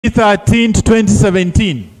2013 to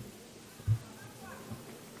 2017.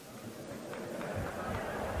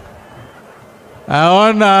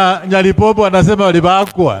 Aona Nyalipopo anasema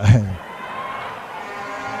walibakwa.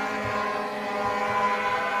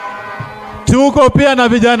 Tuko pia na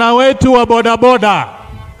vijana wetu wa bodaboda.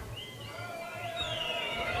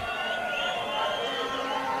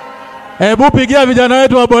 Hebu pigia vijana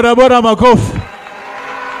wetu wa bodaboda makofi.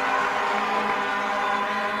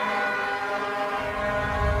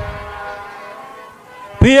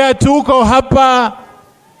 Pia tuko hapa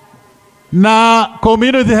na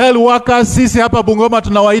community health workers. Sisi hapa Bungoma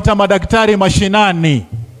tunawaita madaktari mashinani.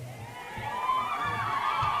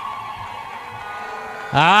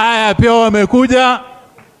 Haya pia wamekuja.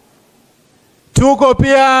 Tuko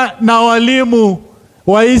pia na walimu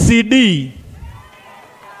wa ECD.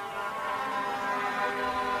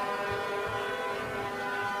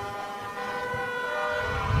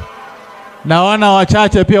 Na wana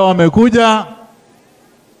wachache pia wamekuja.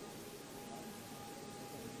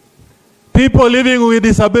 People living with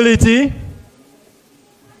disability.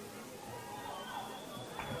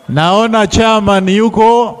 Naona chairman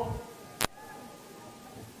yuko.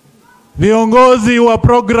 Viongozi wa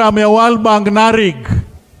program ya World Bank NARIG.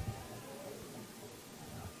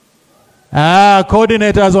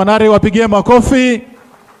 Coordinators wa NARIG wapigie makofi.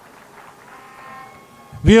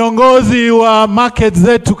 Viongozi wa market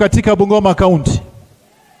zetu katika Bungoma County.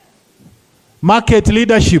 Market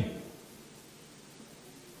leadership.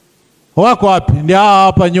 Wako wapi? Ndio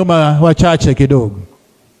hapa nyuma wachache kidogo.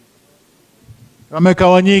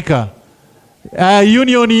 Wamekawanyika.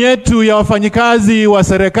 Union yetu ya wafanyikazi wa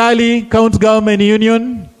serikali, County Government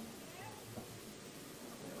Union.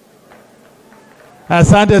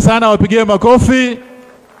 Asante sana, wapigie makofi.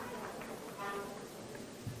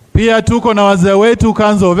 Pia tuko na wazee wetu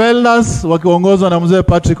Council of Elders wakiongozwa na mzee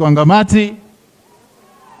Patrick Wangamati.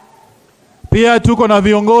 Pia tuko na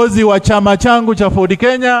viongozi wa chama changu cha Ford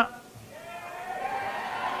Kenya.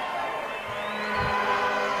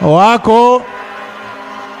 Wako.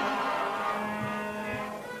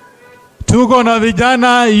 Tuko na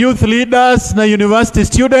vijana youth leaders na university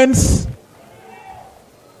students.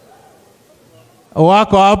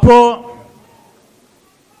 Wako hapo.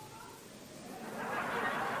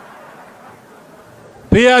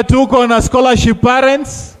 Pia tuko na scholarship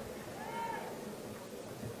parents.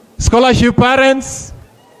 Scholarship parents.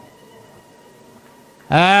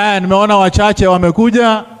 Nimeona wachache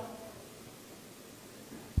wamekuja.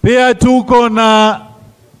 Pia tuko na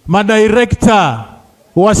madirector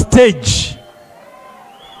wa stage.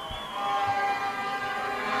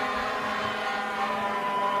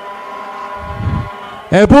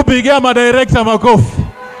 Hebu pigia madirector makofi.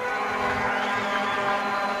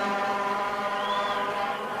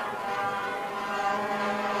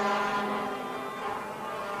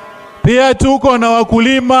 Pia tuko na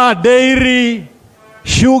wakulima, dairy,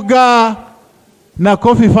 sugar na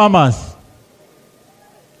coffee farmers.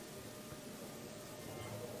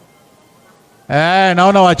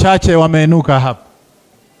 Naona wachache wameinuka hapa.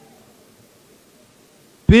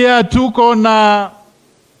 Pia tuko na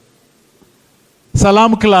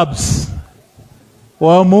salam clubs.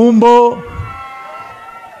 Wa Mumbo,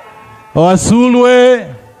 wa Sulwe,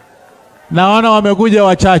 naona wamekuja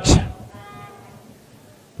wachache.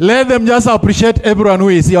 Let them just appreciate everyone who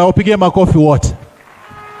is here. Wapige makofi wote.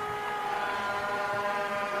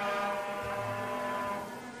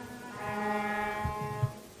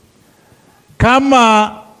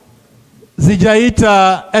 Kama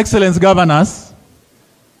zijaita excellence governors,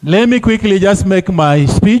 let me quickly just make my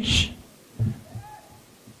speech.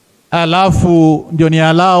 Alafu ndio ni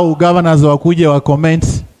allow governors wakuje wa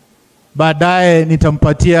comment. Baadaye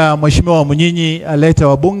nitampatia mheshimiwa Munyinyi alete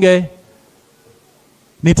wabunge.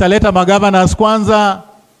 Nitaleta magovernors kwanza,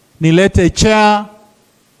 nilete chair,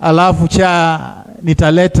 alafu chair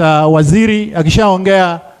nitaleta waziri.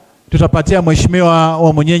 Akishaongea tutapatia mheshimiwa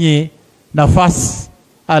wa Munyinyi nafasi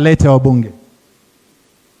alete wabunge.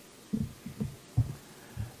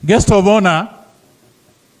 Guest of honor,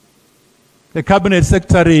 the Cabinet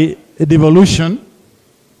Secretary Devolution,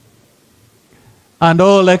 and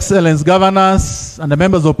all excellence governors and the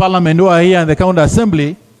members of parliament who are here in the County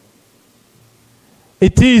Assembly.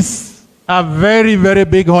 It is a very, very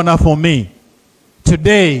big honor for me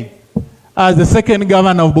today as the second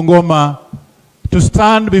governor of Bungoma to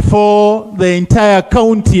stand before the entire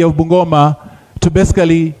county of Bungoma to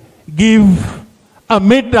basically give a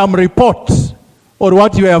midterm report on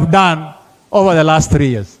what you have done over the last 3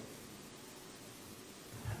 years.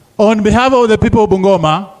 On behalf of the people of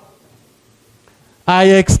Bungoma, I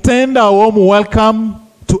extend a warm welcome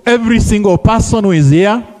to every single person who is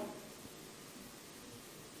here.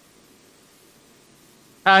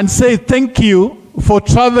 and say thank you for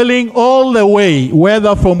traveling all the way,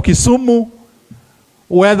 whether from Kisumu,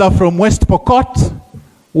 whether from West Pokot,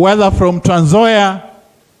 whether from Trans Nzoia,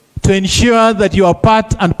 to ensure that you are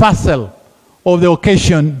part and parcel of the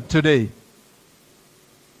occasion today.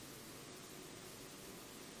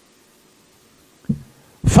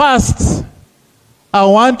 First, I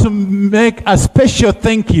want to make a special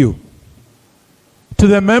thank you to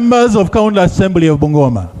the members of County Assembly of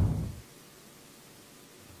Bungoma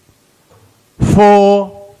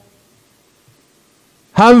for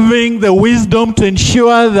having the wisdom to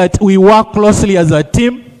ensure that we work closely as a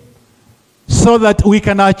team so that we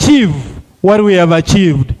can achieve what we have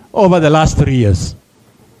achieved over the last 3 years.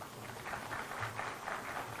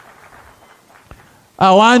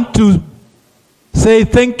 I want to say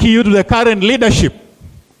thank you to the current leadership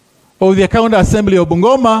of the County Assembly of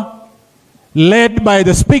Bungoma, led by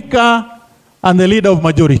the Speaker and the Leader of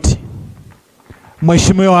Majority,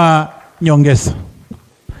 Mheshimiwa Nyongesa,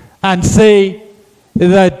 and say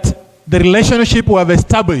that the relationship we have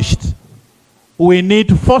established, we need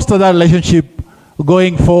to foster that relationship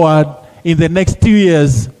going forward in the next 2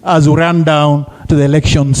 years as we run down to the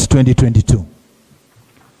elections 2022.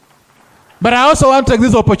 But I also want to take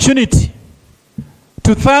this opportunity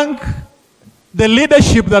to thank the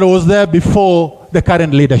leadership that was there before the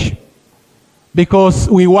current leadership, because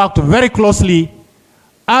we worked very closely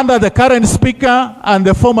under the current Speaker and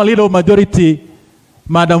the former Leader of Majority,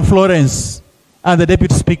 Madam Florence, and the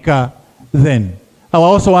Deputy Speaker then. I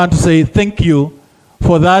also want to say thank you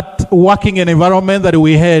for that working environment that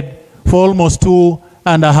we had for almost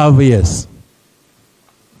 2.5 years.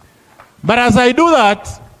 But as I do that,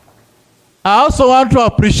 I also want to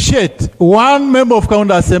appreciate one member of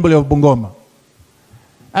County Assembly of Bungoma.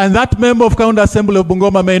 And that member of County Assembly of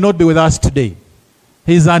Bungoma may not be with us today.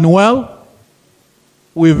 He's unwell.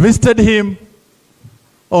 We visited him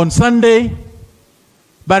on Sunday.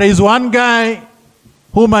 But he's one guy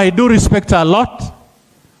whom I do respect a lot.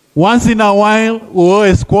 Once in a while, we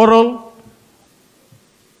always quarrel.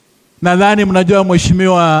 Nadhani mnajua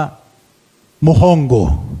Mheshimiwa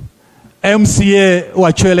Muhongo, MCA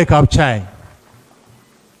wa Chwele Kapchai.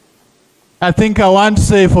 I think I want to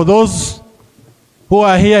say for those who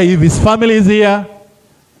are here, if his family is here,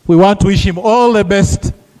 we want to wish him all the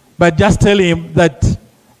best, but just tell him that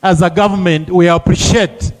as a government, we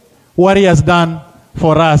appreciate what he has done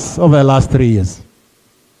for us over the last 3 years.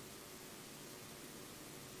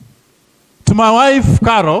 To my wife,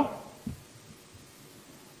 Carol,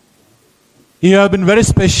 you have been very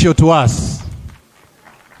special to us.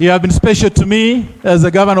 You have been special to me as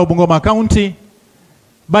the governor of Bungoma County,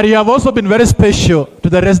 but you have also been very special to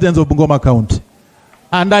the residents of Bungoma County.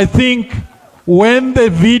 And I think when the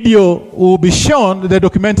video will be shown, the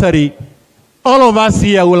documentary, all of us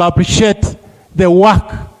here will appreciate the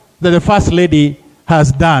work that the First Lady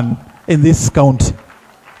has done in this county.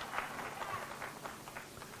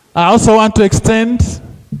 I also want to extend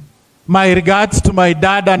my regards to my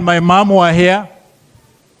dad and my mom who are here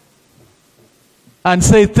and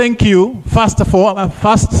say thank you, first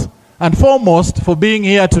and foremost, for being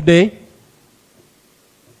here today,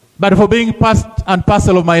 but for being part and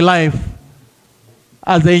parcel of my life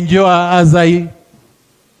as I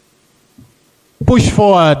push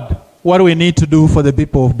forward what we need to do for the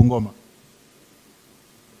people of Bungoma.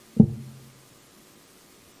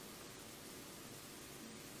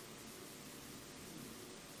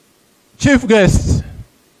 Chief guest,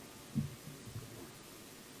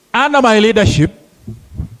 under my leadership,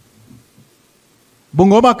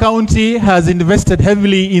 Bungoma County has invested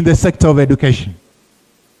heavily in the sector of education.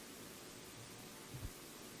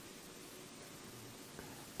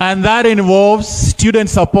 And that involves student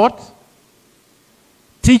support,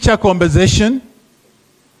 teacher compensation,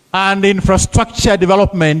 and infrastructure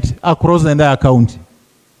development across the entire county.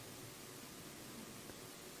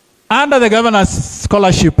 Under the Governor's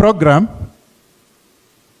Scholarship Program,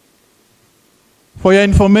 for your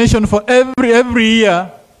information, for every year,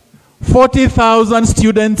 40,000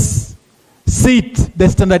 students sit the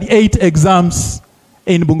Standard 8 exams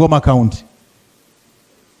in Bungoma County.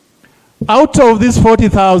 Out of these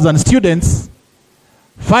 40,000 students,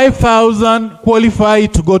 5,000 qualify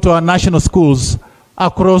to go to our national schools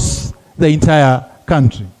across the entire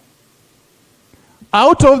country.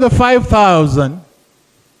 Out of the 5,000,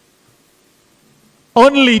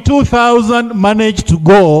 only 2,000 managed to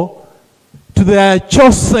go to their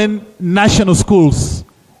chosen national schools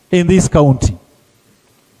in this county.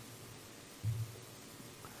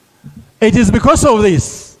 It is because of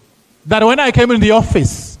this that when I came in the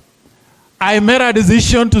office, I made a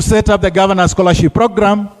decision to set up the Governor's Scholarship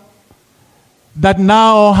Program that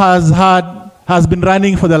now has has been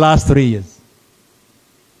running for the last 3 years.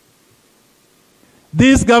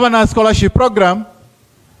 This Governor Scholarship Program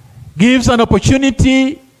gives an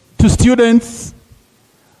opportunity to students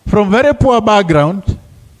from very poor background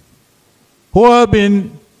who have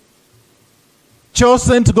been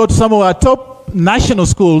chosen to go to some of our top national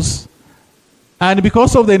schools, and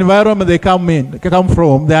because of the environment they come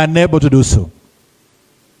from, they are unable to do so.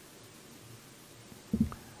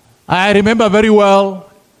 I remember very well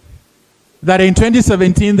that in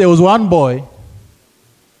 2017 there was one boy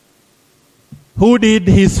who did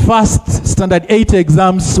his first Standard 8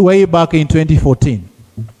 exams way back in 2014.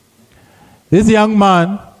 This young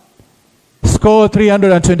man scored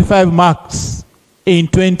 325 marks in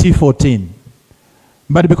 2014.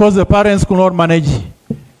 But because the parents could not manage,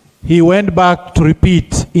 he went back to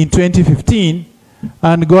repeat in 2015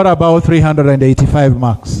 and got about 385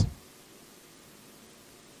 marks.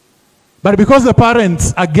 But because the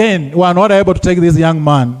parents, again, were not able to take this young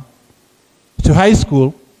man to high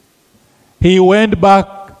school, he went back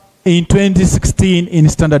in 2016 in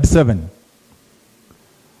Standard 7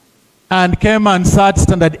 and came and sat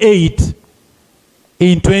Standard 8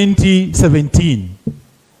 in 2017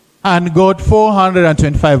 and got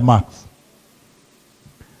 425 marks.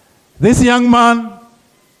 This young man,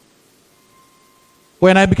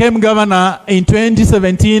 when I became governor in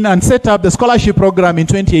 2017 and set up the scholarship program in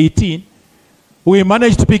 2018, we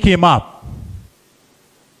managed to pick him up.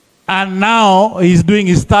 And now he's doing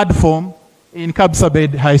his third form in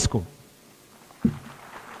Kapsabet High School.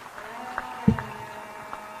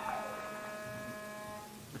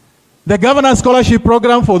 The Governor Scholarship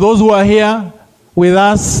Program, for those who are here with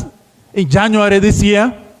us in January this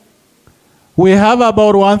year, we have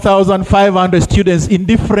about 1,500 students in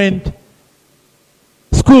different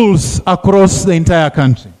schools across the entire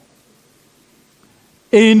country.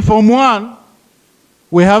 In Form 1,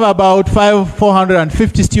 we have about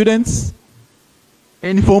 450 students.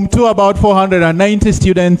 In Form 2, about 490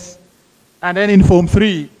 students. And then in Form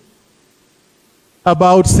 3,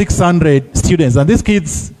 about 600 students. And these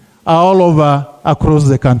kids are all over across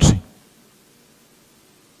the country.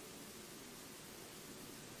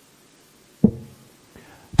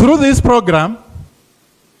 Through this program,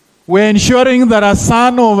 we're ensuring that a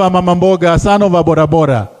son of a Mamamboga, a son of a Bora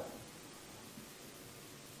Bora,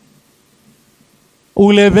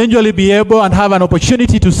 will eventually be able and have an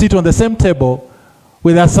opportunity to sit on the same table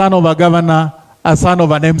with a son of a governor, a son of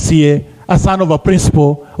an MCA, a son of a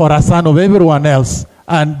principal, or a son of everyone else,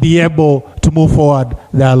 and be able to move forward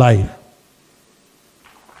their life.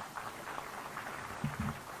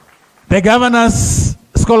 The Governor's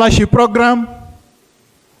Scholarship Program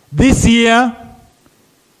this year,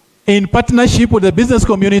 in partnership with the business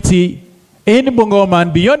community in Bungoma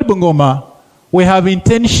and beyond Bungoma, we have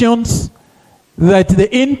intentions that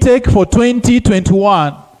the intake for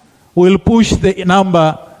 2021 will push the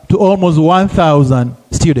number to almost 1,000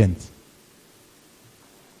 students.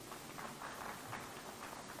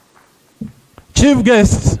 Chief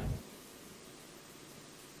guest,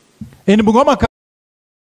 in Bungoma,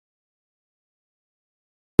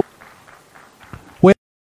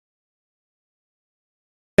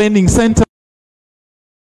 training center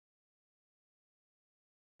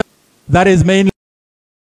that is mainly,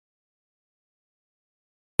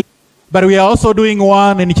 but we are also doing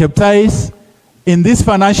one in Cheptais. In this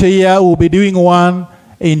financial year, we'll be doing one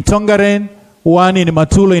in Tongaren, one in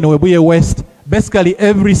Matulo in Webuye West. Basically,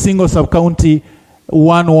 every single sub-county,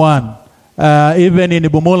 one. Even in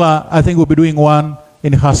Bumula, I think we'll be doing one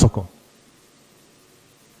in Hasoko.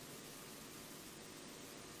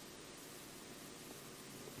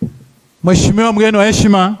 Mheshimiwa mgeni wa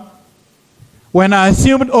heshima, when I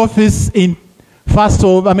assumed office on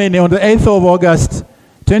the 8th of August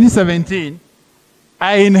 2017,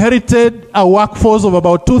 I inherited a workforce of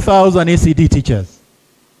about 2,000 ACD teachers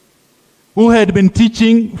who had been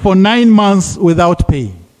teaching for 9 months without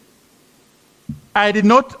pay. I did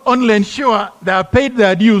not only ensure they are paid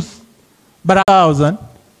their dues, but 1,000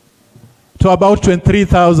 to about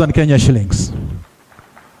 23,000 Kenya shillings.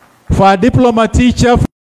 For a diploma teacher,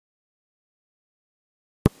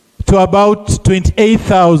 to about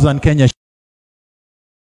 28,000 Kenya shillings.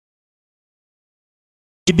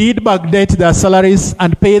 We did backdate their salaries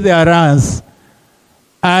and pay their runs.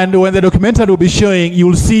 And when the documentary will be showing,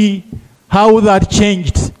 you'll see how that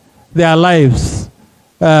changed their lives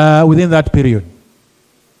within that period.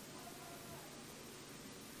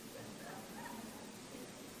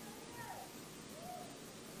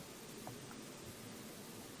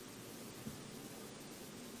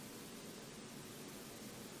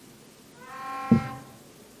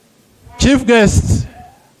 Chief guest,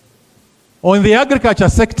 on the agriculture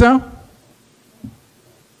sector,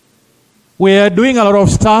 We are doing a lot of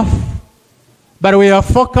stuff, but we are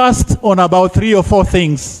focused on about 3 or 4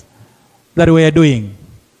 things that we are doing.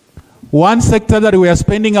 One sector that we are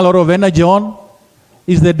spending a lot of energy on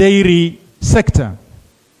is the dairy sector.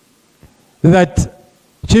 That,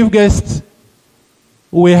 Chief Guest,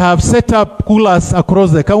 we have set up coolers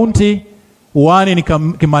across the county, one in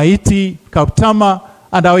Kimaiti, Kaptama,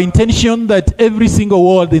 and our intention that every single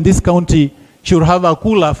ward in this county should have a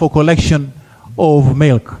cooler for collection of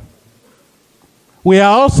milk. We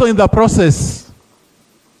are also in the process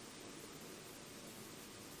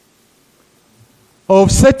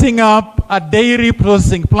of setting up a dairy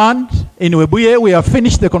processing plant in Webuye. We have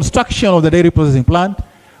finished the construction of the dairy processing plant.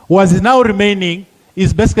 What is now remaining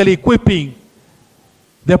is basically equipping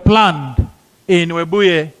the plant in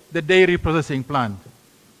Webuye, the dairy processing plant.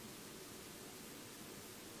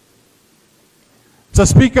 Mr.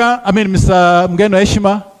 Speaker, Mr. Mgeni wa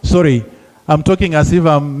Heshima, sorry, I'm talking as if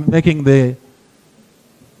I'm making the...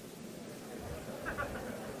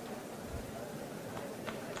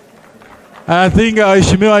 I think,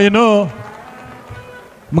 Heshimiwa, you know,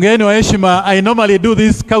 Mgeni wa Heshima, I normally do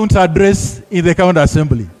this counter address in the counter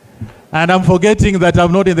assembly. And I'm forgetting that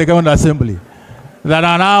I'm not in the counter assembly. That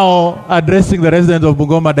are now addressing the residents of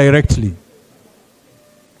Bungoma directly.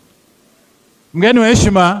 Mgeni wa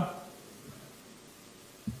Heshima,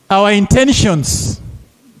 our intentions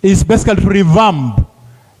is basically to revamp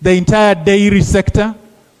the entire dairy sector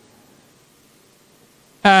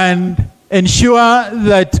and ensure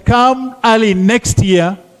that come early next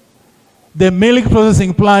year, the milk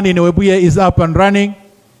processing plant in Webuye is up and running,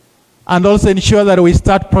 and also ensure that we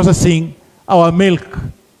start processing our milk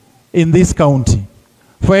in this county.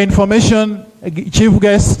 For information, Chief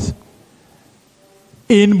Guest,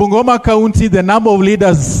 in Bungoma County, the number of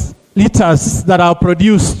liters that are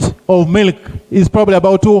produced of milk is probably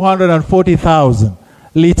about 240,000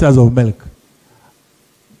 liters of milk.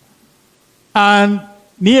 And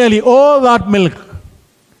nearly all that milk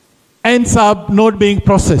ends up not being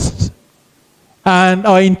processed. And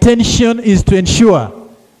our intention is to ensure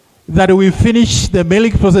that we finish the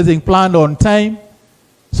milk processing plant on time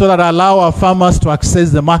so that allow our farmers to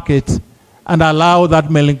access the market and allow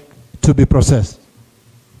that milk to be processed.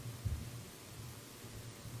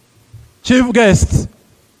 Chief Guest,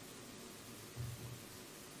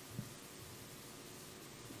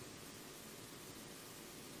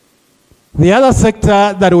 the other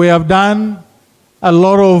sector that we have done a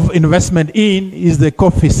lot of investment in is the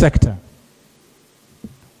coffee sector.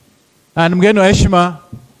 And Mgeni wa Heshima,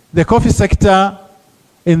 the coffee sector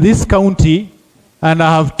in this county, and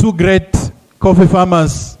I have 2 great coffee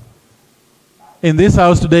farmers in this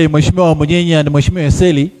house today, Mheshimiwa Munyenye and Mheshimiwa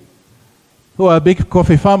Eseli, who are big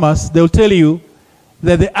coffee farmers. They'll tell you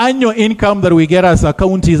that the annual income that we get as a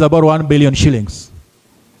county is about 1 billion shillings.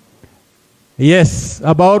 Yes,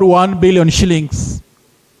 about 1 billion shillings.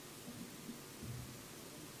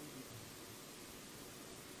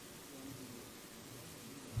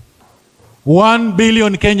 $1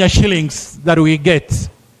 billion Kenya shillings that we get.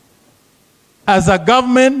 As a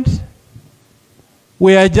government,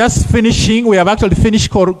 we are just finishing, we have actually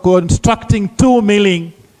finished constructing 2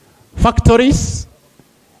 milling factories.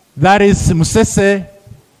 That is Musese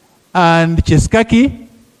and Cheskaki.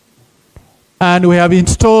 And we have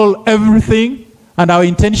installed everything. And our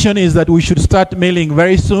intention is that we should start milling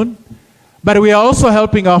very soon. But we are also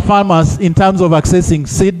helping our farmers in terms of accessing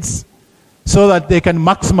seeds so that they can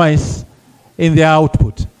maximize in their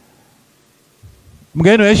output.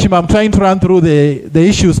 Mgeni wa Heshima, I'm trying to run through the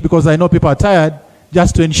issues because I know people are tired,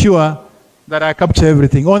 just to ensure that I capture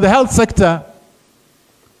everything. On the health sector,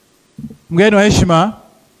 Mgeni wa Heshima,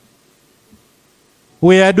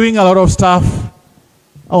 we are doing a lot of stuff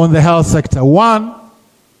on the health sector. One,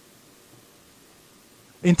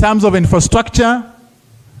 in terms of infrastructure,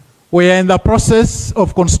 we are in the process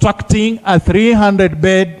of constructing a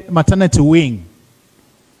 300-bed maternity wing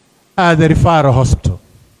at the referral hospital.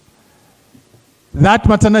 That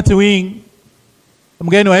maternity wing,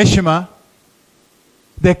 Mgeni wa Heshima,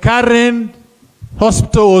 the current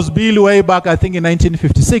hospital was built way back, I think, in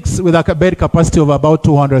 1956 with a bed capacity of about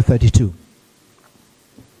 232.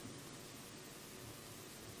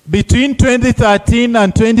 Between 2013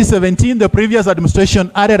 and 2017, the previous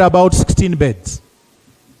administration added about 16 beds.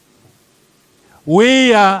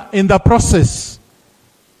 We are in the process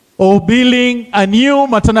of building a new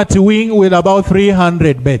maternity wing with about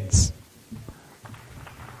 300 beds.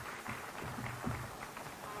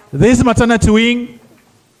 This maternity wing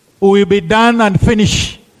will be done and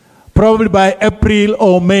finished probably by April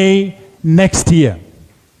or May next year.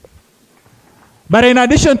 But in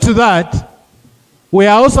addition to that, we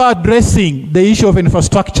are also addressing the issue of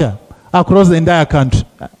infrastructure across the entire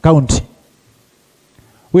county.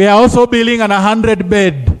 We are also building an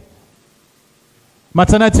 100-bed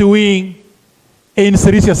maternity wing in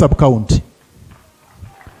Sirisia sub-county.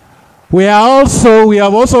 We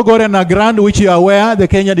have also gotten a grant, which you are aware, the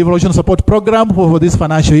Kenya Devolution Support Program for this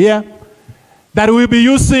financial year, that we'll be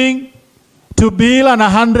using to build an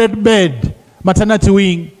 100-bed maternity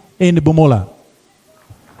wing in Bungoma.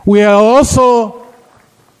 We are also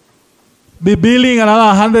be building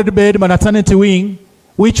another 100-bed maternity wing,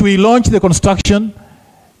 which we launched the construction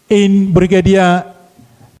in Brigadier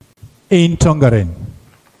in Tongaren.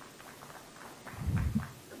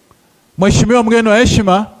 Mheshimiwa mgeni wa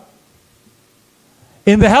heshima,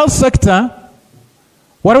 in the health sector,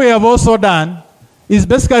 what we have also done is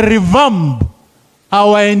basically revamp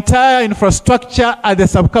our entire infrastructure at the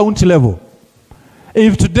sub-county level.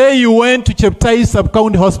 If today you went to Cheptai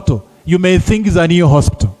Sub-County Hospital, you may think it's a new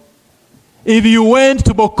hospital. If you went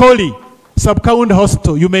to Bokoli Sub-County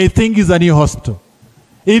Hospital, you may think it's a new hospital.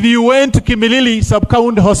 If you went to Kimilili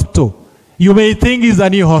Sub-County Hospital, you may think it's a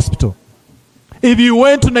new hospital. If you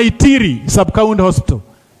went to Naitiri Sub-County Hospital,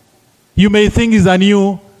 you may think it's a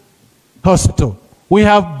new hospital. We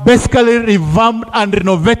have basically revamped and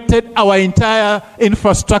renovated our entire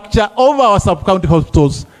infrastructure of our sub-county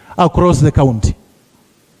hospitals across the county.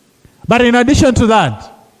 But in addition to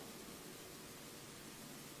that,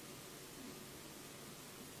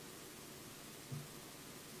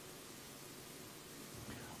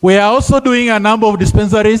 we are also doing a number of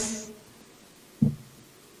dispensaries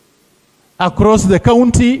across the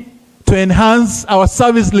county to enhance our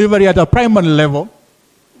service delivery at a primary level.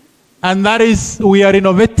 And that is, we are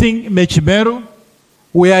renovating Mechimeru,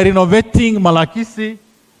 we are renovating Malakisi,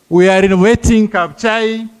 we are renovating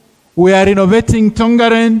Kapchai, we are renovating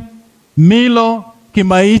Tongaren, Milo,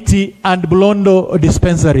 Kimaiti, and Bulondo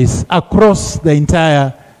dispensaries across the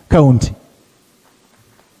entire county.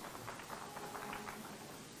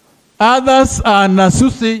 Others are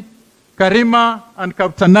Nasusi, Karima, and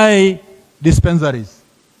Kaptanai dispensaries.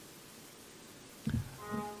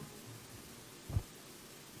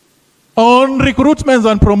 On recruitments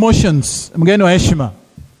and promotions, mgeni wa heshima,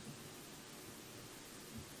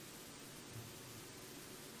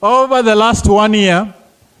 over the last 1 year,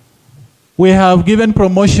 we have given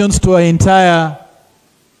promotions to our entire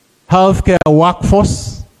healthcare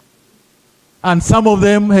workforce, and some of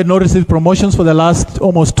them had not received promotions for the last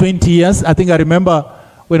almost 20 years. I think I remember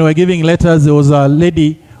when we were giving letters, there was a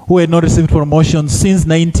lady who had not received promotion since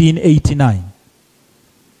 1989.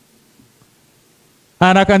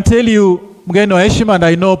 And I can tell you, mgeni wa heshima, and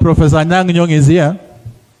I know Professor Anyang' Nyong' is here,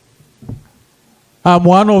 I'm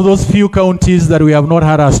one of those few counties that we have not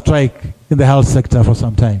had a strike in the health sector for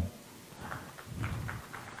some time.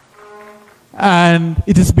 And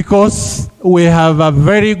it is because we have a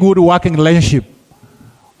very good working relationship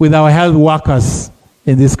with our health workers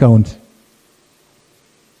in this county.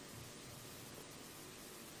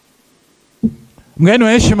 Mgeni wa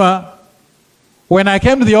heshima, when I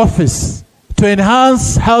came to the office to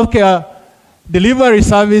enhance healthcare delivery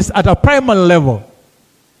service at a primary level,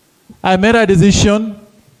 I made a decision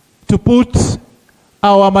to put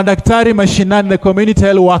our madaktari mashinani, the community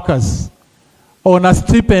health workers, on a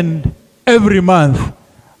stipend every month.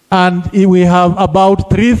 And we have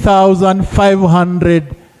about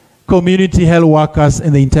 3,500 community health workers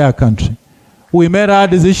in the entire country. We made our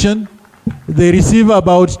decision. They receive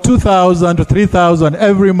about 2,000 to 3,000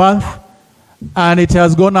 every month, and it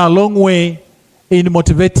has gone a long way in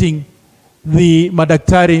motivating the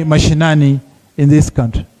madaktari mashinani in this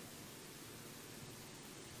country.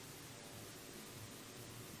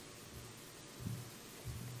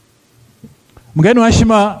 Mgeni wa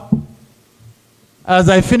heshima, as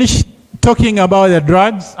I finish talking about the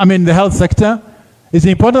the health sector, it's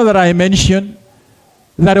important that I mention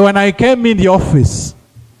that when I came in the office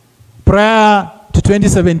prior to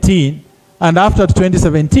 2017 and after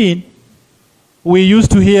 2017, we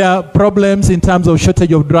used to hear problems in terms of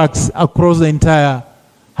shortage of drugs across the entire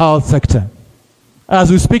health sector. As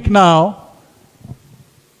we speak now,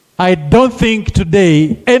 I don't think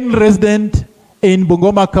today any resident in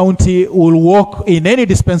Bungoma County will walk in any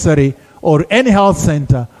dispensary or any health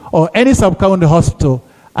center or any sub-county hospital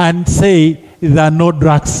and say there are no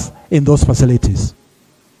drugs in those facilities.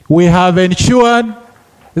 We have ensured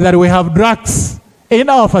that we have drugs in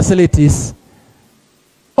our facilities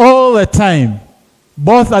all the time,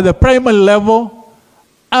 both at the primary level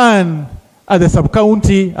and at the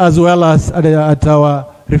sub-county, as well as at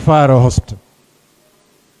our referral hospital.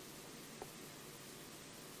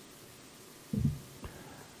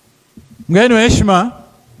 Mgeni wa heshima,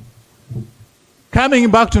 coming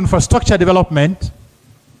back to infrastructure development,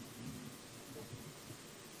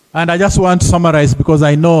 And I just want to summarize because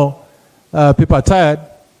I know people are tired.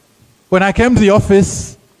 When I came to the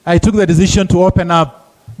office, I took the decision to open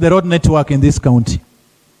up the road network in this county.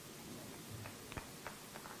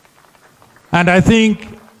 And I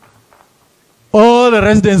think all the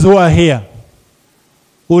residents who are here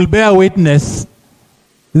will bear witness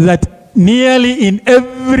that nearly in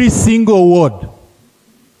every single ward,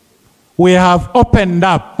 we have opened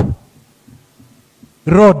up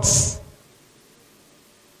roads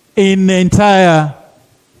in the entire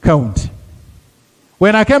county.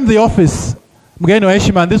 When I came to the office, Mgeni wa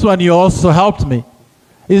heshima, and this one you also helped me,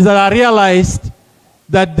 is that I realized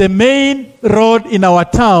that the main road in our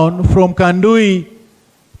town from Kandui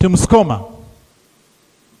to Muskoma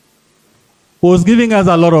was giving us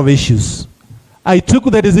a lot of issues. I took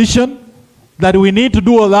the decision that we need to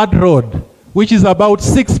do that road, which is about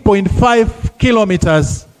 6.5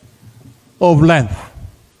 kilometers of length.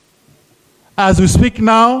 As we speak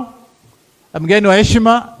now, Mgeni wa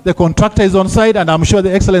heshima, the contractor is on site, and I'm sure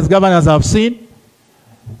the excellence governors have seen.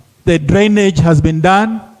 The drainage has been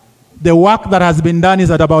done. The work that has been done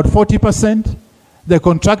is at about 40%. The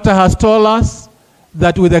contractor has told us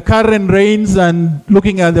that with the current rains and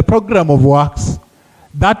looking at the program of works,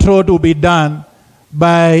 that road will be done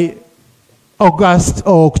by August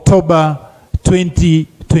or October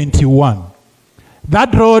 2021.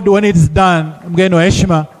 That road, when it's done, Mgeni wa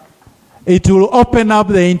heshima, it will open up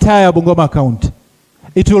the entire Bungoma County.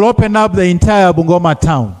 It will open up the entire Bungoma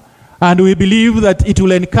town. And we believe that it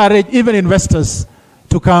will encourage even investors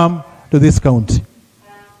to come to this county.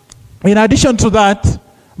 In addition to that,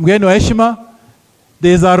 Mgeni wa heshima,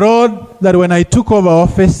 there's a road that when I took over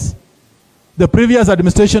office, the previous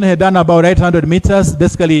administration had done about 800 meters,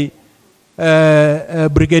 basically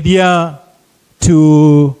Brigadier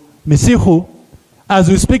to Misihu. As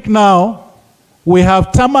we speak now, we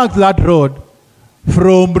have tarmacked that road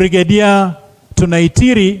from Brigadier to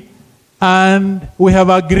Naitiri, and we have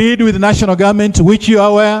agreed with the national government, which you are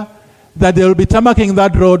aware, that they will be tarmacking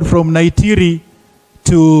that road from Naitiri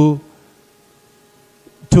to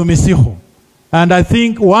Misihu. And I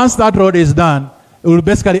think once that road is done, it will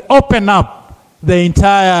basically open up the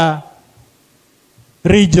entire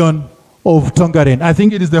region of Tongaren. I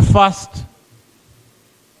think it is the first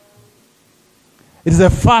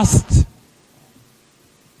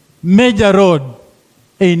major road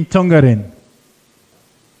in Tongaren.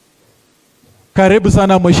 Karibu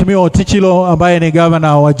sana Mheshimiwa Otichilo ambaye ni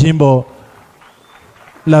governor wa jimbo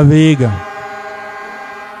la Vihiga.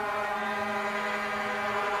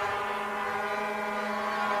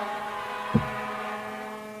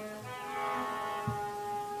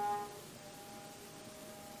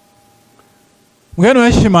 Mgeni wa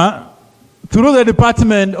heshima, through the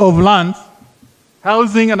Department of Lands,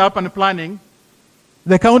 Housing and Urban Planning,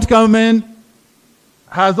 the county government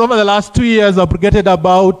has over the last 2 years abrogated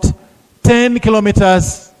about 10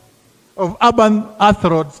 kilometers of urban earth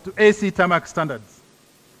roads to AC tarmac standards.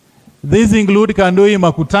 These include Kandui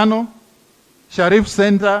Makutano, Sharif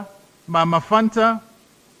Center, Mama Fanta,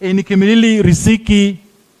 Kimilili Risiki,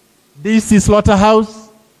 DC Slaughterhouse,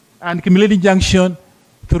 and Kimilili Junction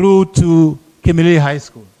through to Kimilili High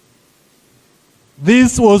School.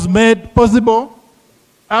 This was made possible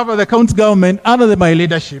after the county government, under my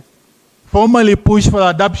leadership, formally pushed for the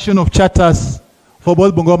adoption of charters for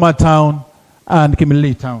both Bungoma Town and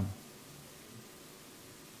Kimilili Town.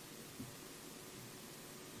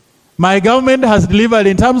 My government has delivered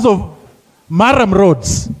in terms of Maram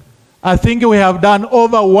roads. I think we have done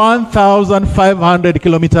over 1,500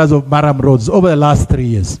 kilometers of Maram roads over the last 3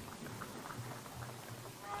 years.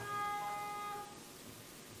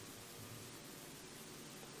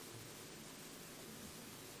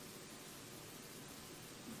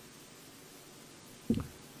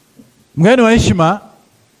 Mgeni wa heshima,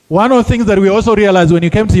 one of the things that we also realized when you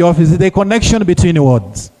came to the office is the connection between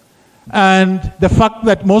wards. And the fact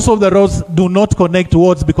that most of the roads do not connect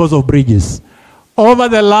wards because of bridges. Over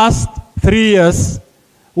the last 3 years,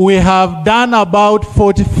 we have done about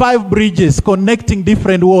 45 bridges connecting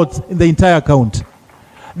different wards in the entire county.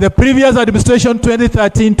 The previous administration,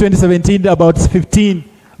 2013, 2017, about 15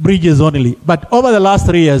 bridges only. But over the last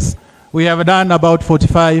 3 years, we have done about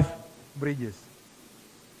 45 bridges.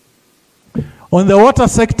 On the water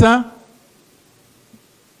sector,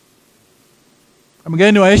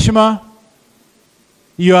 Mgeni wa heshima,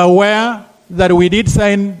 you are aware that we did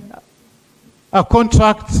sign a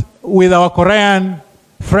contract with our Korean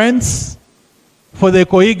friends for the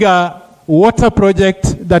Koiga water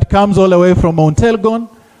project that comes all the way from Mount Elgon.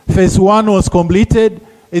 Phase 1 was completed.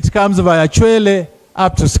 It comes via Chwele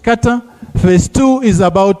up to Skata. Phase 2 is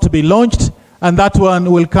about to be launched, and that one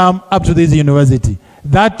will come up to this university.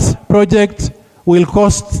 That project will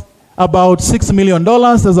cost about $6 million.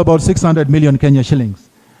 That's about 600 million Kenya shillings.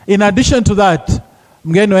 In addition to that,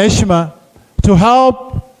 mgeni wa heshima, to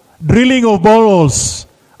help drilling of boreholes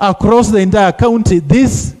across the entire county,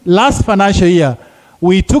 this last financial year,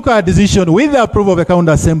 we took a decision with the approval of the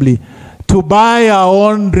County Assembly to buy our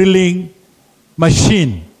own drilling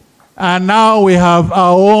machine. And now we have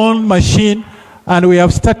our own machine, and we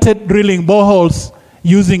have started drilling boreholes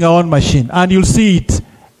using our own machine. And you'll see it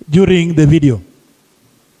during the video.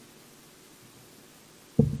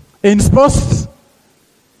 In sports,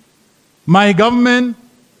 my government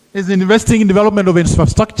is investing in development of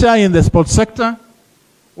infrastructure in the sports sector.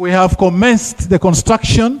 We have commenced the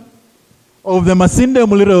construction of the Masinde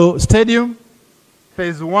Muliro Stadium,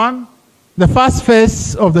 phase 1. The first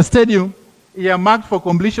phase of the stadium, earmarked for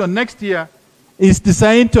completion next year, is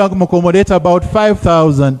designed to accommodate about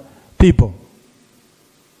 5,000 people.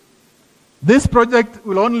 This project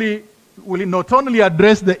will not only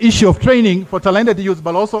address the issue of training for talented youth,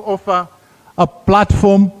 but also offer a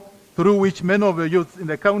platform through which many of the youth in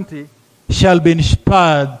the county shall be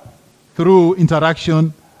inspired through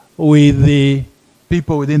interaction with the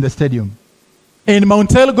people within the stadium. In Mount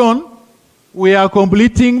Elgon, we are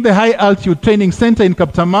completing the High Altitude Training Center in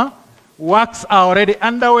Kaptama. Works are already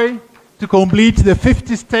underway to complete the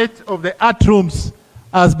 50 state-of-the-art rooms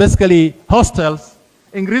as basically hostels.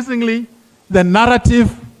 Increasingly, the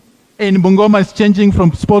narrative in Bungoma is changing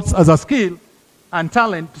from sports as a skill and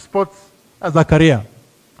talent to sports as a career.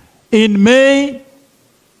 In May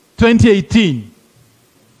 2018,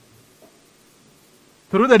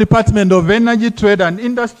 through the Department of Energy, Trade and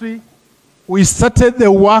Industry, we started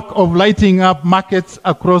the work of lighting up markets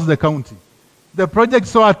across the county. The project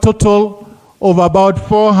saw a total of about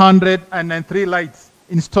 403 lights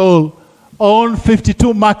installed on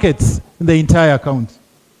 52 markets in the entire county.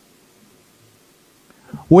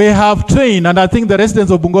 We have trained, and I think the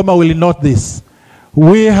residents of Bungoma will note this,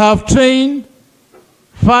 we have trained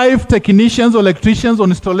 5 technicians or electricians on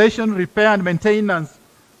installation, repair, and maintenance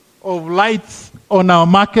of lights on our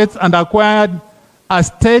markets, and acquired a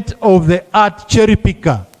state-of-the-art cherry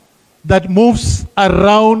picker that moves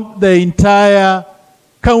around the entire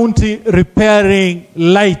county repairing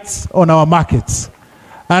lights on our markets.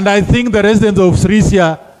 And I think the residents of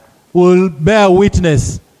Sirisia will bear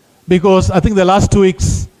witness, because I think the last 2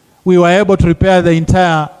 weeks we were able to repair the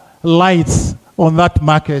entire lights on that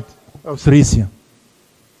market of Sirisia.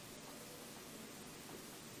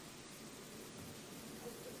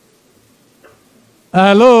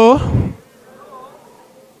 Hello?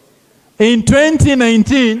 In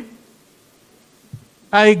 2019,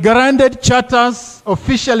 I granted charters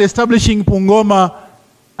officially establishing Bungoma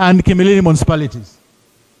and Kimilili municipalities.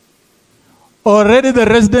 Already the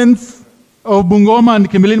residents of Bungoma and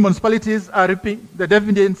Kimilili municipalities are reaping the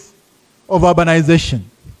dividends of urbanization.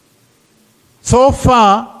 So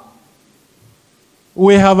far,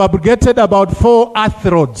 we have abrogated about 4 earth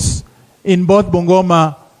roads in both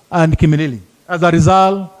Bungoma and Kimilili as a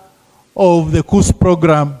result of the KUS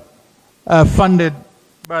program funded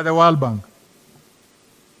by the World Bank.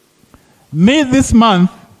 May this month,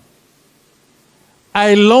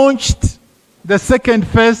 I launched the second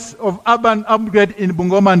phase of urban upgrade in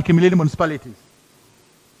Bungoma and Kimilili municipalities.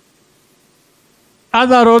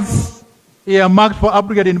 Other roads earmarked for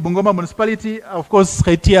upgrade in Bungoma municipality, of course,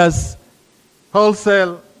 Haitias,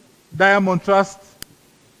 Wholesale, Diamond Trust,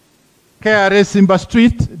 KRA Simba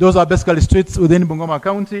Street. Those are basically streets within Bungoma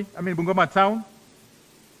County, Bungoma Town.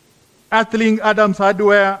 Athling Adams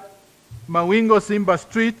Hardware, Mawingo Simba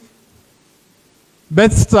Street,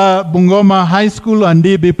 Bethesda Bungoma High School and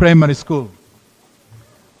DB Primary School.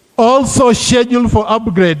 Also scheduled for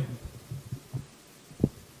upgrade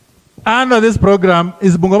under this program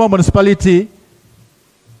is Bungoma Municipality,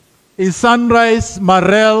 is Sunrise,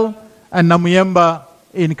 Marel, and Namuyemba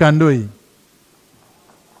in Kandui.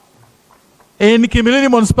 In Kimilili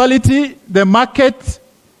Municipality,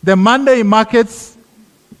 the Monday markets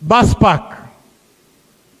bus park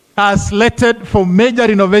are slated for major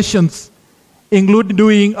renovations, including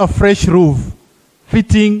doing a fresh roof,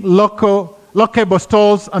 fitting lockable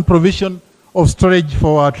stores, and provision of storage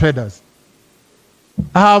for our traders.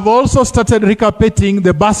 I have also started recarpeting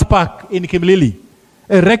the bus park in Kimilili,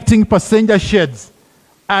 erecting passenger sheds,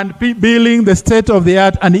 and building the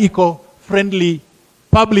state-of-the-art and eco-friendly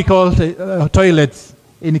public toilets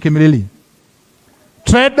in Kimilili.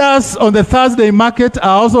 Traders on the Thursday market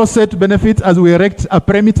are also set to benefit as we erect a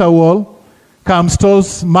perimeter wall,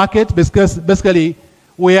 Stores market, because basically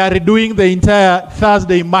we are redoing the entire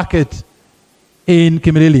Thursday market in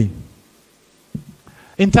Kimilili.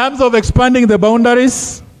 In terms of expanding the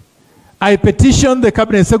boundaries, I petitioned the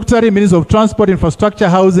Cabinet Secretary, Minister of Transport, Infrastructure,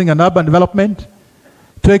 Housing and Urban Development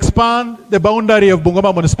to expand the boundary of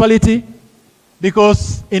Bungoma municipality,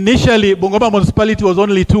 because initially Bungoma municipality was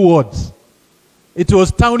only 2 wards. It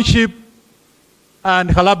was Township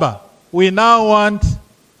and Halaba. We now want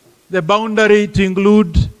the boundary to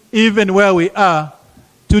include, even where we are,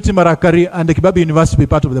 Tuti Marakari and the Kibabi University to be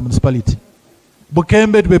part of the municipality.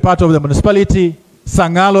 Bukembe to be part of the municipality,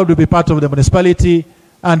 Sangalo to be part of the municipality,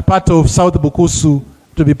 and part of South Bukusu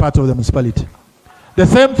to be part of the municipality. The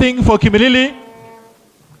same thing for Kimilili.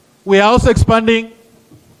 We are also expanding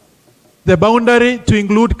the boundary to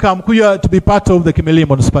include Kamkuya to be part of the Kimilili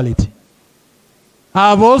municipality.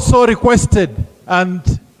 I have also requested, and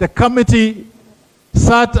the committee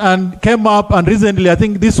sat and came up, and recently, I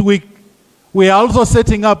think this week, we are also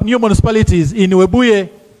setting up new municipalities in Webuye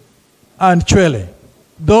and Chwele.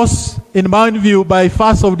 Those, in my view, by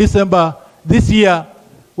 1st of December this year,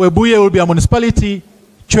 Webuye will be a municipality,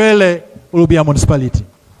 Chwele will be a municipality.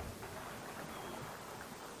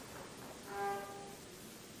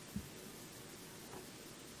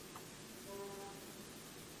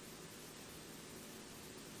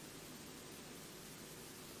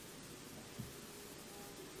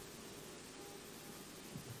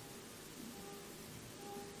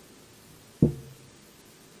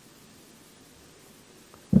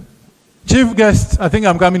 Chief guest, I think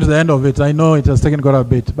I'm coming to the end of it. I know it has taken quite a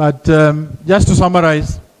bit, but just to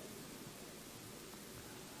summarize,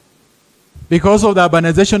 because of the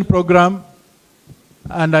urbanization program,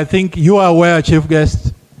 and I think you are aware, Chief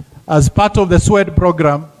guest, as part of the SWED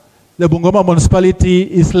program, the Bungoma municipality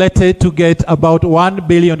is slated to get about 1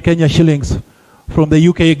 billion Kenya shillings from the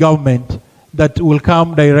UK government that will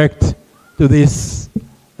come direct to this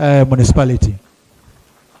municipality.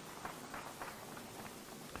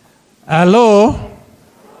 Hello?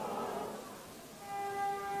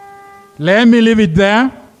 Let me leave it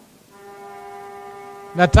there.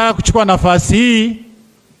 Nataka kuchukua nafasi hii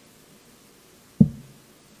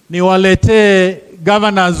niwaletee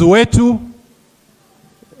governors wetu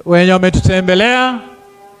wenye wametutembelea.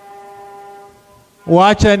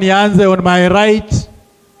 Wacha nianze on my right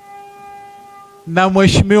na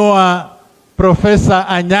Mheshimiwa Professor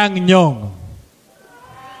Anyang' Nyong'o,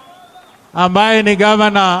 ambaye ni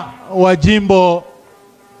governor wa jimbo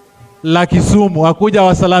la Kisumu. Akuja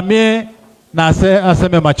wasalamie na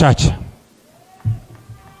aseme machache.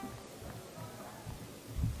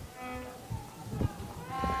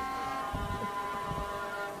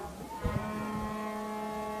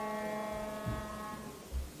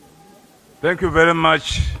 Thank you very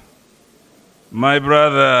much, my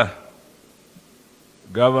brother,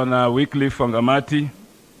 Governor Wycliffe Wangamati.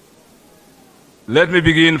 Let me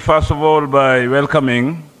begin, first of all, by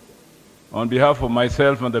welcoming, on behalf of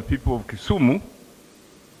myself and the people of Kisumu,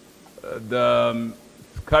 the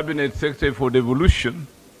Cabinet Secretary for Devolution,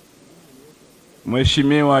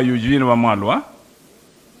 Mheshimiwa Eugene Wamalwa.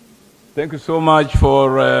 Thank you so much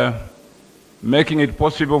for making it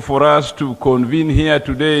possible for us to convene here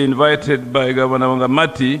today, invited by Governor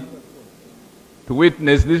Wangamati, to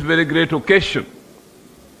witness this very great occasion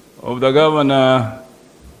of the governor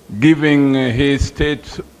giving his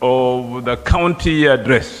state of the county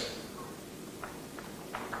address.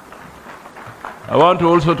 I want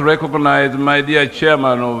also to recognize my dear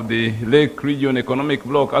chairman of the Lake Region Economic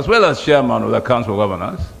Bloc, as well as chairman of the Council of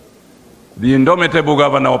Governors, the indomitable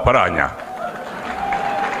Governor Oparanya,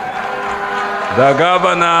 the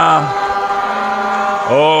governor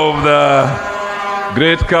of the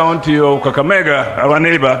great county of Kakamega, our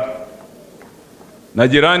neighbor,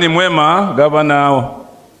 Najirani Mwema, Governor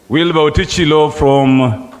Wilbur Otichilo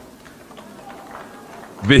from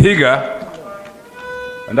Vihiga.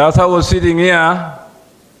 And as I was sitting here,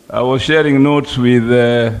 I was sharing notes with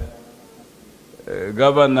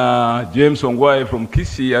Governor James Ongwae from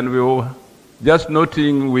Kisii, and we were just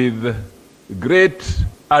noting with great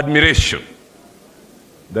admiration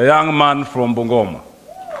the young man from Bungoma.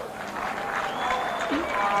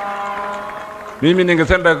 Mimi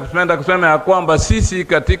ningependa kusema ya kwamba sisi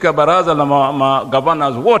katika baraza la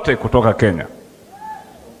governors wote kutoka Kenya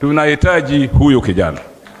tunahitaji huyu kijana.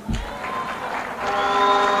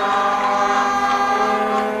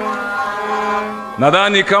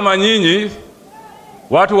 Nadhani kama nyinyi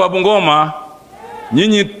watu wa Bungoma,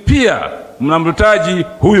 nyinyi pia mnamhitaji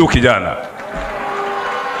huyu kijana.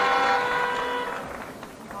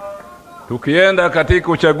 Tukienda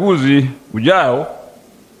katika uchaguzi ujao,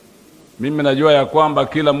 mimi najua ya kwamba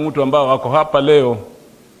kila mtu ambao wako hapa leo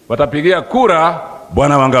watapigia kura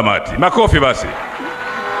Bwana Wangamati. Makofi basi.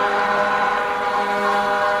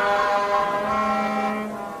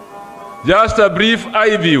 Just a brief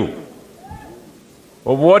eye view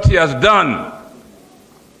of what he has done.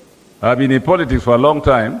 I've been in politics for a long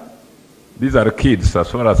time. These are kids as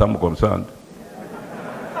far as I'm concerned.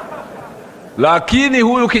 Lakini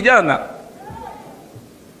huyu kijana,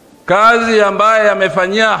 kazi ambaye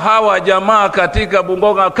amefanyia hawa jamaa katika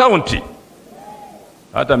Bungoma County,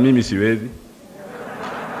 hata mimi siwezi.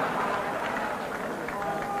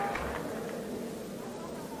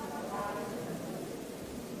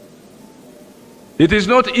 It is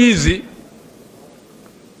not easy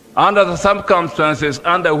under the circumstances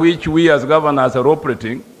under which we as governors are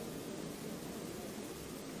operating,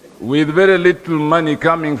 with very little money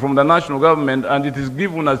coming from the national government, and it is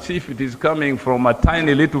given as if it is coming from a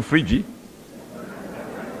tiny little Fiji.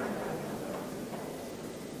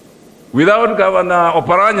 Without Governor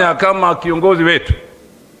Oparanya kama kiongozi wetu,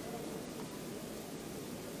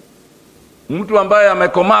 mtu ambaye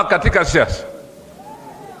amekomaa katika siasa,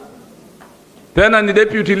 tena ni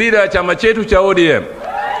deputy leader chama chetu cha ODM,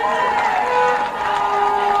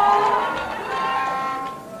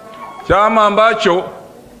 chama ambacho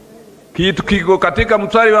kiko katika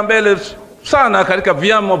mstari wa mbele sana katika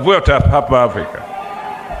vyama vyote hapa Afrika.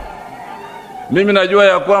 Mimi najua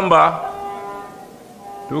ya kwamba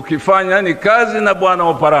tukifanya ni kazi na bwana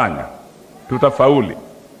Oparanya tutafauli,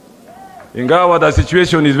 ingawa the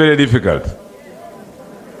situation is very difficult.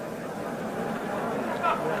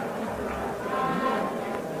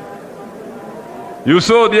 You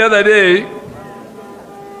saw the other day,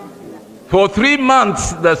 for 3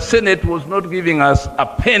 months, the Senate was not giving us a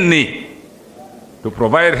penny to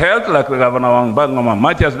provide health, like Governor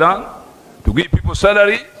Wangamati has done, to give people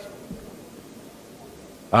salaries.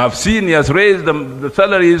 I've seen he has raised the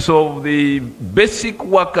salaries of the basic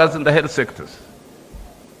workers in the health sectors,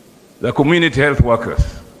 the community health workers.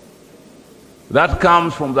 That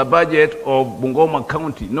comes from the budget of Bungoma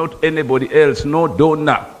County, not anybody else, no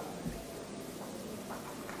donor.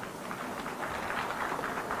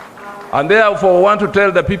 And therefore, I want to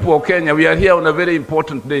tell the people of Kenya, we are here on a very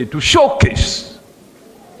important day to showcase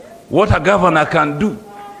what a governor can do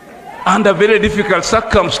under very difficult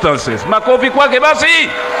circumstances. Makofi kwake basi.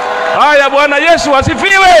 Haya, Bwana Yesu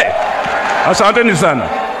asifiwe. Asanteni sana.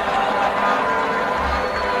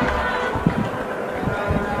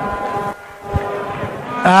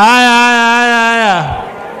 Haya.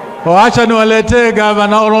 Wacha niwaletee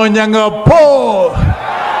Gavana Lonyangapuo.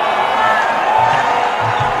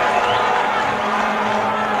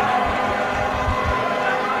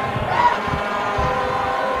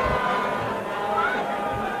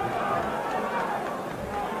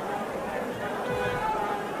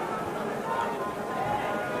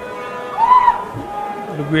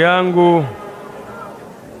 Ndugu yangu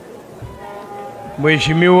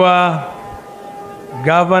Mheshimiwa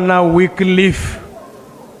Governor Wycliffe,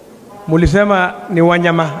 mulisema ni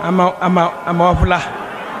wanyama ama wafula?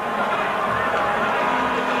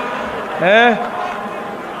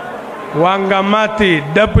 Wangamati,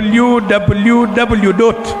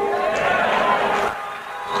 www.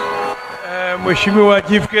 Mheshimiwa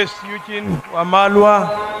Chief Guest Eugene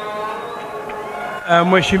Wamalwa,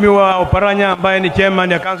 Mheshimiwa Oparanya ambaye ni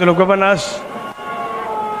chairman ya Council of Governors,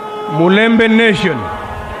 Mulembe Nation,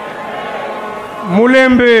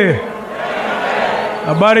 Mulembe,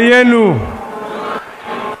 habari yenu?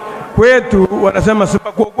 Kwetu wanasema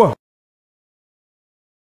sipa kwa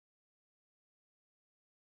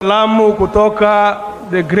salamu kutoka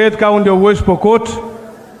the great county of West Pokot.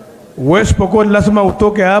 West Pokot lazima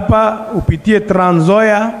utoke hapa, upitie Trans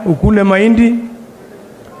Nzoia, ukule mahindi,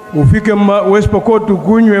 ufike West Pokot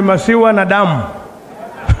ukunywe maziwa na damu.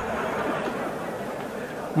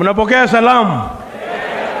 Mnapokea salamu?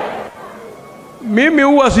 Mimi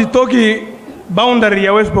huwa sitoki boundary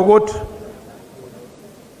ya West Pokot.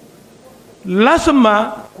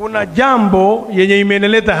 Lazima kuna jambo yenye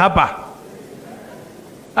imenileta hapa.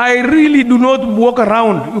 I really do not walk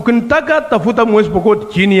around. Ukitaka tafuta West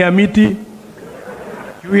Pokot chini ya miti,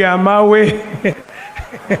 juu ya mawe,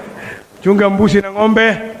 chunga mbuzi na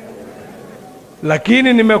ng'ombe.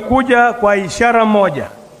 Lakini nimekuja kwa ishara moja.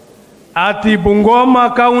 Ati Bungoma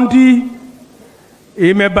County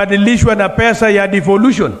imebadilishwa na pesa ya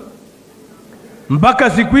devolution. Mpaka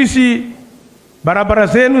siku hizi barabara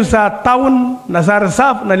zenu za town na za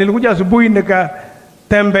reserve, na nilikuja asubuhi nika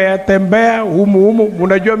tembea humu.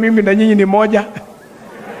 Unajua mimi na nyinyi ni moja.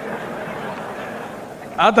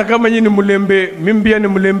 Hata kama nyinyi ni Mulembe, mimi pia ni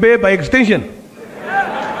Mulembe by extension.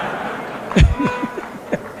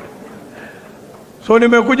 So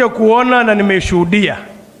nimekuja kuona na nimeshuhudia.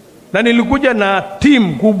 Na nilikuja na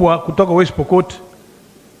team kubwa kutoka West Pokot,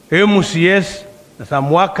 MCS na some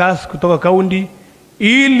workers kutoka county,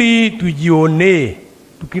 ili tujionee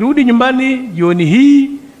Tukirudi nyumbani jioni hii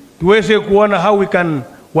tuweze kuona how we can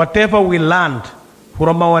whatever we learned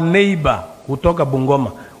from our neighbor kutoka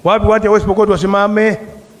Bungoma. Wapi watu wa West Pokot wasimame?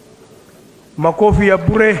 Makofi ya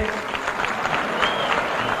bure.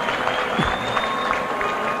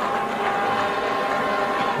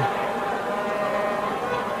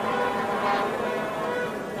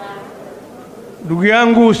 Ndugu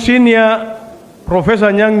yangu senior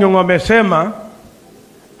Professor Lonyangapuo amesema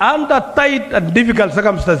under tight and difficult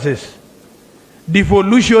circumstances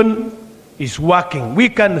devolution is working. We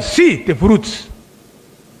can see the fruits.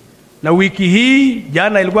 Na wiki hii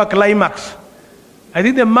jana ilikuwa climax. I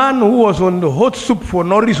think the man who was on the hot soup for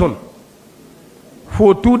no reason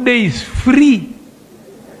for 2 days free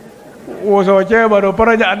was our chairman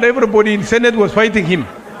Oparanya, and everybody in Senate was fighting him.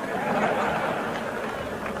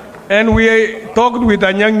 And we talked with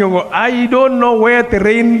Lonyangapuo. I don't know where the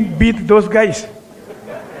rain beat those guys.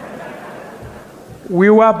 We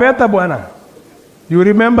were better, Bwana. You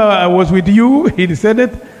remember I was with you in the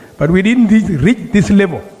Senate, but we didn't reach this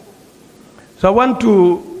level. So I want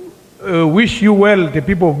to wish you well, the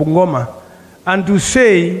people of Bungoma, and to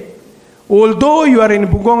say, although you are in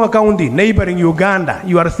Bungoma County, neighboring Uganda,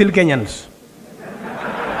 you are still Kenyans.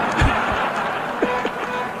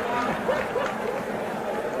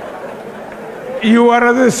 You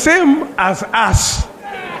are the same as us.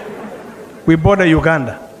 We border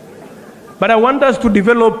Uganda. But I want us to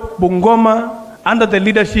develop Bungoma under the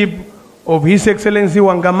leadership of His Excellency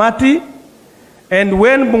Wangamati. And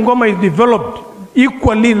when Bungoma is developed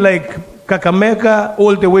equally like Kakamega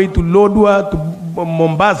all the way to Lodwar to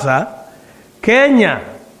Mombasa, Kenya,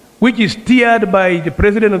 which is steered by the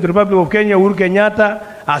President of the Republic of Kenya, Uhuru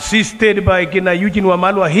Kenyatta, assisted by Kina Eugene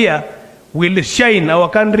Wamalwa here, will shine. Our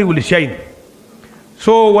country will shine.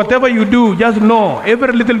 So whatever you do, just know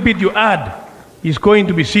every little bit you add is going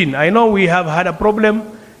to be seen. I know we have had a problem.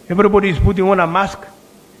 Everybody is putting on a mask.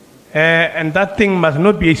 And that thing must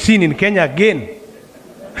not be seen in Kenya again.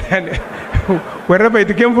 And wherever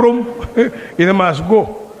it came from, it must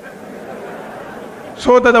go.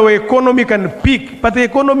 So that our economy can peak. But the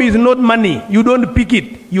economy is not money. You don't pick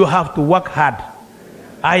it. You have to work hard.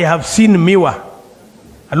 I have seen Miwa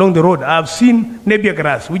along the road. I have seen Nebia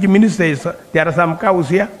grass, which means there are some cows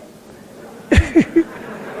here.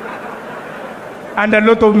 And a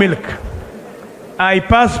lot of milk. I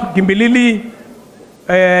passed Kimbilili,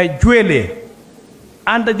 Jwele,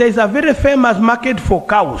 and there is a very famous market for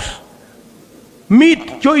cows.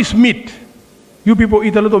 Meat, choice meat. You people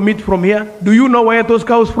eat a lot of meat from here. Do you know where those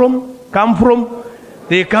cows come from?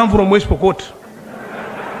 They come from West Pokot.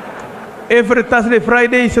 Every Thursday,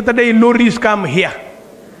 Friday, Saturday, lorries come here.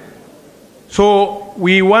 So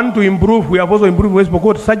we want to improve. We have also improved West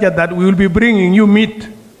Pokot such that we will be bringing you meat.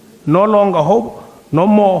 No longer no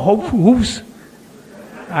more hooves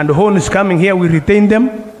and horns coming here. We retain them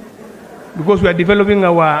because we are developing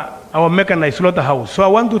our mechanized slaughterhouse. So I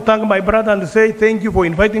want to thank my brother and say thank you for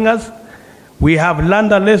inviting us. We have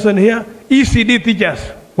learned a lesson here. ECD teachers,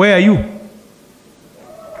 where are you?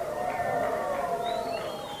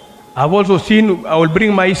 I've also seen, I will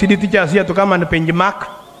bring my ECD teachers here to come and benchmark.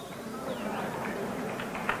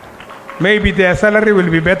 Maybe their salary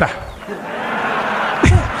will be better.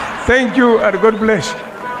 Thank you and God bless.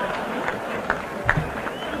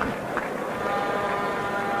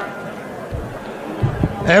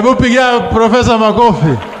 Hebu pigia Profesa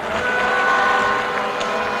makofi.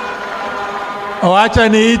 Wacha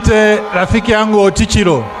niite rafiki yangu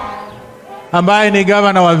Otichilo ambaye ni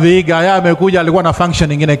gavana wa Vihiga. Yeye amekuja, alikuwa na function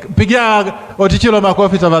nyingine. Pigia Otichilo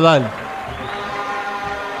makofi tafadhali.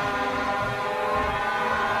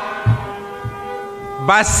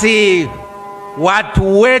 Basi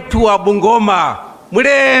watu wetu wa Bungoma,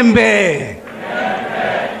 mlembe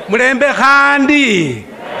mlembe khandi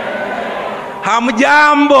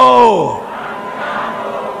hamjambo.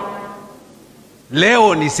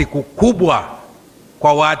 Leo ni siku kubwa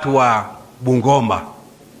kwa watu wa Bungoma,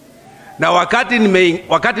 na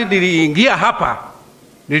wakati niliingia hapa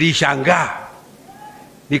nilishangaa,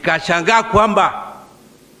 nikashangaa kwamba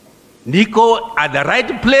niko at the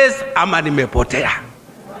right place ama nimepotea.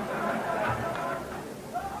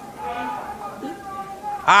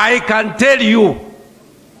 I can tell you,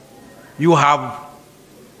 you have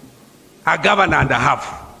a governor and a half.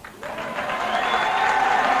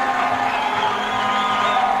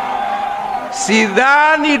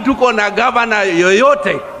 Sidhani tuko na governor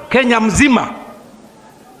yoyote Kenya mzima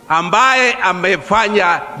ambaye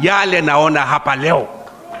amefanya yale naona hapa leo.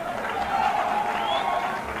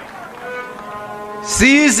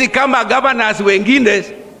 Sisi kama governors wengine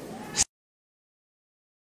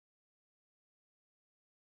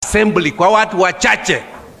assembly kwa watu wachache.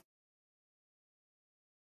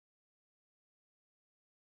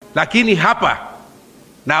 Lakini hapa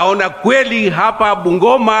naona kweli hapa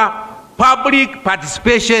Bungoma public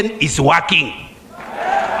participation is working.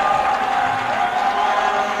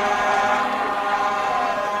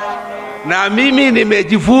 Na mimi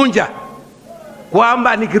nimejifunza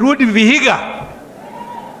kwamba nikirudi Vihiga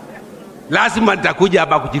lazima nitakuja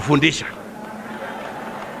hapa kujifundisha.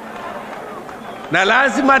 Na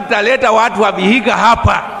lazima nitaleta watu wa Vihiga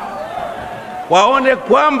hapa waone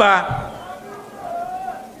kwamba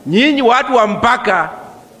nyinyi watu wa mpaka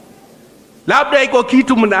labda iko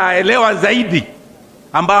kitu mnaelewa zaidi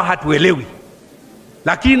ambao hatuelewi,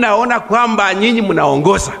 lakini naona kwamba nyinyi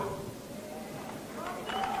mnaongoza.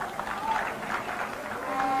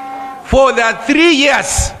 For the 3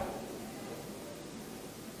 years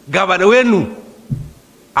gavana wenu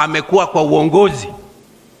amekuwa kwa uongozi,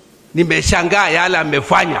 nimeshangaa yale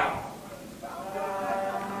amefanya.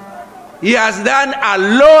 He has done a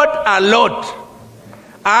lot.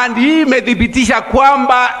 And he medhibitisha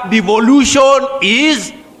kwamba devolution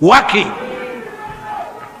is working.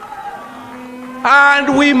 And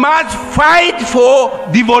we must fight for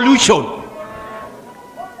devolution.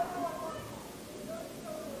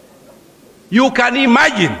 You can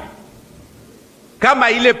imagine kama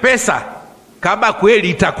ile pesa kama kweli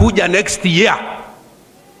itakuja next year,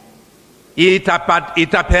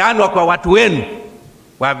 itapeanwa kwa watu wenu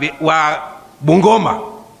wa Bungoma.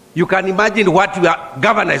 You can imagine what your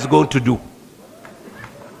governor is going to do.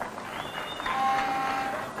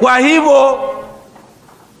 Kwa hivyo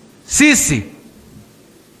sisi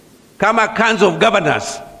kama Council of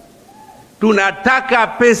Governors tunataka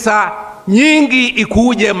pesa nyingi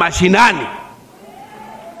ikuje mashinani.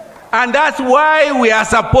 And that's why we are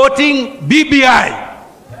supporting BBI.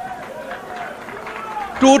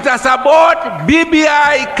 Tutasupport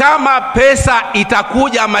BBI kama pesa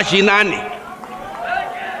itakuja mashinani.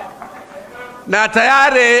 Na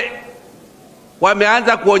tayari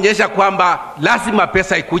wameanza kuonyesha kwamba lazima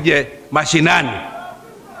pesa ikuje mashinani.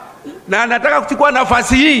 Na nataka kuchukua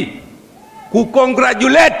nafasi hii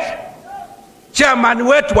kukongratulate chairman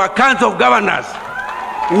wetu wa Council of Governors,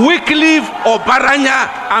 Wycliffe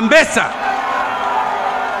Oparanya Ambesa.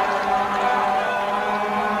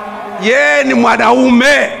 Ye ni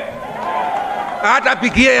mwanaume, hata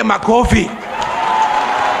pigie makofi.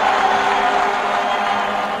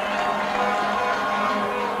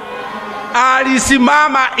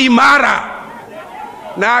 Alisimama imara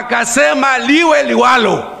na akasema liwe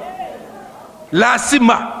liwalo,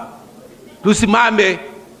 lazima tusimame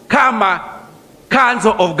kama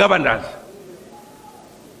Council of Governors.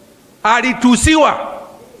 Alitusiwa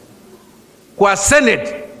kwa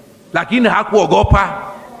Senate lakini hakuogopa.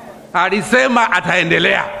 Alisema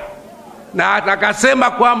ataendelea na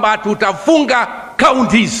atakasema kwamba tutafunga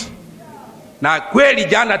counties, na kweli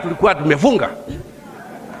jana tulikuwa tumefunga.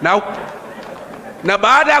 Na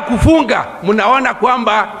baada ya kufunga mnaona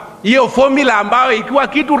kwamba hiyo formula ambayo ikiwa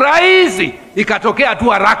kitu rahisi ikatokea tu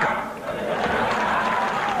haraka.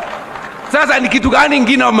 Sasa ni kitu gani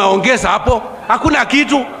kingine wameongeza hapo? Hakuna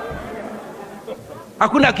kitu.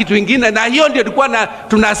 Hakuna kitu kingine, na hiyo ndio tulikuwa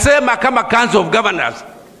tunasema kama Council of Governors,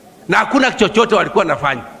 na hakuna chochote walikuwa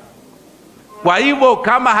nafanya. Kwa hivyo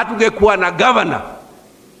kama hatungekuwa na governor,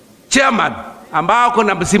 chairman ambao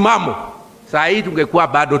kuna msimamo, saa hii tungekuwa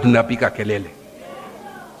bado tunapika kelele.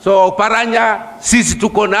 So Oparanya, sisi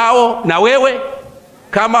tuko nao na wewe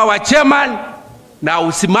kama wa chairman, na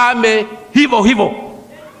usimame hivyo hivyo.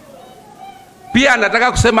 Pia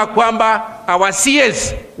nataka kusema kwamba our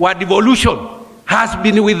CS wa devolution has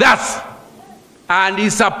been with us and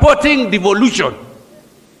is supporting devolution.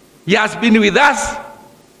 He has been with us,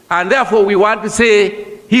 and therefore we want to say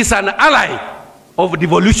he's an ally of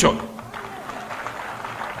devolution.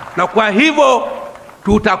 Na kwa hivyo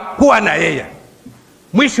tutakuwa na yeye.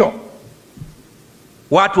 Mwisho,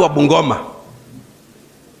 watu wa Bungoma,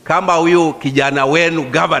 kama huyu kijana wenu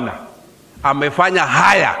governor amefanya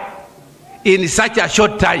haya in such a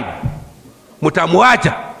short time,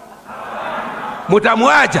 mtamuacha?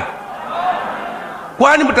 Mtamuacha?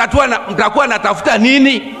 Kwani mtakuwa natafuta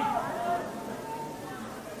nini?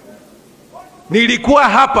 Nilikuwa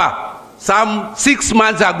hapa some 6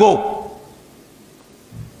 months ago,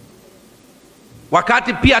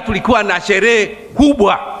 wakati pia tulikuwa na sherehe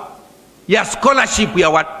kubwa ya scholarship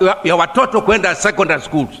ya watoto kwenda secondary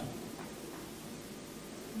schools.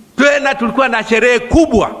 Tena tulikuwa na sherehe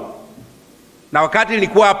kubwa, na wakati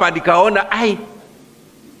nilikuwa hapa nikaona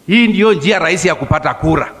hii ndio njia rahisi ya kupata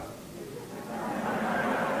kura.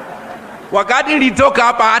 Wakati nilitoka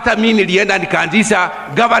hapa hata mimi nilienda nikaanzisha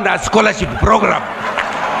governor scholarship program.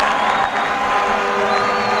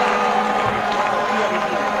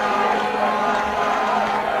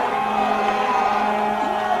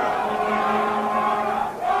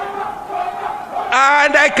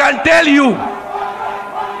 can tell you,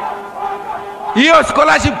 hiyo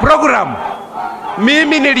scholarship program,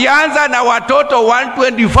 mimi nilianza na watoto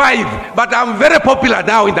 125, but I'm very popular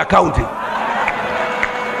now in the county.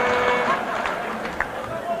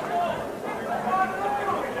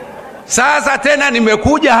 Sasa tena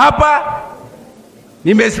nimekuja hapa,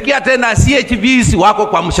 nimesikia tena CHVs wako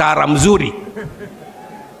kwa mshahara mzuri.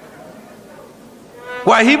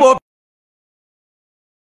 Kwa hivyo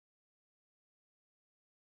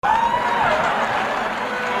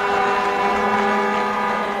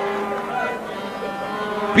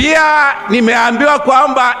pia nimeambiwa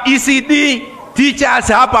kwamba ECD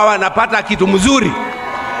teachers hapa wanapata kitu mzuri.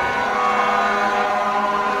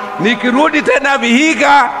 Nikirudi tena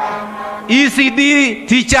Vihiga, ECD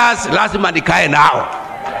teachers lazima nikae nao.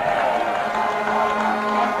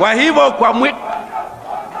 Kwa hivyo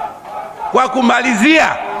kwa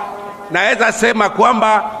kumalizia, naweza sema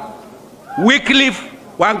kwamba Wycliffe,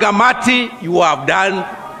 Wangamati, you have done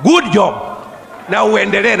good job, na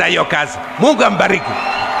uendelee na hiyo kazi. Mungu ambariki.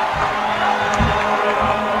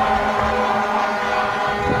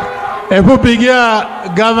 Hebu pigia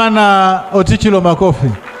Governor Otichilo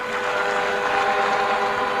makofi.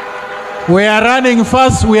 We are running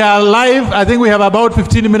fast. We are live. I think we have about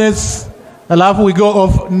 15 minutes. Alafu we go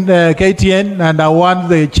off KTN, and I want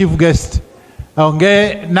the chief guest.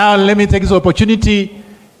 Okay. Now let me take this opportunity.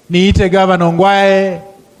 Niite Governor Ongwae,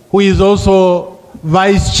 who is also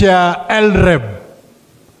Vice Chair LREB.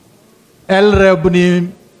 LREB ni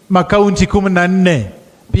makaunti 14.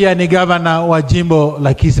 Pia ni governor wa jimbo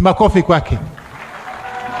la Kisii. Makofi kwake.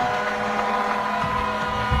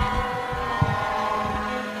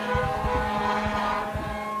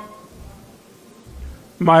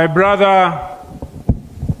 My brother,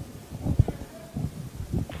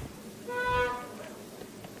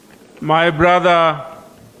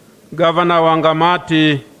 Governor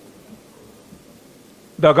Wangamati,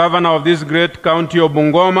 the governor of this great county of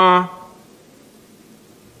Bungoma,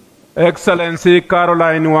 Excellency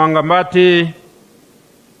Caroline Wangamati,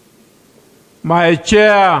 my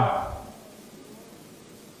chair,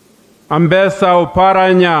 Ambassador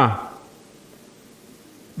Oparanya,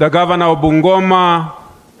 the governor of Bungoma,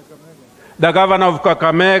 the governor of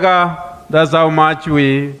Kakamega, that's how much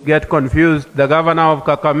we get confused, the governor of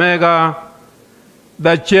Kakamega,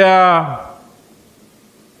 the chair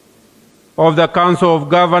of the Council of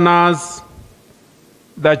Governors,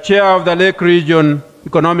 the chair of the Lake Region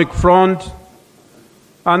Economic Front,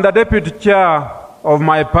 and the deputy chair of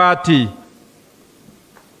my party,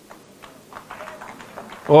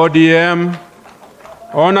 ODM,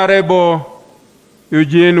 Honorable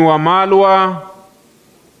Eugene Wamalwa,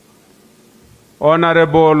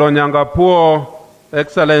 Honorable Lonyangapuo,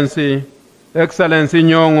 Excellency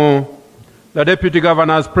Nyongo, the deputy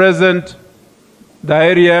governors present, the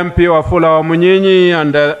area MP Wafula Wamunyinyi,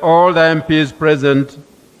 and all the MPs present.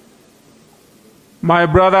 My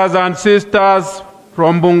brothers and sisters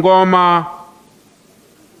from Bungoma,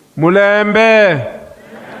 Mulembe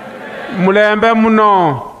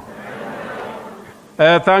muno.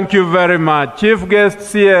 Thank you very much. Chief guest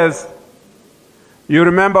CS, you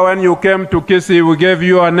remember when you came to Kisii, we gave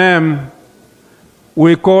you a name.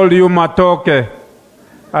 We called you Matoke.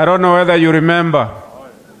 I don't know whether you remember.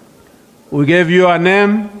 We gave you a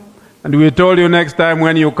name, and we told you next time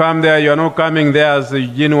when you come there, you're not coming there as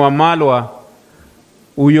Eugene Wamalwa.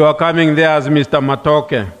 You are coming there as Mr.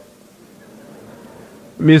 Matoke.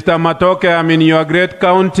 Mr. Matoke, I'm in your great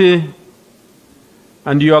county,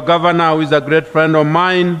 and your governor, who is a great friend of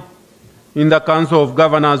mine, in the Council of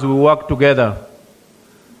Governors, we work together.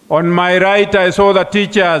 On my right, I saw the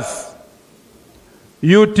teachers.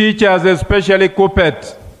 You teachers, especially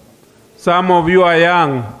Kupet. Some of you are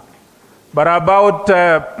young. But about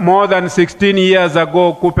more than 16 years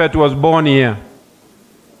ago, Kupet was born here.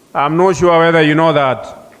 I'm not sure whether you know that.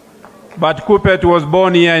 But Kupet was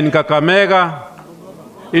born here in Kakamega,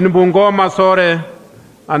 in Bungoma, sorry,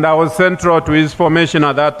 and I was central to his formation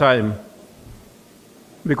at that time,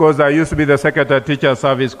 because I used to be the Secretary Teacher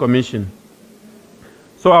Service Commission.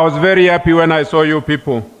 So I was very happy when I saw you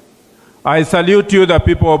people. I salute you, the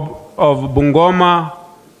people of Bungoma,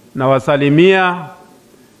 na wasalimia.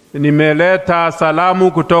 Nimeleta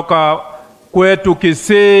salamu kutoka kwetu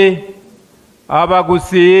Kisii,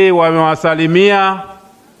 Abagusii wamewasalimia,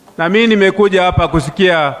 na mimi nimekuja hapa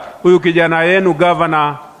kusikia huyu kijana yenu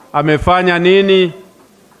governor amefanya nini.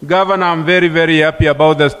 Governor, I'm very, very happy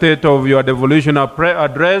about the state of your devolution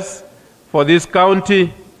address for this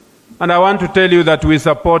county, and I want to tell you that we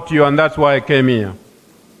support you, and that's why I came here.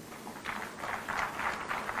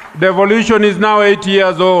 Devolution is now 8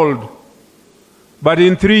 years old, but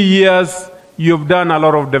in 3 years, you've done a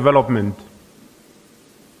lot of development.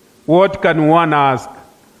 What can one ask,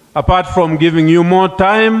 apart from giving you more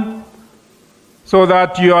time so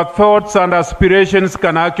that your thoughts and aspirations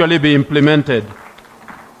can actually be implemented?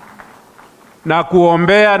 Na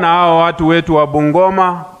kuombea na hao watu wetu wa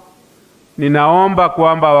Bungoma, ninaomba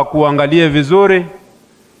kwamba wakuangalie vizuri.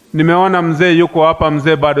 Nimeona mzee yuko hapa,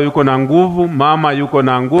 mzee bado yuko na nguvu, mama yuko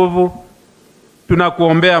na nguvu.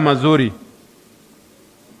 Tunakuombea mazuri.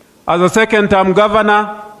 As a second-term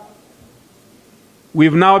governor,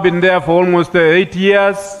 we've now been there for almost 8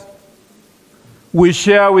 years. We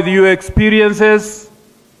share with you experiences.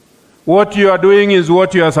 What you are doing is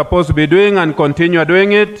what you are supposed to be doing, and continue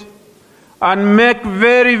doing it. And make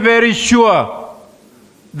very, very sure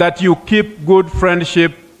that you keep good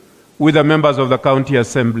friendship with the members of the county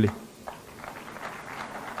assembly.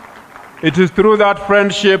 It is through that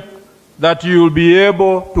friendship that you will be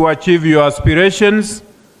able to achieve your aspirations,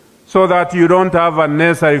 so that you don't have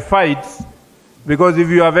unnecessary fights. Because if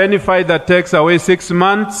you have any fight that takes away 6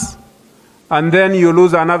 months, and then you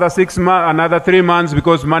lose another 3 months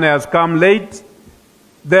because money has come late,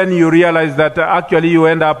 then you realize that actually you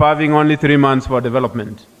end up having only 3 months for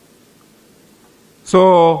development.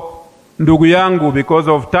 So, ndugu yangu, because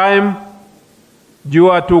of time,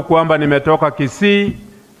 jua tu kwamba nimetoka Kisii,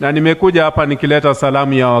 na nimekuja hapa nikileta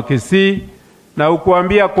salamu ya Wakisii, na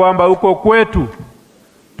ukuambia kwamba uko kwetu,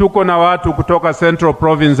 tuko na watu kutoka Central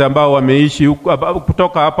Province ambao wameishi huko,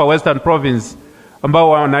 kutoka hapa Western Province ambao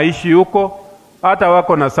wanaishi huko, hata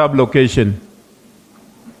wako na sublocation.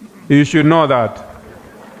 You should know that.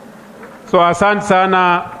 So asante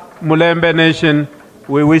sana Mulembe Nation.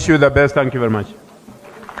 We wish you the best. Thank you very much.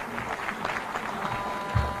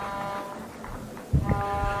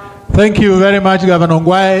 Thank you very much, Governor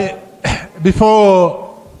Ongwae. Before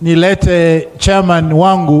nilete Chairman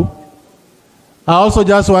wangu, I also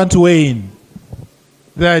just want to weigh in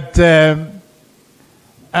that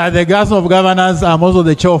the Council of Governors, I'm also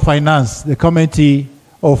the Chair of Finance, the Committee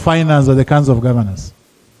of Finance of the Council of Governors.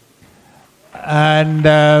 And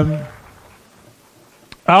I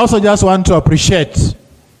also just want to appreciate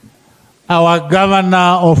our Governor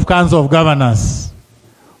of Council of Governors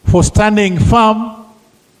for standing firm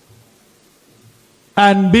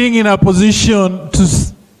and being in a position to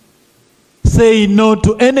say no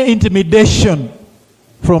to any intimidation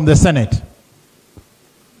from the Senate.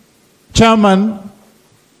 Chairman,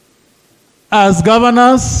 as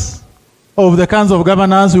governors of the Council of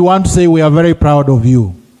Governors, we want to say we are very proud of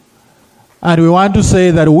you. And we want to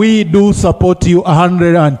say that we do support you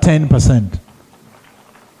 110%.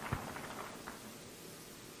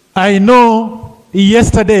 I know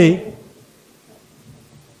yesterday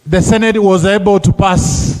the Senate was able to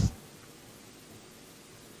pass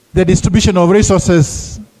the distribution of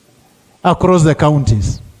resources across the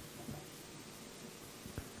counties.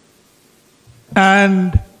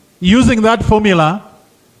 And using that formula,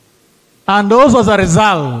 and also as a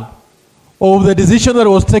result of the decision that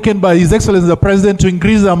was taken by His Excellency the President to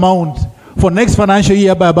increase the amount for next financial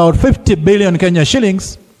year by about 50 billion Kenya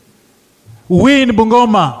shillings, we in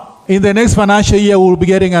Bungoma in the next financial year will be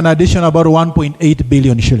getting an addition about 1.8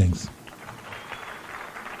 billion shillings.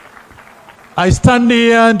 I stand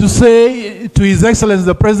here to say to His Excellency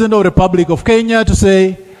the President of the Republic of Kenya, to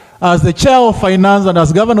say, as the Chair of Finance and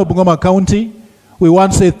as Governor of Bungoma County, we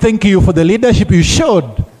want to say thank you for the leadership you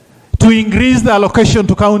showed to increase the allocation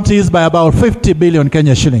to counties by about 50 billion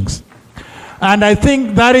Kenya shillings. And I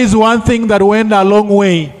think that is one thing that went a long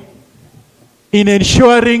way in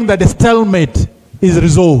ensuring that the stalemate is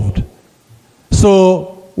resolved.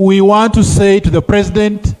 So we want to say to the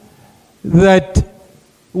President that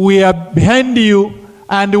we are behind you,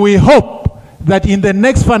 and we hope that in the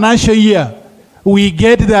next financial year we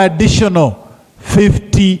get the additional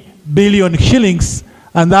 50 billion shillings,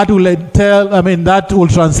 and that will that will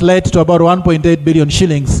translate to about 1.8 billion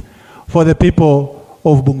shillings for the people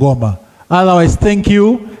of Bungoma. Otherwise, thank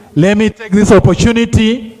you. Let me take this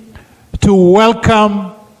opportunity to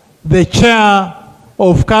welcome the Chair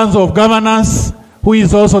of Council of Governors, who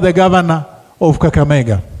is also the Governor of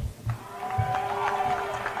Kakamega.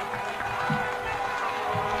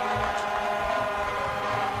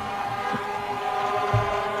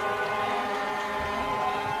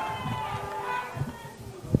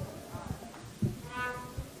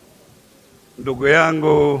 Ndugu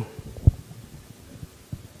yangu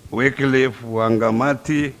Wycliffe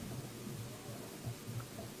Wangamati,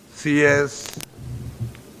 CS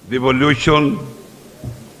Devolution,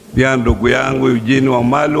 pia ndugu yangu Eugene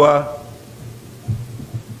Wamalwa,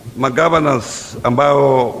 magavanors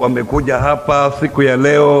ambao wamekuja hapa siku ya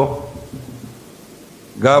leo,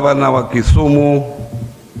 gavana wa Kisumu,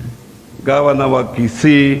 gavana wa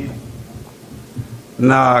Kisii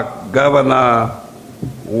na gavana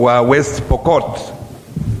wa West Pokot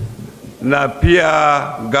na pia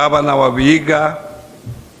gavana wa Vihiga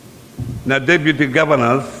na deputy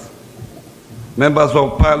governors, members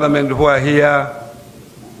of parliament who are here,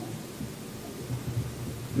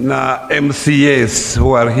 na MCAs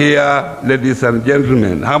who are here, ladies and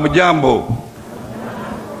gentlemen. Hamujambo.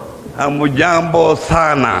 Hamujambo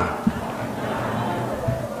sana.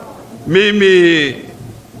 Mimi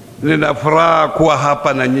nina furaha kuwa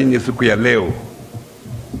hapa na nyinyi siku ya leo.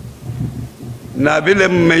 Na vile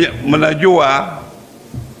mnajua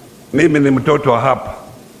mimi ni mtoto wa hapa.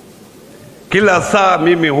 Kila saa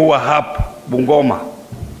mimi huwa hapa Bungoma.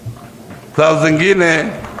 Saa zingine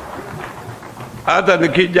hata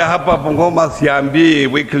nikija hapa Bungoma siambii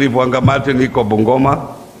Wycliffe Wangamati niko Bungoma,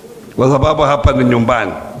 kwa sababu hapa ni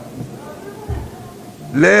nyumbani.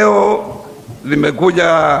 Leo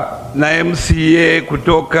nimekuja na MCA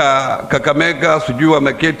kutoka Kakamega, sijui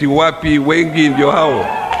wameketi wapi, wengi ndio hao.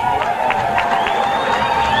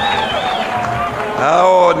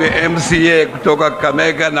 Hao ni MCA kutoka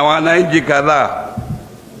Kakamega na wananchi kadhaa.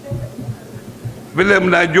 Vile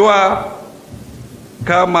mnajua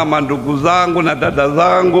kama mandugu zangu na dada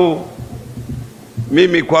zangu,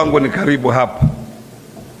 mimi kwangu ni karibu hapa.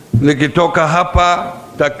 Nikitoka hapa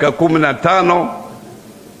dakika 15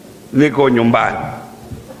 niko nyumbani.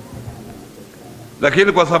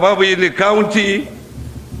 Lakini kwa sababu hii ni county,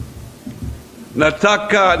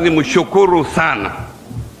 nataka nimshukuru sana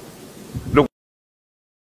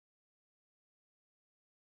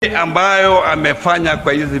ambayo amefanya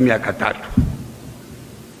kwa hizi miaka 3.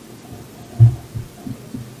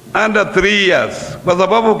 Under 3 years, kwa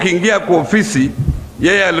sababu ukiingia kwa ofisi,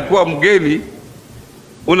 yeye alikuwa mgeni,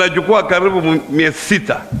 unachukua karibu miezi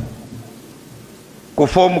 6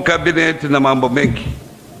 kuform cabinet na mambo mengi.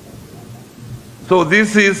 So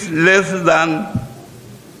this is less than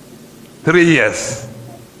 3 years.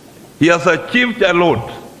 He has achieved a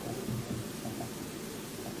lot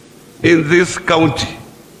in this county.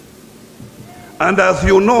 And as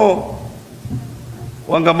you know,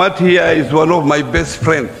 Wangamati here is one of my best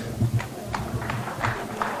friends.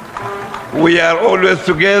 We are always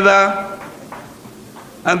together,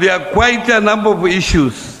 and there are quite a number of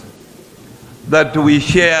issues that we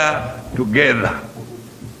share together.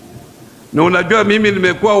 Na unajua mimi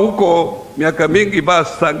nimekuwa huko miaka mingi,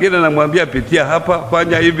 basi sangine namwambia pitia hapa,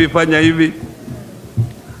 fanya hivi, fanya hivi.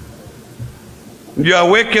 Ndio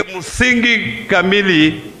aweke msingi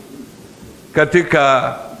kamili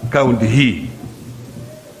katika kaunti hii.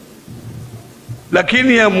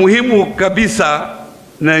 Lakini ya muhimu kabisa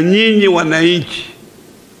na nyinyi wananchi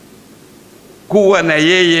kuwa na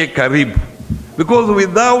yeye karibu. Because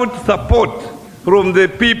without support from the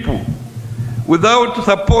people, without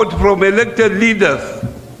support from elected leaders,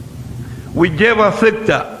 whichever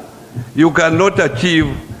sector, you cannot achieve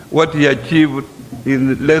what he achieved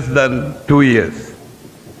in less than 2 years.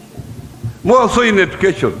 More so in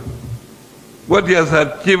education, what he has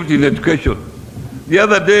achieved in education. The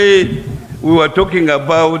other day, we were talking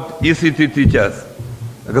about ECT teachers.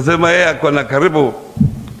 Akasema yeye ako na karibu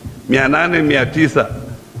 800-900.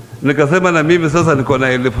 Nikasema na mimi sasa niko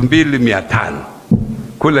na 2500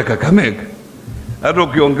 kule Kakamega. Hata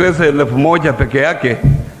ukiongeza 1000 peke yake,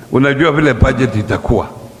 unajua vile budget itakuwa.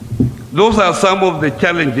 Those are some of the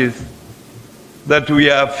challenges that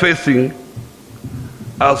we are facing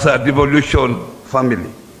as a devolution family.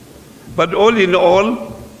 But all in all,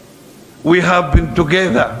 we have been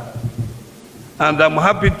together. And I'm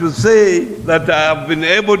happy to say that I have been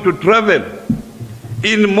able to travel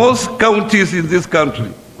in most counties in this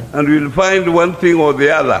country. And we'll find one thing or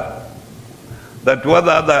the other, that one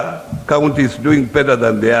other county is doing better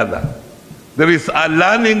than the other. There is a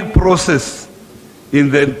learning process in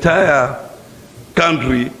the entire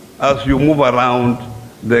country as you move around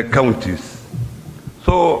the counties.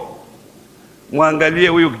 So, muangalie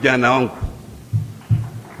huyu kijana wangu.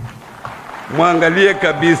 Muangalie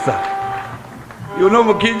kabisa. You know,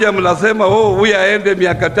 mkija mnasema huyu aende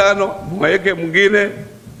miaka 5, mweke mwingine.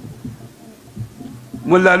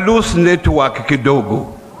 Mula lose network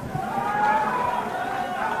kidogo.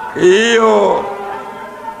 Hiyo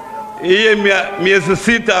miezi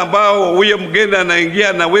 6 ambao huyo mgeni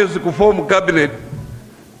anaingia na wezi kuform cabinet.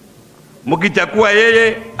 Mkichakua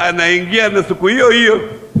yeye anaingia na siku hiyo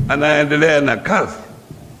anaendelea na kazi.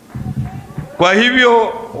 Kwa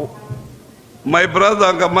hivyo, my brother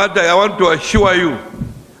Wangamati, I want to assure you,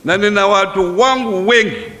 na nina watu wangu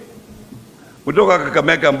wengi kutoka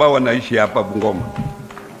Kakamega ambao wanaishi hapa Bungoma.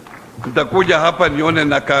 Nitakuja hapa nione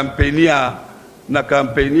na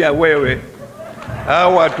kampenia wewe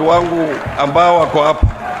hao watu wangu ambao wako hapa,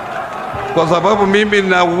 kwa sababu mimi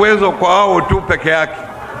nina uwezo kwa hao tu peke yake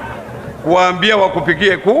kuambia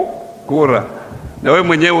wakupigie kura, na wewe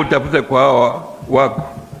mwenyewe utafute kwa hao wako.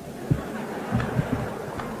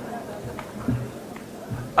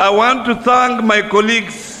 I want to thank my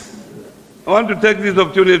colleagues. I want to take this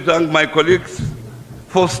opportunity to thank my colleagues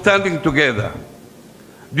for standing together.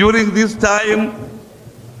 During this time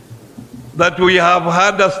that we have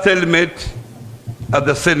had a stalemate at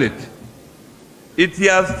the Senate, it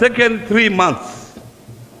has taken 3 months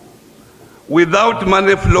without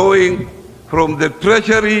money flowing from the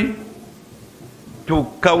Treasury to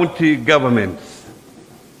county governments.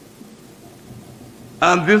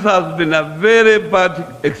 And this has been a very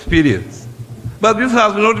bad experience. But this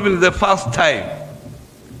has not been the first time.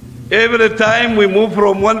 Every time we move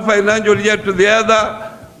from one financial year to the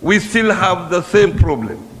other, we still have the same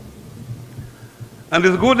problem. And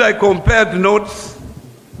it's good I compared notes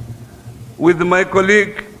with my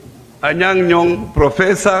colleague Anyang Nyong,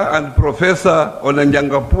 Professor, and Professor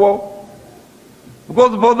Lonyangapuo,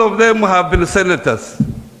 because both of them have been senators.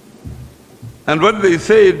 And what they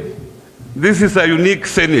said, this is a unique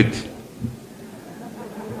Senate.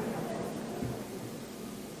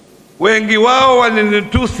 Wengi wao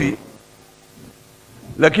walinitusi,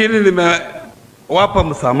 lakini nimewapa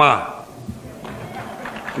msamaha.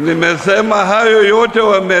 Nimesema hayo yote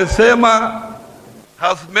wamesema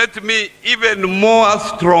has made me even more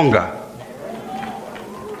stronger.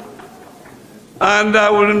 And I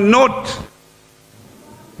will not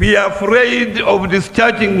be afraid of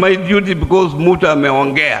discharging my duty because mtu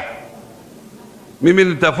ameongea. Mimi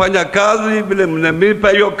nitafanya kazi vile mnanipa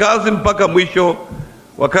hiyo kazi mpaka mwisho.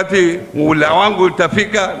 Wakati muhula wangu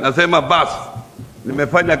utafika, nasema basi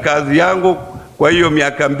nimefanya kazi yangu kwa hiyo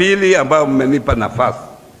miaka 2 ambayo mmenipa nafasi.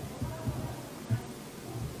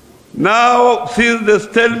 Now, since the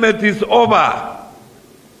stalemate is over,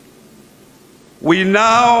 we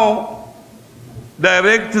now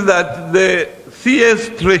direct that the CS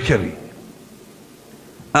Treasury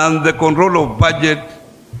and the control of budget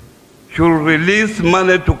should release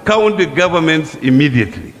money to county governments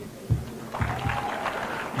immediately.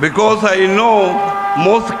 Because I know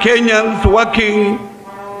most Kenyans working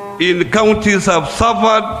in counties have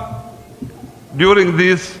suffered during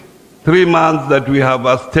these 3 months that we have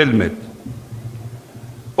a stalemate.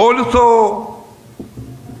 Also,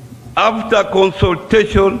 after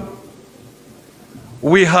consultation,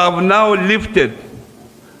 we have now lifted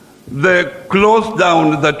the close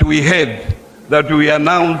down that we had, that we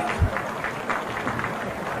announced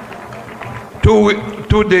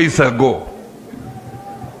 2 days ago.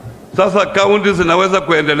 Sasa counties zinaweza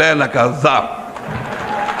kuendelea na kazi zao.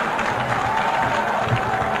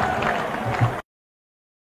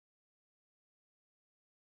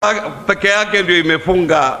 Peke yake ndio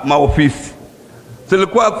imefunga maofisi.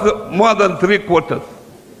 Silikuwa more than 3/4.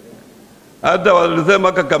 Hata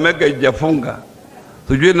walisema Kakamega haijafunga.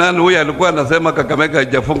 Sijui nani huyu alikuwa anasema Kakamega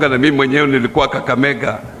haijafunga, na mimi mwenyewe nilikuwa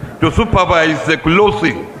Kakamega to supervise the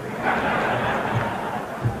closing.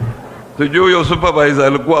 Sijui huyo supervisor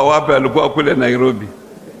alikuwa wapi, alikuwa kule Nairobi.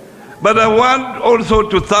 But I want also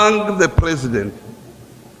to thank the president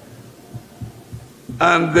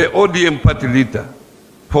and the ODM party leader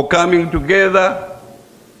for coming together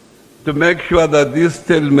to make sure that this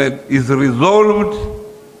stalemate is resolved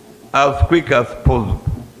as quick as possible.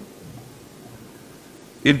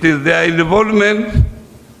 It is their involvement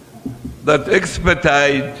that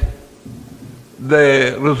expedited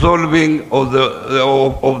the resolving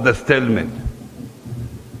of the stalemate.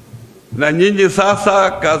 Na nyinyi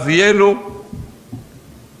sasa kazi yenu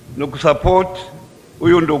ni kusupport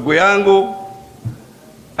huyu ndugu yangu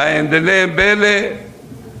aendelee mbele.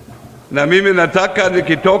 Na mimi nataka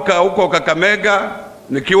nikitoka huko Kakamega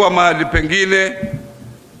nikiwa mahali pengine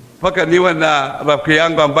mpaka niwe na rafiki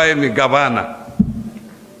yangu ambaye ni gavana.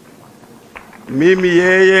 Mimi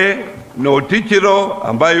yeye no Tichiro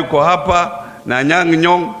ambaye yuko hapa na Anyang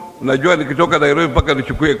Nyong, unajua nikitoka Nairobi mpaka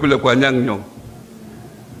nichukue kule kwa Anyang Nyong.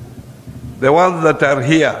 The ones that are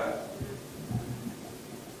here,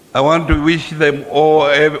 I want to wish them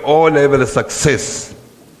all every success,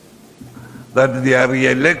 that they are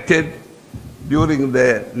re-elected during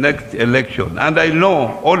the next election. And I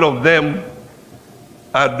know all of them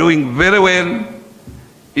are doing very well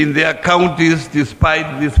in their counties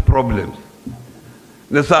despite these problems.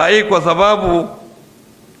 Na saa hii kwa sababu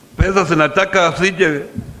pesa zinataka sije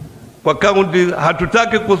kwa county,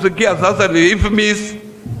 hatutaki kusikia sasa ni IFMIS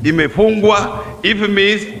imefungwa,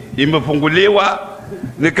 IFMIS imefunguliwa.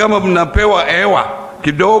 Ni kama mnapewa hewa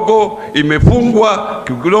kidogo imefungwa,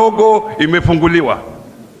 kidogo imefunguliwa.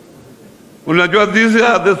 Unajua, these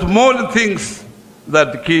are the small things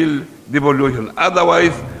that kill devolution.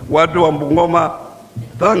 Otherwise, watu wa Bungoma,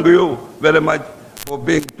 thank you very much for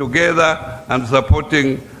being together and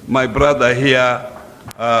supporting my brother here,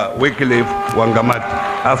 Wycliffe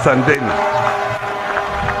Wangamati. Asanteni.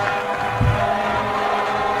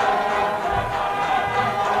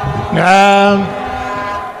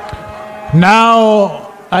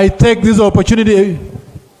 Now, I take this opportunity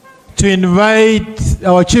to invite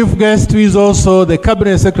our chief guest, who is also the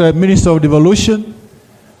Cabinet Secretary, Minister of Devolution,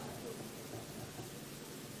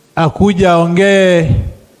 akuja ongee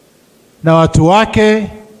na watu wake.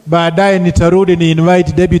 Baadaye nitarudi ni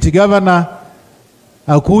invite Deputy Governor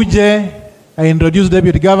akuje, I introduce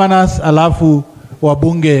Deputy Governors, alafu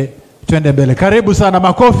wabunge twende mbele. Karibu sana,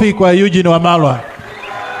 makofi kwa Eugene Wamalwa.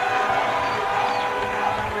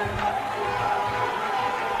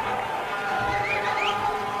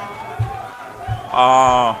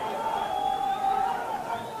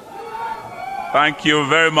 Thank you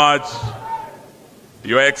very much,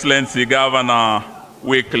 Your Excellency Governor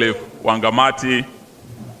Wycliffe Wangamati,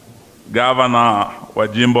 Governor wa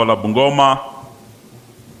Jimbo la Bungoma,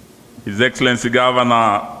 His Excellency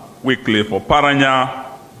Governor Wycliffe Oparanya,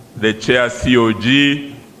 the Chair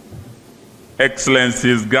COG,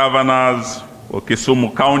 Excellencies Governors of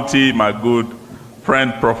Kisumu County, my good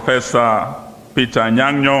friend Professor Peter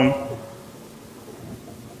Nyang'nyong,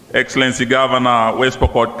 Excellency Governor West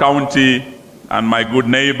Pokot County, and my good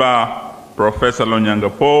neighbor, Professor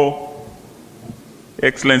Lonyangapuo,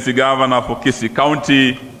 Excellency Governor for Kisii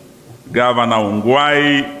County, Governor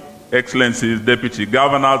Ongwae, Excellencies Deputy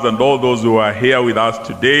Governors, and all those who are here with us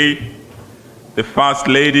today, the First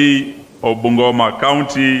Lady of Bungoma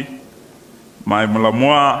County, my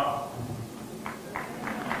Mulamwa,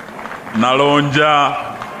 Nalonja,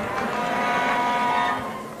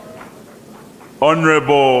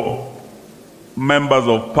 Honorable Members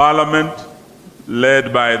of Parliament,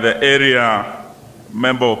 led by the area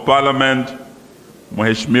Member of Parliament,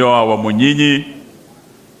 Mheshimiwa wa Munyinyi,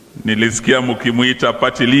 nilisikia mukimuita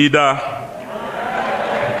party leader.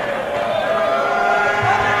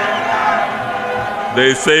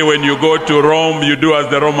 They say when you go to Rome, you do as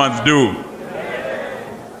the Romans do.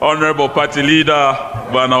 Honorable party leader,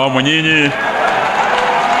 Bwana wa Munyinyi,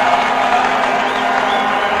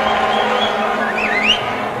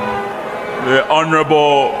 the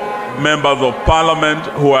honorable members of Parliament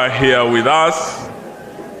who are here with us,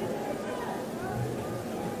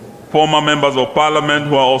 former members of Parliament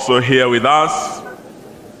who are also here with us,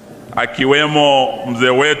 akiwemo mzee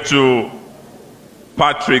wetu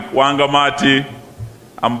Patrick Wangamati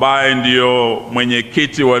ambaye ndio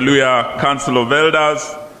mwenyekiti wa Luhya Council of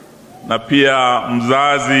Elders, na pia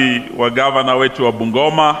mzazi wa governor wetu wa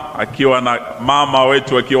Bungoma, akiwa na mama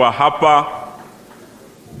wetu akiwa hapa,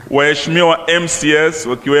 waheshimiwa MCS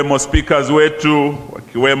wakiwemo speakers wetu,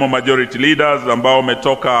 wakiwemo majority leaders ambao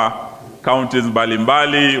wametoka counties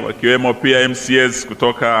mbalimbali, wakiwemo pia MCS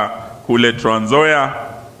kutoka kule Trans Nzoia,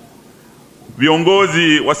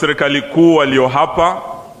 viongozi wa serikali kuu walio hapa,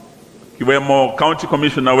 kiwemo county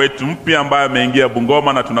commissioner wetu mpya ambaye ameingia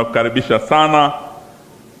Bungoma na tunakukaribisha sana,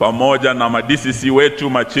 pamoja na ma-DCC wetu,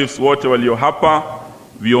 ma-chiefs wote walio hapa,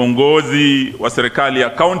 viongozi wa serikali ya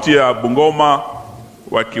county ya Bungoma,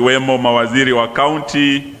 wakiwemo mawaziri wa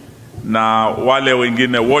county na wale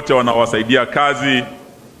wengine wote wanaowasaidia kazi,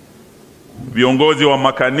 viongozi wa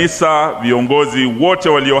makanisa, viongozi wote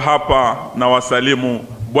walio hapa, na wasalimu.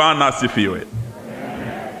 Bwana asifiwe.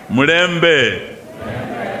 Mulembe,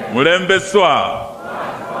 mulembe swa,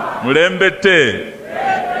 mulembe te,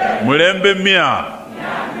 mulembe mia,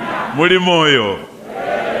 muli moyo,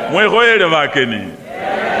 mwehoele bakeni,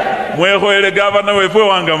 mwehoele gavana wewe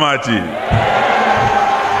Wangamati,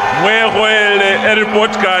 mwehoele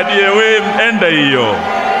airport card yewe enda hiyo.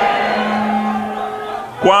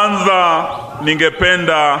 Kwanza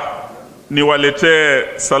ningependa niwaletee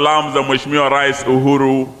salamu za Mheshimiwa Rais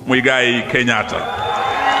Uhuru Muigai Kenyatta.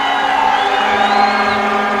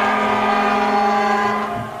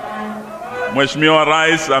 Mheshimiwa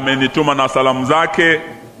Rais amenituma na salamu zake.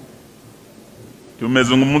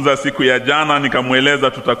 Tumezungumza siku ya jana,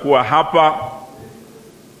 nikamweleza tutakuwa hapa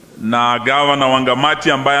na Governor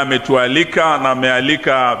Wangamati ambaye ametualika na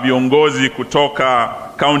amealika viongozi kutoka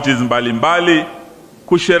counties mbalimbali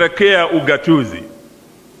kusherekea ugatuzi.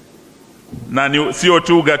 Na sio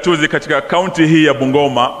tu ugatuzi katika county hii ya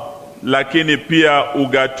Bungoma, lakini pia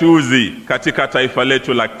ugatuzi katika taifa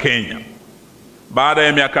letu la Kenya. Baada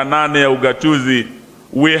ya miaka 8 ya ugatuzi,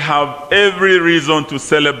 we have every reason to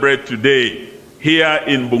celebrate today here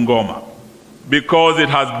in Bungoma, because it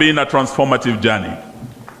has been a transformative journey.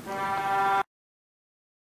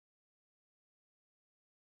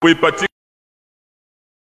 We particularly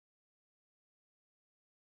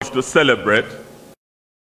to celebrate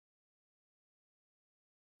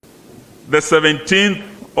the 17th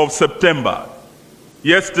of September.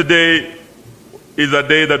 Yesterday is a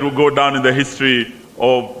day that will go down in the history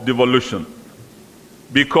of devolution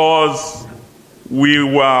because we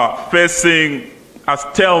were facing a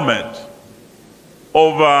stalemate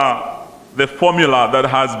over the formula that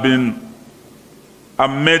has been a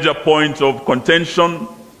major point of contention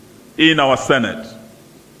in our Senate.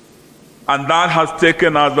 And that has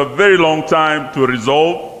taken us a very long time to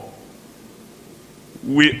resolve.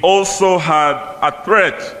 We also had a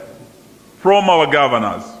threat from our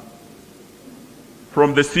governors.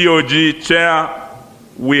 From the COG chair,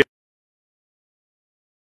 we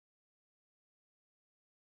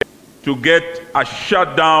to get a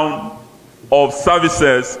shutdown of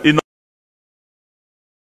services in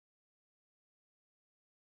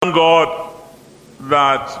God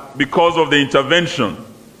that because of the intervention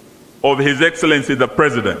of His Excellency the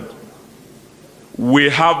President, we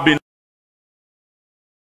have been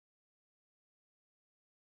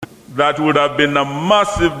that would have been a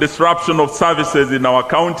massive disruption of services in our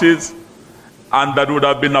counties, and that would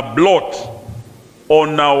have been a blot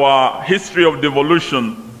on our history of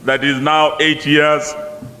devolution that is now 8 years,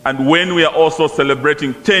 and when we are also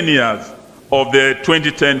celebrating 10 years of the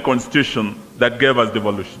 2010 Constitution that gave us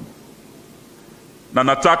devolution. Na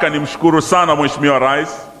nataka nimshukuru sana Mheshimiwa Rais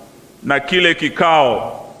na kile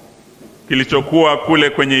kikao kilichokuwa kule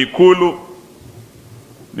kwenye Ikulu.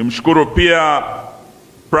 Nimshukuru pia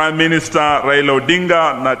Prime Minister Raila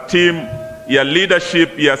Odinga na team ya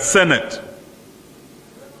leadership ya Senate,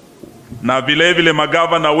 na vile vile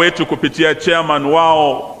magavana wetu kupitia chairman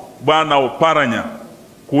wao Bwana Oparanya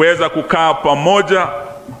kuweza kukaa pamoja,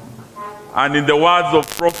 and in the words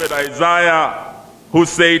of Prophet Isaiah who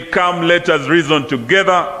said, "Come, let us reason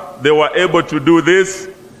together," they were able to do this,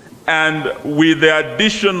 and with the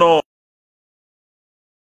additional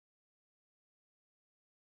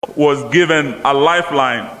was given a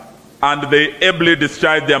lifeline, and they ably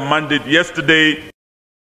discharged their mandate yesterday.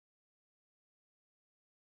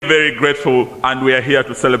 Very grateful, and we are here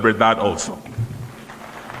to celebrate that also.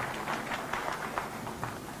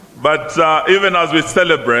 But even as we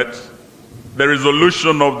celebrate the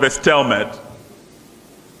resolution of the stalemate,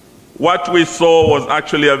 what we saw was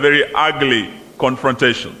actually a very ugly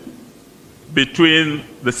confrontation between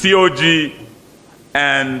the COG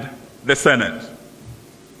and the Senate.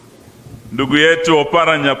 Ndugu yetu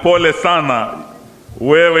Oparanya, pole sana,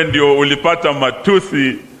 wewe ndio ulipata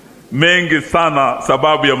matusi mengi sana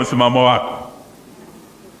sababu ya msimamo wako.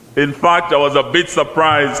 In fact, I was a bit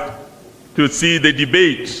surprised to see the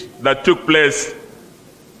debate that took place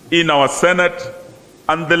in our Senate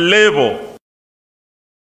and the level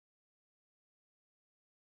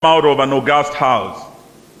out of an august house.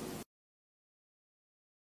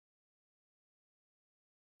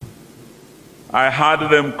 I heard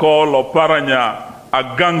them call Oparanya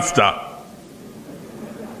a gangster.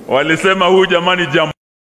 Walisema huyu jamani jamu.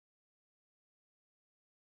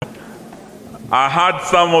 I heard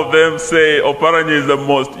some of them say Oparanya is the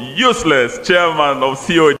most useless chairman of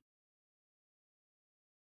COG.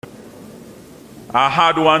 I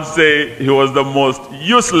heard one say he was the most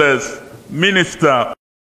useless minister.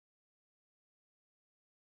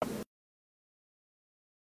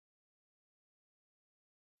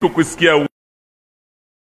 Kukusikia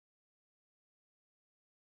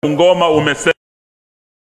Bungoma umesema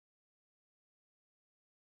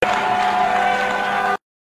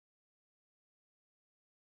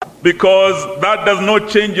because that does not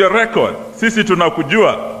change your record. Sisi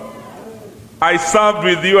tunakujua. I served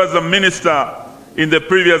with you as a minister in the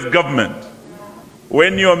previous government.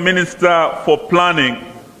 When you are minister for planning,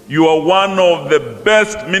 you are one of the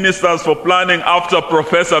best ministers for planning after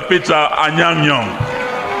Professor Peter Anyang' Nyong'o.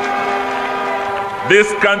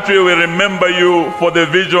 This country will remember you for the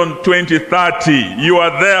Vision 2030. You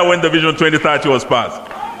are there when the Vision 2030 was passed.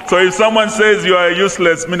 So if someone says you are a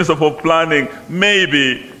useless minister for planning,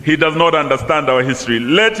 maybe he does not understand our history.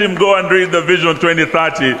 Let him go and read the Vision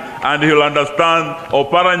 2030 and he'll understand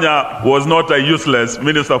Oparanya was not a useless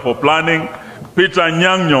minister for planning. Peter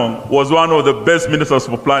Anyang' Nyong'o was one of the best ministers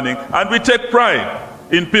for planning, and we take pride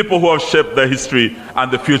in people who have shaped the history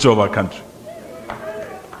and the future of our country.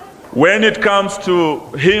 When it comes to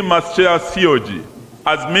him as chair COG,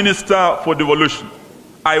 as Minister for Devolution,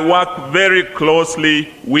 I work very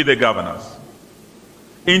closely with the governors.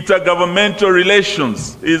 Intergovernmental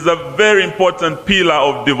relations is a very important pillar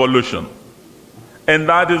of devolution. And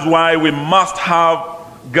that is why we must have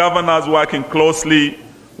governors working closely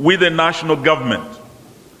with the national government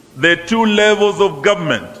the two levels of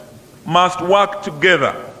government must work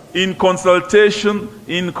together in consultation,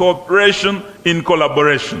 in cooperation, in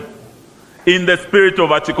collaboration, in the spirit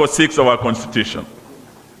of Article 6 of our Constitution.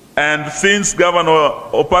 And since Governor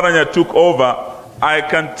Oparanya took over, I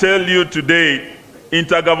can tell you today,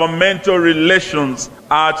 intergovernmental relations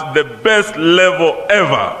are at the best level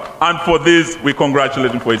ever. And for this, we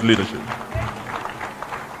congratulate him for his leadership.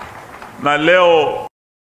 Na leo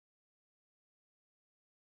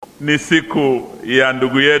ni siku ya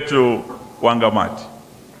ndugu yetu Wangamati.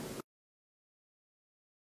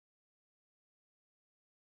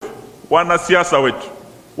 Wanasiasa wetu,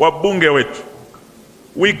 wabunge wetu,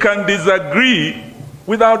 we can disagree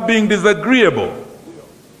without being disagreeable.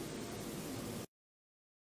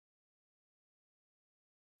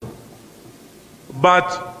 But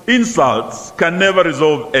insults can never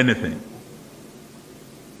resolve anything.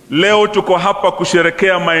 Leo tuko hapa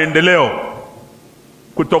kusherekea maendeleo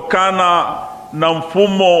kutokana na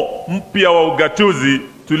mfumo mpya wa ugatuzi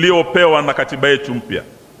tuliopewa na katiba yetu mpya.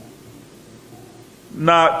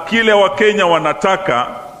 Na kile Wakenya wanataka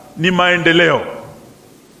ni maendeleo.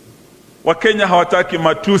 Wakenya hawataki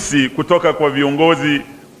matusi kutoka kwa viongozi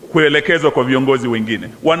kuelekezwa kwa viongozi wengine.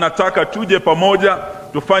 Wanataka tuje pamoja,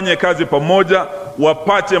 tufanye kazi pamoja,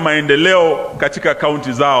 wapate maendeleo katika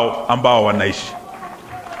kaunti zao ambao wanaishi.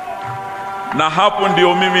 Na hapo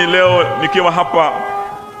ndio mimi leo nikiwa hapa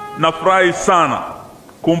nafurahi sana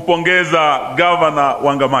kumpongeza Governor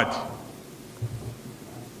Wangamati.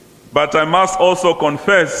 But I must also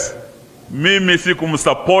confess, mimi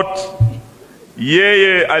sikumsupport.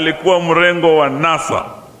 Yeye alikuwa mrengo wa NASA.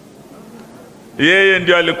 Yeye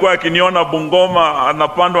ndio alikuwa akiniona Bungoma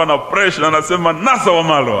anapandwa na pressure, anasema NASA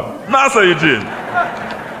Wamalwa, NASA Eugene.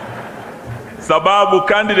 Sababu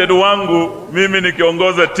candidate wangu mimi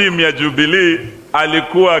nikiongoza timu ya Jubilee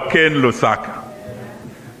alikuwa Ken Lusaka.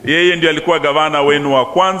 Yeye ndio alikuwa gavana wenu wa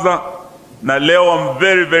kwanza, na leo I'm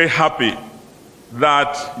very very happy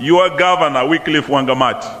that your governor Wycliffe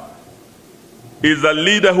Wangamati is a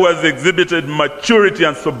leader who has exhibited maturity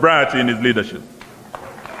and sobriety in his leadership.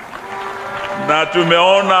 Na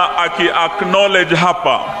tumeona aki-acknowledge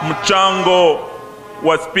hapa mchango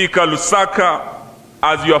wa Speaker Lusaka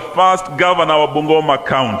as your first governor wa Bungoma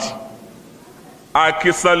County.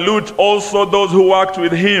 Aki-salute also those who worked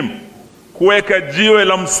with him kuweka jiwe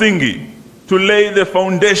la msingi to lay the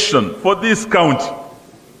foundation for this county.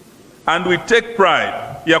 And we take pride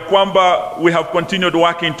ya kwamba we have continued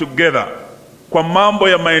working together kwa mambo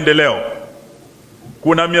ya maendeleo.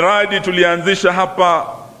 Kuna miradi tulianzisha hapa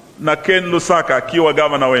na Ken Lusaka akiwa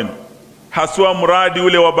gavana wenu. Haswa mradi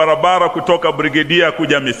ule wa barabara kutoka Brigedia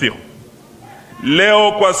kuja Misiho.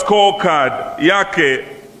 Leo kwa scorecard yake,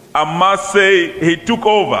 I must say he took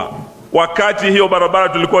over. Wakati hiyo barabara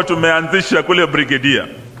tulikuwa tumeanzisha kule Brigedia,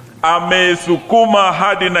 amesukuma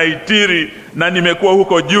hadi na Itiri, na nimekuwa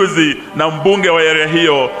huko juzi na mbunge wa area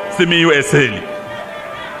hiyo Simiyu Eseli.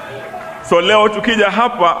 So leo tukija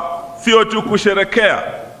hapa sio tu kusherekea,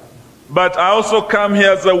 but I also come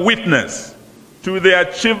here as a witness to the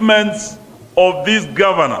achievements of this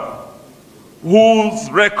governor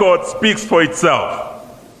whose record speaks for itself.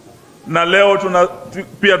 Na leo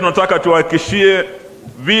pia tunataka tuhakikishie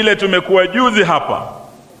vile tumekuwa juzi hapa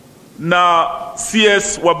na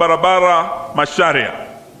CS wa barabara Masharia.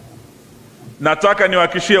 Nataka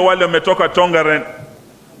niwahakikishie wale wametoka Tongaren,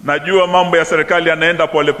 najua mambo ya serikali yanaenda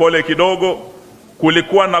polepole kidogo.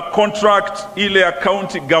 Kulikuwa na contract ile ya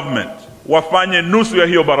county government wafanye nusu ya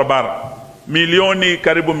hiyo barabara, milioni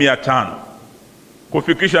karibu 500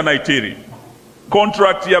 kufikisha Naitiri.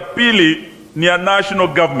 Contract ya pili ni ya national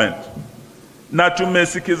government, na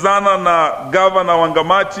tumesikizana na Governor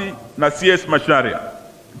Wangamati na CS Masharia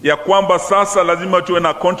ya kwamba sasa lazima tuwe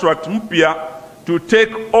na contract mpya to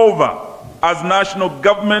take over as national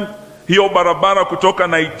government hiyo barabara kutoka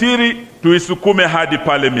Naitiri tuisukume hadi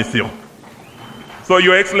pale Misiho. So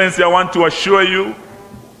Your Excellency, I want to assure you,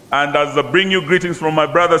 and as I bring you greetings from my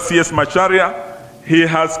brother CS Masharia, he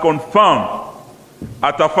has confirmed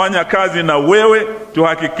atafanya kazi na wewe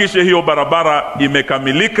tuhakikishe hiyo barabara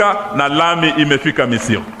imekamilika na lami imefika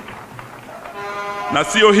Misiho. Na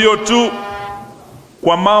sio hiyo tu,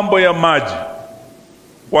 kwa mambo ya maji,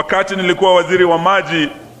 wakati nilikuwa waziri wa maji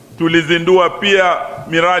tulizindua pia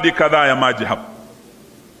miradi kadhaa ya maji hapa,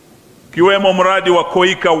 kiwemo mradi wa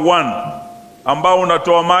Koika 1 ambao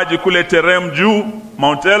unatoa maji kule Terem juu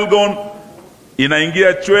Mount Elgon,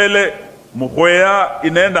 inaingia Chwele, Muhwea,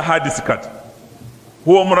 inaenda hadi Sikati.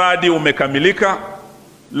 Huo mradi umekamilika,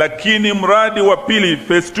 lakini mradi wa pili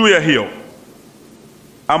phase 2 ya hiyo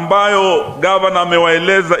ambayo governor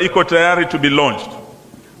amewaeleza iko tayari to be launched,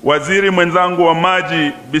 Waziri mwenzangu wa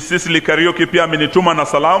maji Bisisili Kariuki pia amenituma na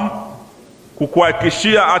salamu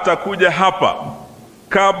kukuhakikishia atakuja hapa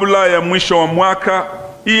kabla ya mwisho wa mwaka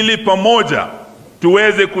ili pamoja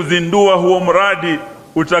tuweze kuzindua huo mradi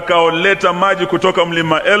utakaoleta maji kutoka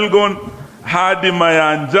mlima Elgon hadi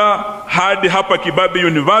Mayanja hadi hapa Kibabi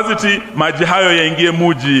University, maji hayo yaingie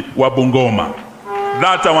muji wa Bungoma.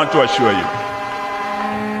 That I want to assure you.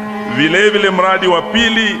 Vile vile mradi wa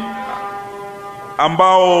pili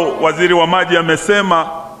ambao waziri wa maji amesema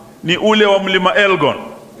ni ule wa mlima Elgon,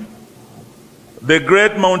 the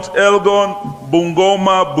Great Mount Elgon,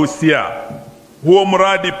 Bungoma, Busia. Huo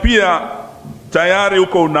mradi pia tayari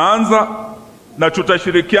uko unaanza na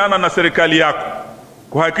tutashirikiana na serikali yako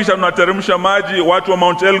kuhakikisha tunateremsha maji, watu wa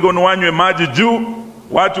Mount Elgon wanywe maji juu,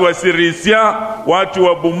 watu wa Sirisia, watu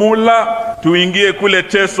wa Bumula, tuingie kule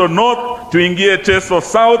Teso North, tuingie Teso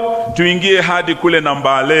South, tuingie hadi kule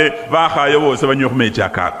Nambale, vaha yowo sebanyumecha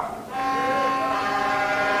kako.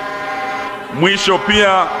 Mwisho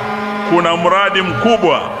pia kuna mradi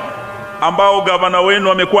mkubwa ambao gavana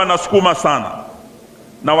wenu amekuwa nasukuma sana.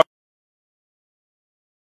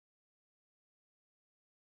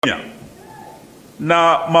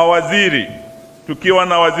 Na mawaziri, tukiwa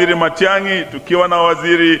na waziri Matiang'i, tukiwa na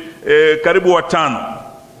waziri karibu watano,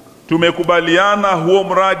 tumekubaliana huo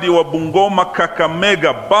mradi wa Bungoma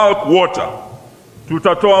Kakamega bulk water.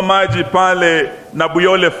 Tutatoa maji pale na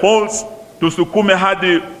Buyole Falls, tusukume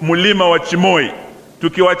hadi mlima wa Chimoi.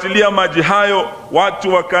 Tukiwachilia maji hayo,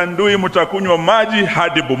 watu wa Kandui mtakunywa maji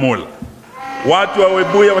hadi Bumula. Watu wa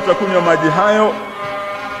Webuye watakunywa maji hayo,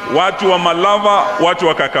 watu wa Malava, watu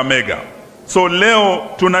wa Kakamega. So leo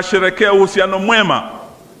tunasherehekea uhusiano mwema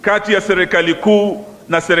kati ya serikali kuu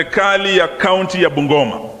na serikali ya kaunti ya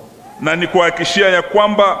Bungoma. Na ni kuhakikishia ya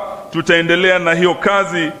kwamba tutaendelea na hiyo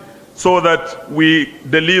kazi so that we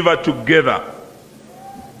deliver together.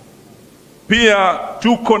 Pia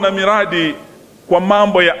tuko na miradi kwa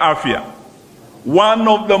mambo ya afya. One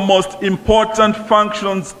of the most important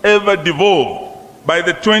functions ever devolved by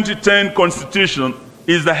the 2010 Constitution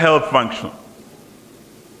is the health function.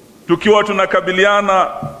 Tukiwa tunakabiliana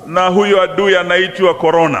na huyo adui anaitwa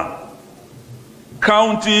corona,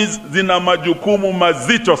 counties zina majukumu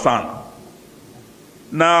mazito sana.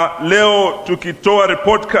 Na leo tukitoa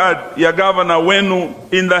report card ya governor wenu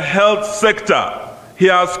in the health sector, he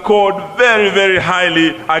has scored very, very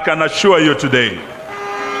highly, I can assure you today.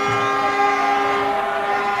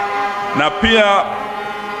 Na pia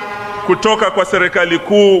kutoka kwa serikali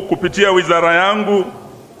kuu kupitia wizara yangu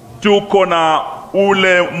tuko na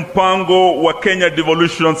ule mpango wa Kenya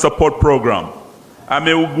Devolution Support Program.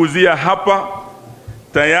 Ameuguzia hapa.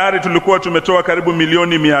 Tayari tulikuwa tumetoa karibu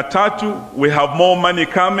milioni 300. We have more money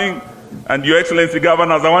coming, and Your Excellency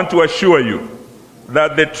Governors, I want to assure you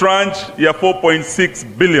that the tranche ya 4.6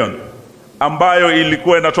 billion ambayo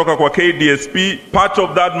ilikuwa inatoka kwa KDSP, part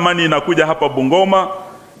of that money inakuja hapa Bungoma.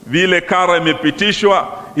 Vile kara imepitishwa,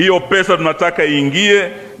 hiyo pesa tunataka iingie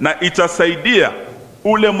na itasaidia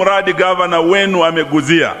ule mradi governor wenu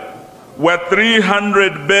ameguzia wa 300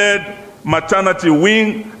 bed maternity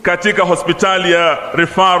wing katika hospitali ya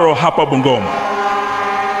referral hapa Bungoma.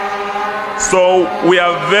 So we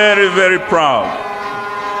are very, very proud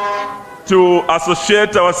to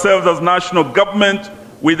associate ourselves as national government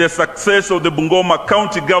with the success of the Bungoma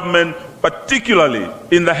County government, particularly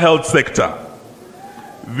in the health sector.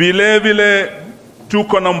 Vile vile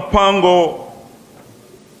tuko na mpango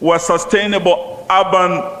wa Sustainable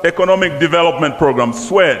Urban Economic Development Program,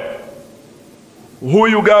 SWED.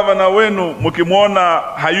 Huyu governor wenu mkimwona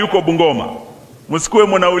hayuko Bungoma, msikuwe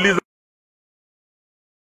mnauliza.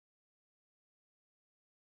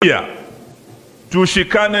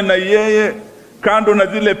 Tushikane na yeye, kando na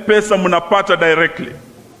zile pesa mnapata directly.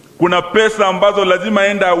 Kuna pesa ambazo lazima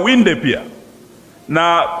enda winde pia.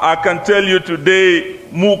 Na I can tell you today,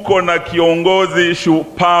 muko na kiongozi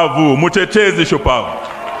shupavu, mtetezi shupavu.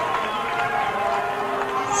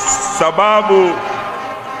 Sababu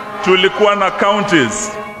tulikuwa na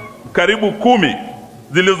counties karibu 10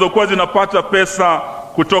 zilizokuwa zinapata pesa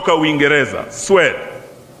kutoka Uingereza, SWED.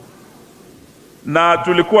 Na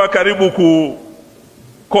tulikuwa karibu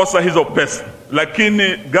kukosa hizo pesa,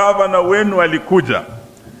 lakini governor wenu alikuja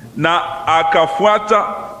na akafuata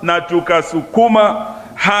na tukasukuma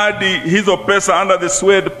hadi hizo pesa under the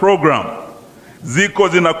SWED program ziko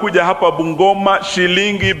zinakuja hapa Bungoma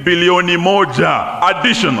shilingi bilioni 1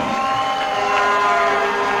 additional.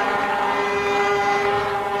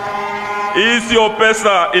 Hii sio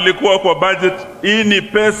pesa ilikuwa kwa budget, hii ni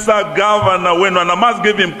pesa governor wenu, and I must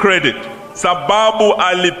give him credit, sababu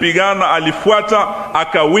alipigana, alifuata,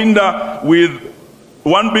 akawinda with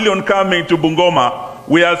 1 billion coming to Bungoma.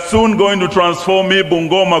 We are soon going to transform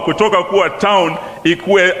Bungoma kutoka kuwa town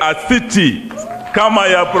ikuwe a city kama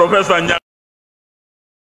ya Professor Nya.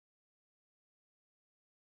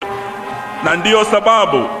 Na ndio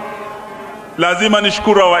sababu lazima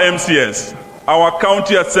nishukuru wa MCS, our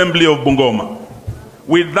County Assembly of Bungoma.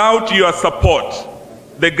 Without your support,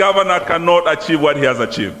 the governor cannot achieve what he has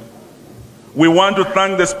achieved. We want to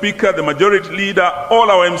thank the Speaker, the Majority Leader,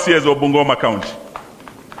 all our MCS of Bungoma County.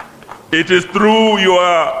 It is through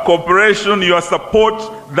your cooperation, your support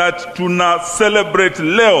that tuna celebrate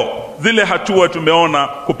leo zile hatua tumeona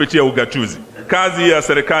kupitia ugatuzi. Kazi ya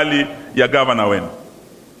serikali ya governor wenu.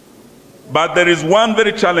 But there is one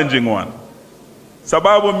very challenging one.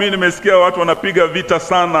 Sababu mimi nimesikia watu wanapiga vita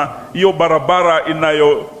sana hiyo barabara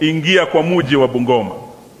inayoingia kwa mji wa Bungoma.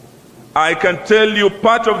 I can tell you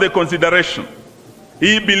part of the consideration.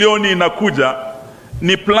 Hii bilioni inakuja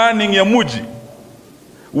ni planning ya mji.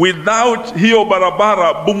 Without hiyo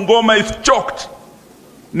barabara, Bungoma is choked.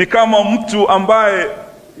 Ni kama mtu ambaye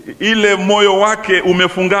ile moyo wake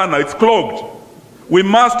umefungana, it's clogged. We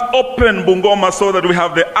must open Bungoma so that we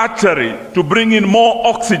have the artery to bring in more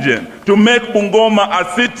oxygen. To make Bungoma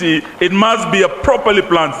a city, it must be a properly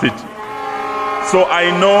planned city. So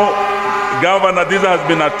I know, Governor, this has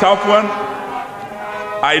been a tough one.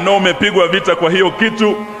 I know umepigwa vita kwa hiyo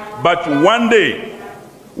kitu, but one day,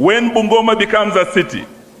 when Bungoma becomes a city,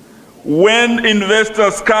 when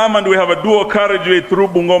investors come and we have a dual carriageway through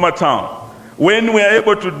Bungoma town, when we are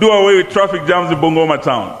able to do away with traffic jams in Bungoma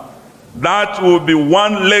town, that will be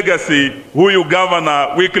one legacy who you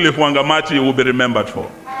Governor Wycliffe Wangamati will be remembered for.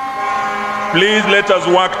 Please let us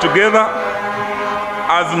work together.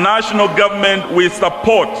 As national government, we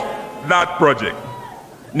support that project.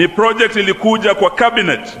 Ni project ilikuja kwa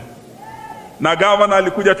cabinet na governor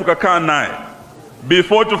alikuja tukakaa naye.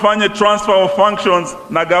 Before tufanye transfer of functions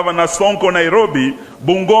na Governor Sonko Nairobi,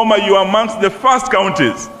 Bungoma, you are amongst the first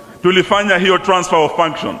counties tulifanya hiyo transfer of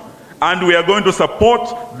function. And we are going to support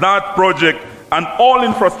that project and all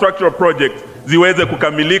infrastructural projects ziweze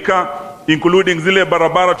kukamilika, including zile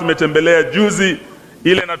barabara tumetembelea juzi,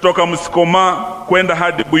 ile natoka Msikoma kwenda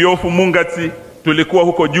hadi Buyofu Mungati, tulikuwa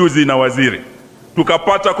huko juzi na waziri.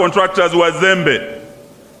 Tukapata contractors wazembe,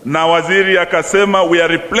 na waziri akasema we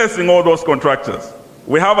are replacing all those contractors.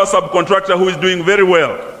 We have a subcontractor who is doing very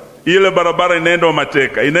well. Ile barabara inaenda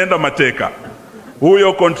mateka.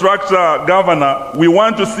 Huyo contractor, Governor, we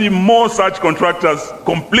want to see more such contractors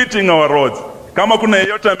completing our roads. Kama kuna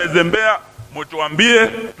yeyote amezembea, mtuambie,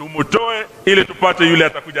 tumutoe ili tupate yule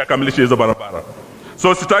atakuja akamilishe hizo barabara.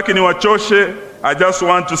 So sitaki niwachoshe. I just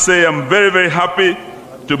want to say I'm very, very happy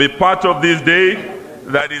to be part of this day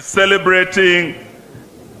that is celebrating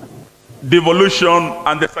devolution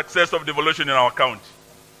and the success of devolution in our county.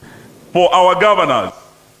 For our governors,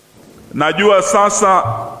 najua sasa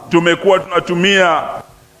tumekuwa tunatumia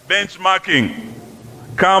benchmarking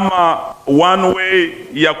kama one way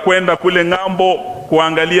ya kwenda kule ngambo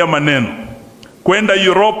kuangalia maneno. Kwenda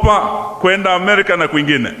Europa, kwenda Amerika na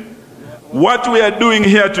kwingine. What we are doing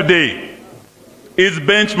here today is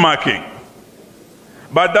benchmarking.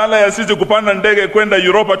 Badala ya sisi kupanda ndege kwenda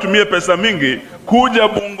Europa tumie pesa mingi, kuja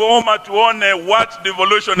Bungoma tuone what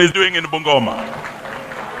devolution is doing in Bungoma.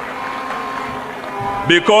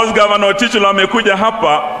 Because Governor Otichilo amekuja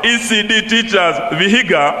hapa, ECD teachers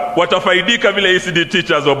Vihiga watafaidika vile ECD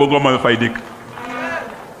teachers wa Bungoma wamefaidika.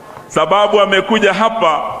 Sababu amekuja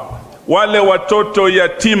hapa, wale watoto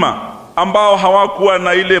yatima ambao hawakuwa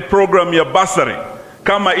na ile program ya bursary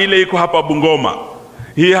kama ile iko hapa Bungoma.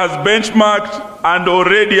 He has benchmarked and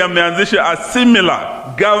already ameanzisha a similar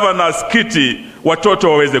governor's kitty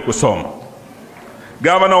watoto waweze kusoma.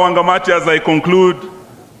 Governor Wangamati, as I conclude,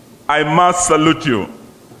 I must salute you.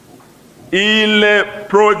 Ile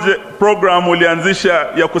program ulianzisha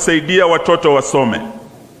ya kusaidia watoto wasome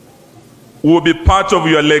will be part of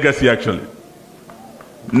your legacy actually.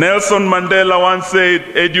 Nelson Mandela once said,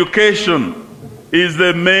 education is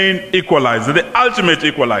the main equalizer, the ultimate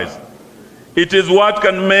equalizer. It is what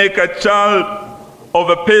can make a child of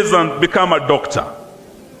a peasant become a doctor.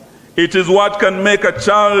 It is what can make a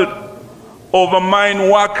child of a mine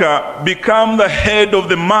worker become the head of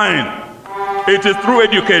the mine. It is through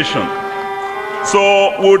education.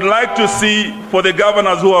 So we would like to see, for the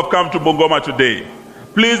governors who have come to Bungoma today,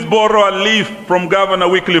 please borrow a leaf from Governor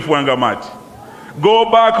Wycliffe Wangamati.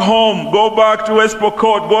 Go back home, go back to West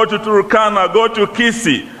Pokot, go to Turkana, go to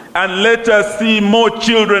Kisii, and let us see more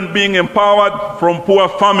children being empowered from poor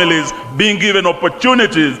families, being given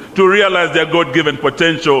opportunities to realize their God-given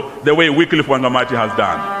potential the way Wycliffe Wangamati has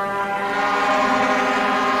done.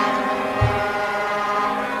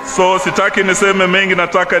 So sitaki niseme mengi,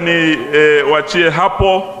 nataka ni wachie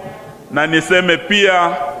hapo na niseme pia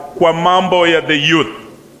kwa mambo ya the youth.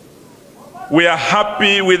 We are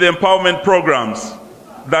happy with the empowerment programs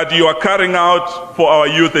that you are carrying out for our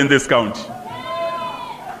youth in this county.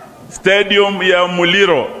 Stadium ya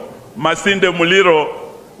Muliro, Masinde Muliro,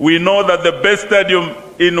 we know that the best stadium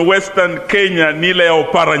in Western Kenya ni ile ya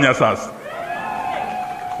Oparanya sasa.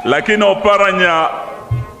 Lakini Oparanya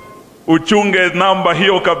uchunge namba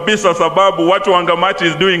hiyo kabisa, sababu watu Wangamati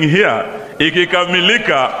is doing here,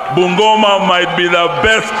 ikikamilika Bungoma might be the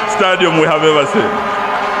best stadium we have ever seen.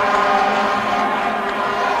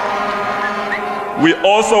 We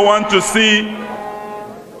also want to see,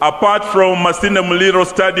 apart from Masinde Muliro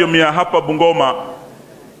Stadium ya hapa Bungoma,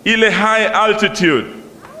 ile high altitude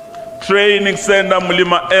training center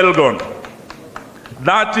Mlima Elgon.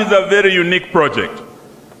 That is a very unique project.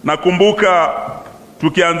 Nakumbuka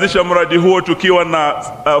tukianzisha mradi huo tukiwa na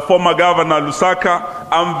former governor Lusaka.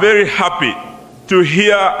 I'm very happy to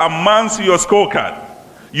hear amongst your scorecard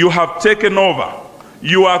you have taken over,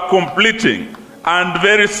 you are completing, and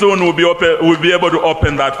very soon we'll be able to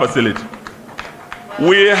open that facility.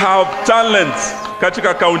 We have talents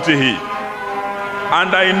katika county hii,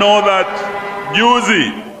 and I know that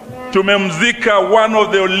juzi tumemzika one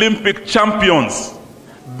of the Olympic champions,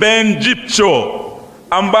 Ben Jipcho,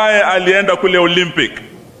 ambaye alienda kule Olympic.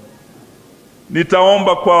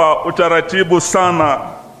 Nitaomba kwa utaratibu sana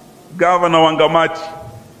Governor Wangamati.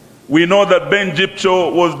 We know that Ben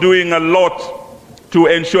Jipcho was doing a lot to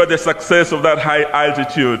ensure the success of that high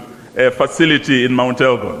altitude facility in Mount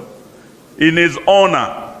Elgon. In his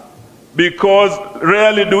honor, because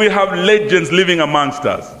rarely do we have legends living amongst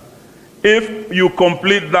us. If you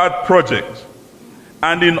complete that project,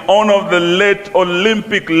 and in honor of the late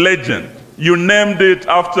Olympic legend, you named it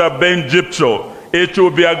after Ben Jipcho, it will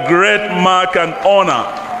be a great mark and honor.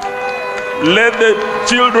 Let the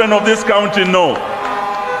children of this county know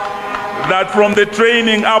that from the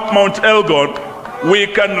training up Mount Elgon, we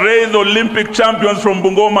can raise Olympic champions from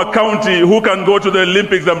Bungoma County who can go to the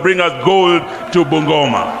Olympics and bring us gold to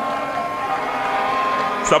Bungoma.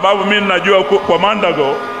 Sababu mimi najua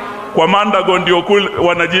kwa Mandago ndio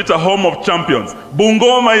wanajiita home of champions.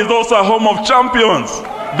 Bungoma is also a home of champions.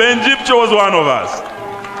 Ben Jipcho was one of us.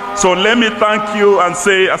 So let me thank you and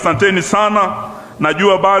say asanteni sana.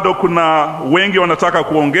 Najua bado kuna wengi wanataka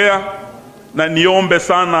kuongea, na niombe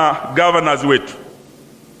sana governors wetu.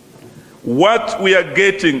 What we are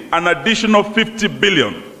getting, an additional 50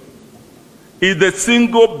 billion, is the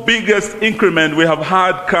single biggest increment we have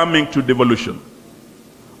had coming to devolution.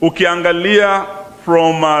 Ukiangalia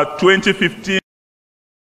from 2015,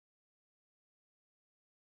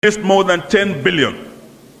 it's more than 10 billion.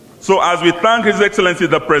 So as we thank His Excellency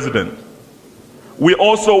the President, we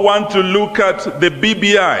also want to look at the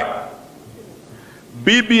BBI.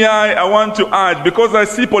 BBI, I want to add, because I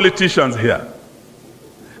see politicians here,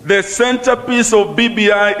 the centerpiece of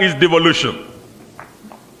BBI is devolution.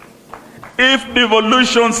 If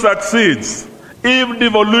devolution succeeds, if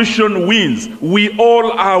devolution wins, we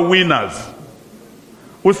all are winners.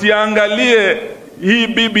 Usiangalie hii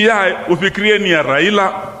BBI ufikirie ni ya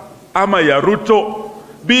Raila ama ya Ruto.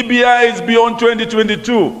 BBI is beyond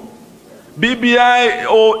 2022. BBI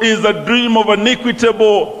is a dream of an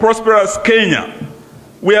equitable, prosperous Kenya.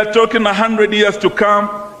 We are talking 100 years to come.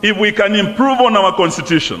 If we can improve on our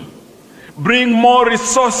constitution, bring more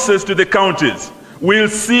resources to the counties, we'll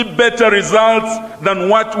see better results than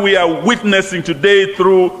what we are witnessing today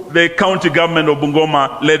through the county government of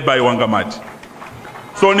Bungoma led by Wangamati.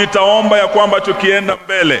 So nitaomba ya kwamba tukienda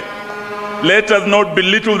mbele, let us not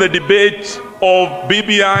belittle the debate of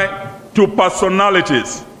BBI to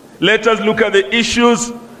personalities. Let us look at the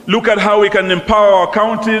issues, look at how we can empower our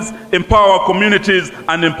counties, empower our communities,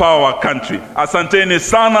 and empower our country. Asanteni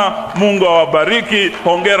sana, Mungu awabariki.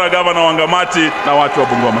 Hongera Governor Wangamati na watu wa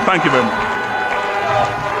Bungoma. Thank you very much.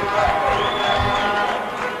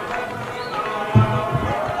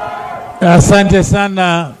 Asante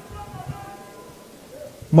sana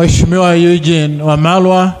Mheshimiwa Eugene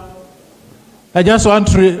Wamalwa. I just want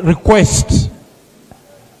to request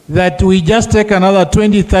that we just take another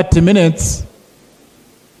 20-30 minutes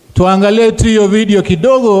tuangalie tu hiyo video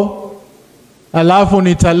kidogo, alafu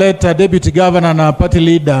nitaleta deputy governor na party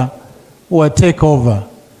leader wa take over.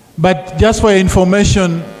 But just for your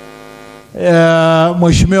information,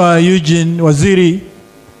 Mheshimiwa Eugene Waziri,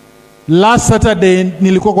 last Saturday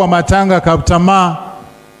nilikuwa kwa matanga Kaptama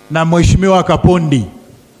na Mheshimiwa Kapondi,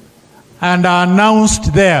 and I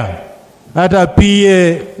announced there that a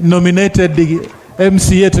PA nominated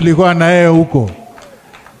MCA tulikuwa na yeye huko,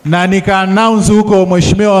 na nika announce huko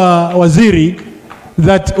Mheshimiwa Waziri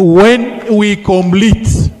that when we complete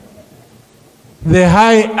the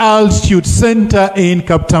high altitude center in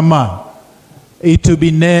Kaptama, it will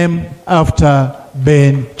be named after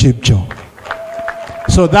Ben Chipchumba.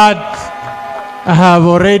 So that I have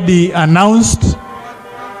already announced,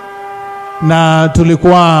 na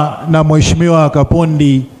tulikuwa na Mheshimiwa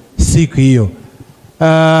Kapondi siku hiyo.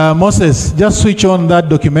 Moses, just switch on that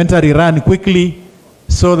documentary run quickly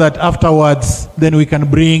so that afterwards then we can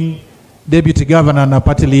bring Deputy Governor na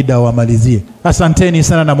party leader wamalizie. Asanteni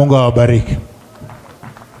sana na Mungu awabariki.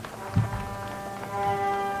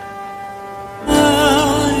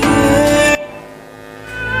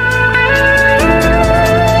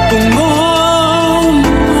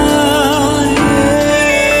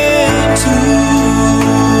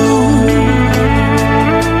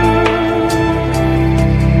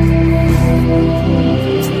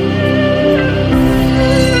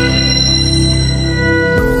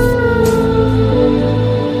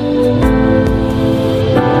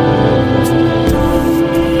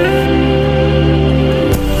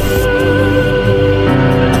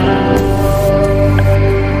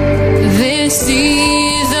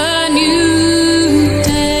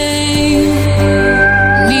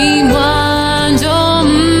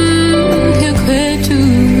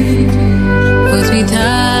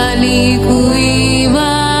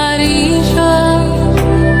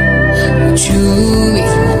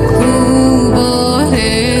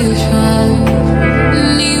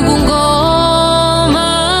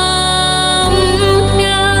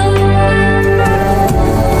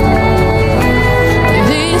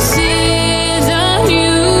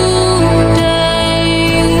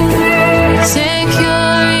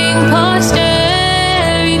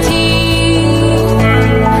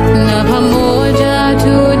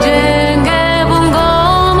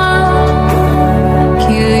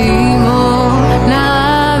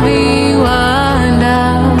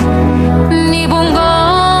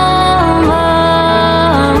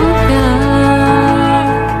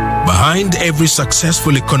 Every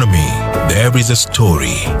successful economy, there is a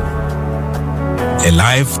story. A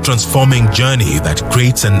life-transforming journey that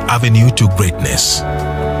creates an avenue to greatness.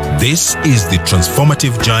 This is the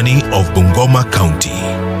transformative journey of Bungoma County.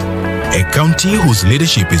 A county whose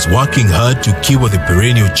leadership is working hard to cure the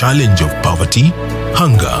perennial challenge of poverty,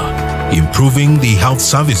 hunger, improving the health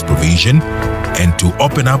service provision, and to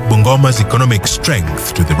open up Bungoma's economic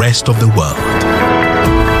strength to the rest of the world.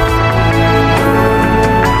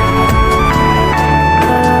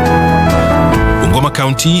 Bungoma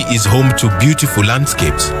County is home to beautiful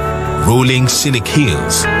landscapes, rolling scenic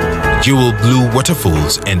hills, jewel blue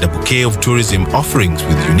waterfalls, and a bouquet of tourism offerings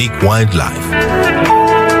with unique wildlife.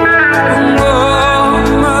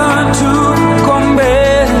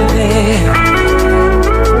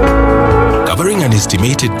 Covering an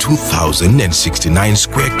estimated 2,069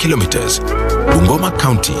 square kilometers, Bungoma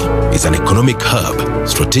County is an economic hub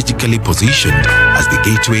strategically positioned as the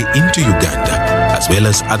gateway into Uganda, as well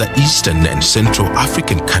as other Eastern and Central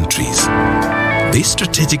African countries. This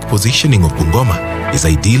strategic positioning of Bungoma is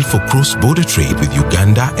ideal for cross-border trade with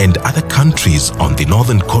Uganda and other countries on the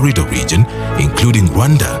Northern Corridor region, including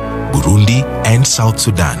Rwanda, Burundi, and South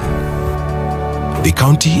Sudan. The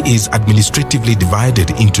county is administratively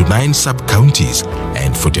divided into 9 sub-counties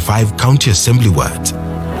and 45 county assembly wards.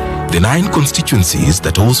 The 9 constituencies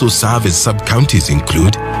that also serve as sub-counties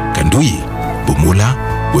include Kanduyi, Bumula,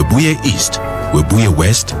 Webuye East, Webuye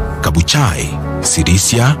West, Kabuchai,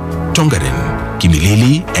 Sirisia, Tongaren,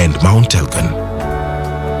 Kimilili, and Mount Elgon.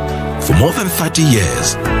 For more than 30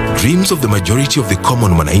 years, dreams of the majority of the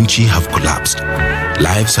common Wananchi have collapsed.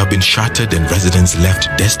 Lives have been shattered and residents left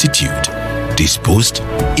destitute, disposed,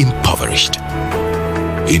 impoverished.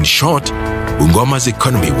 In short, Bungoma's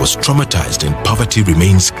economy was traumatized and poverty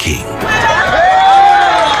remains king.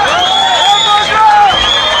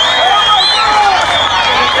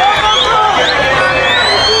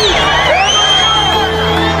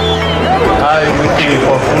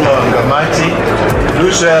 Wangamati,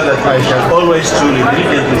 do swear that I shall always truly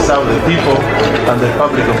diligently serve the people and the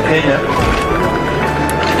Republic of Kenya.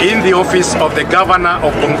 In the office of the Governor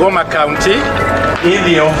of Bungoma County. In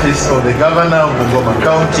the office of the Governor of Bungoma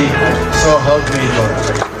County, so help me God.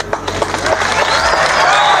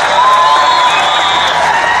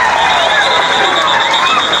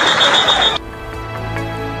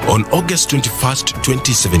 On August 21st,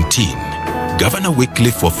 2017, Governor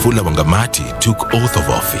Wycliffe Wafula Wangamati took oath of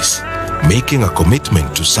office, making a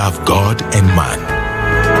commitment to serve God and man.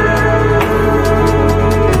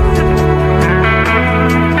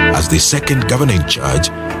 As the second governor in charge,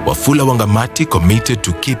 Wafula Wangamati committed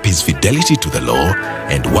to keep his fidelity to the law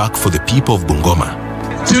and work for the people of Bungoma.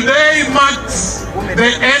 Today marks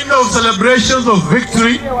the end of celebrations of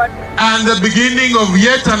victory and the beginning of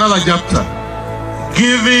yet another chapter,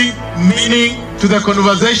 giving meaning to the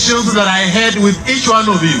conversations that I had with each one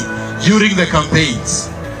of you during the campaigns.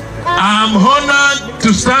 I'm honored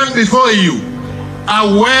to stand before you,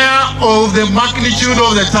 aware of the magnitude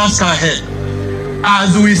of the task ahead.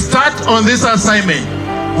 As we start on this assignment,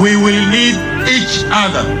 we will need each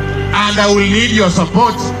other, and I will need your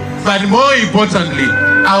support, but more importantly,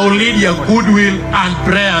 I will need your goodwill and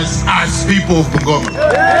prayers as people of Bungoma.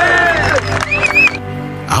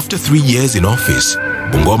 After 3 years in office,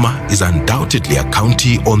 Bungoma is undoubtedly a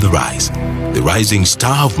county on the rise, the rising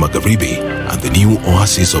star of Magharibi and the new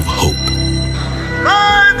oasis of hope.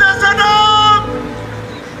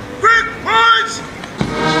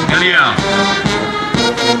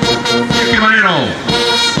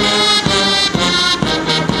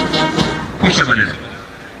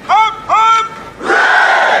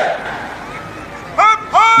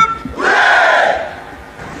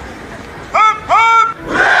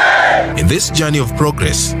 In this journey of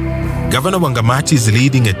progress, Governor Wangamati is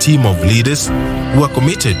leading a team of leaders who are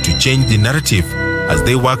committed to change the narrative as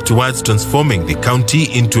they work towards transforming the county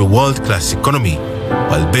into a world-class economy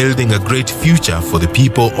while building a great future for the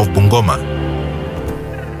people of Bungoma.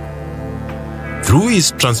 Through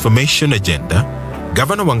his transformation agenda,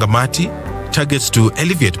 Governor Wangamati targets to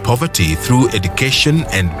alleviate poverty through education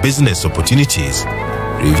and business opportunities,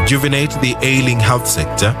 rejuvenate the ailing health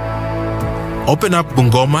sector, open up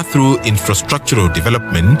Bungoma through infrastructural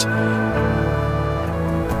development,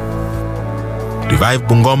 revive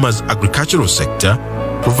Bungoma's agricultural sector,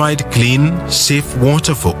 provide clean, safe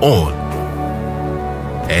water for all,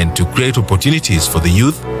 and to create opportunities for the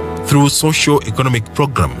youth through socio-economic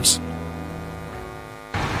programs.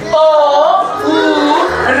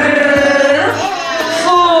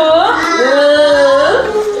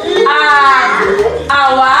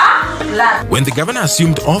 When the governor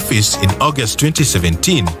assumed office in August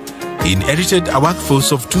 2017, he inherited a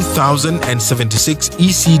workforce of 2,076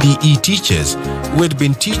 ECDE teachers who had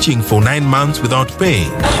been teaching for 9 months without pay.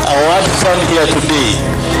 I want to stand here today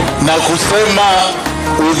na kusema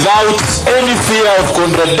without any fear of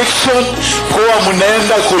contradiction kuwa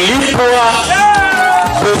mnaenda kulipwa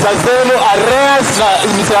pesa zenu arrears na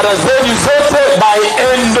mishahara zenu zote by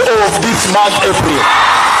end of this month April.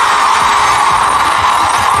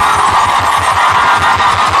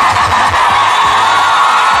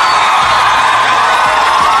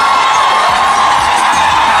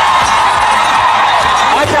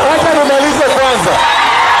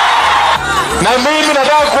 Na mimi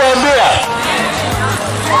nataka kuambia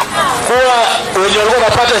kuwa wenye walikuwa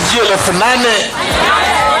wanapata 8,000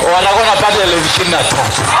 wanakuwa wanapata 23,000.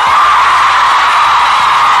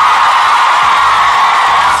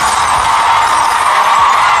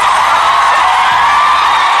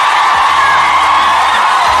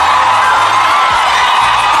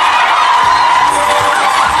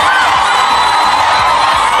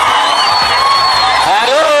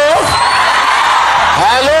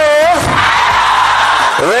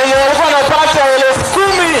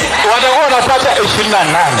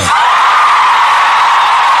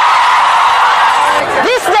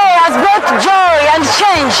 This day has brought joy and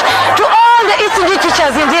change to all the ECD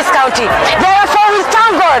teachers in this county. Therefore, we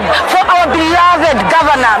thank God for our beloved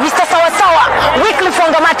governor, Mr. Sawasawa, Wycliffe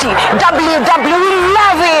Wangamati, WW. We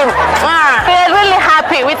love him. We are really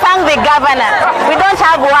happy. We thank the governor. We don't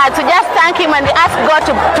have words. We just thank him and ask God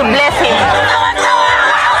to bless him.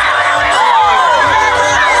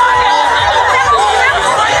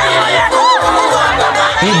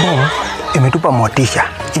 Hii imetupa motisha.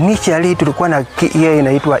 Initially tulikuwa na hiyo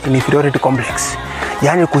inaitwa inferiority complex,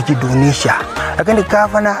 yani kujidunisha. Lakini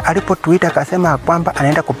governor alipotuita akasema kwamba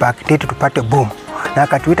anaenda kubackdate tupate boom. Na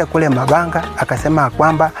akatuita kule Mabanga akasema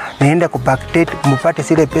kwamba naenda kubackdate mpate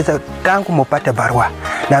zile pesa tangu mpate barua.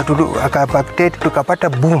 Na akabackdate tukapata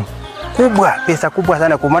boom kubwa, pesa kubwa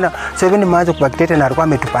sana, kwa maana 7 months kubackdate na alikuwa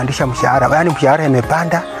ametupandisha mshahara. Yani mshahara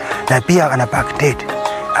imepanda na pia ana backdate.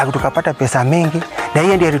 Tukapata pesa mingi, na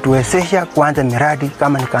hiyo ndio ilituwezesha kuanza miradi.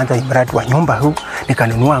 Kama nikaanza miradi wa nyumba huu,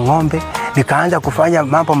 nikanunua ng'ombe, nikaanza kufanya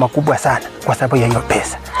mambo makubwa sana kwa sababu ya hiyo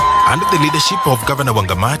pesa. Under the leadership of Governor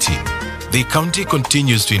Wangamati, the county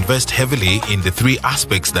continues to invest heavily in the 3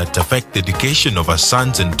 aspects that affect the education of our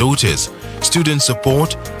sons and daughters: student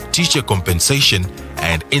support, teacher compensation,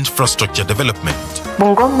 and infrastructure development.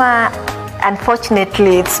 Bungoma,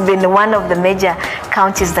 unfortunately, it's been one of the major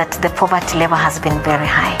counties that the poverty level has been very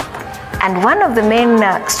high. And one of the main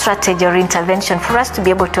strategy or intervention for us to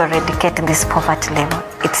be able to eradicate this poverty level,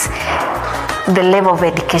 it's the level of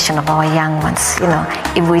education of our young ones. You know,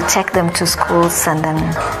 if we take them to schools and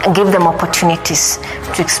then give them opportunities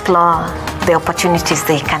to explore the opportunities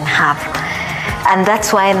they can have. And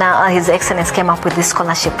that's why now His Excellency came up with this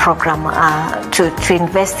scholarship program to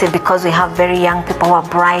invest in, because we have very young people who are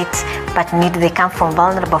bright but they come from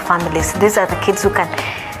vulnerable families. These are the kids who can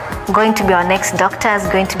going to be our next doctors,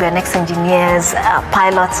 going to be our next engineers,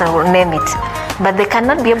 pilots, or name it. But they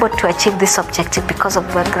cannot be able to achieve this objective because of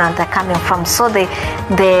the background they're coming from. So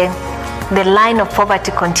the line of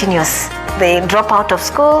poverty continues. They drop out of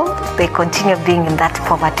school, they continue being in that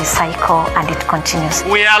poverty cycle, and it continues.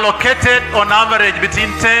 We are located on average between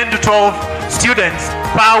 10 to 12 students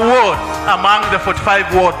per ward among the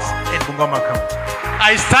 45 wards in Bungoma County.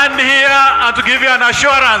 I stand here and to give you an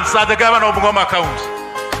assurance as the governor of Bungoma County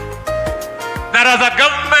that as a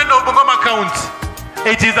government of Bungoma County,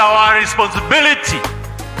 it is our responsibility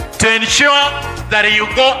to ensure that you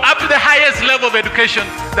go up to the highest level of education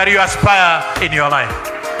that you aspire in your life.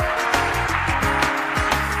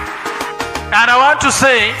 And I want to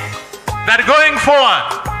say that going forward,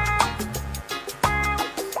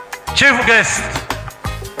 Chief Guest,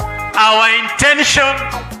 our intention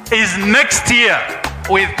is next year,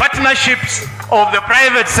 with partnerships of the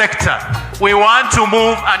private sector, we want to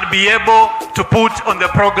move and be able to put on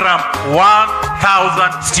the program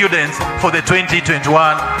 1,000 students for the 2021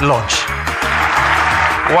 launch.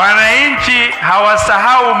 Wananchi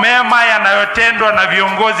hawasahau mema yanayotendwa na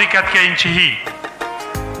viongozi katika nchi hii,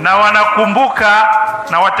 na wanakumbuka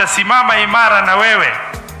na watasimama imara na wewe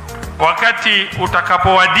wakati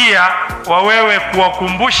utakapowadia wa wewe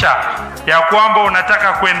kuwakumbusha ya kwamba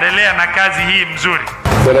unataka kuendelea na kazi hii mzuri.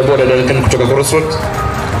 Boda boda dalekani kutoka Crossroads.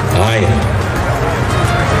 Haya.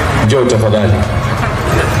 Njoo tafadhali.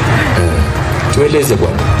 Tueleze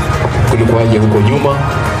bwana. Kulikuwaje huko nyuma,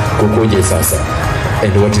 kukoje sasa?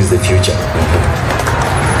 And what is the future?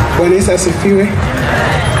 Bwana Yesu asifiwe.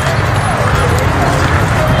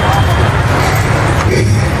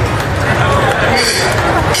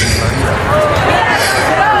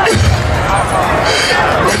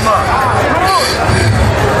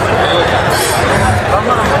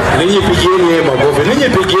 Ninyi pigieni makofi, ninyi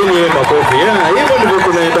pigieni makofi. Hivyo ndivyo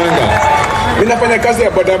kunaendanga. Ninafanya kazi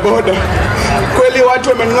ya bodaboda. Kweli watu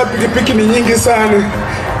wamenunua pikipiki ni nyingi sana.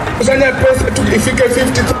 Kusanya pesa tu ifike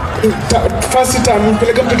 50 first time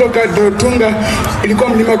peleka mtoto Kadotunga ilikuwa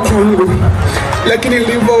mlima kwangu. Lakini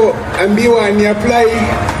nilivyoambiwa ni apply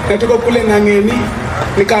natoka kule Nangeni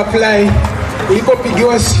nika apply.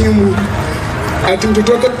 Nilipopigiwa simu ati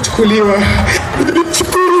mtoto akachukuliwa.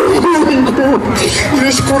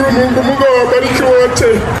 Nishukuru Mungu, Mungu awabariki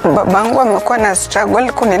wote. Babangu amekuwa na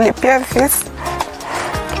struggle kunilipia fees,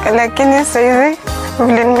 lakini sasa hivi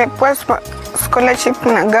vile nimepewa scholarship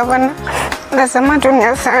na governor, nasema tu ni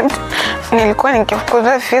asante. Nilikuwa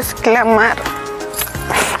nikifukuza fees kila mara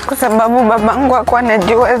kwa sababu babangu hakuwa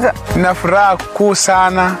anajiweza. Nina furaha kuu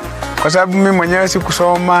sana kwa sababu mimi mwenyewe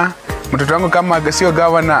sikusoma. Mtoto wangu kama sio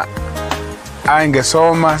governor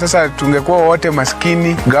angesoma, sasa tungekuwa wote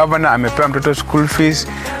maskini. Governor amepewa mtoto school fees,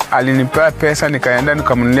 alinipea pesa nikaenda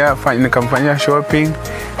nikamfanyia shopping.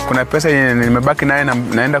 Kuna pesa yenye nimebaki naye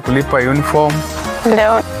naenda kulipa uniform.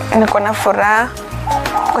 Leo niko na furaha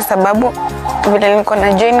kwa sababu vile niko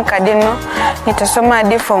na join Cardinal, nitasoma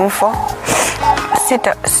hadi form 4.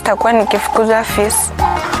 Sitakuwa nikifukuza fees.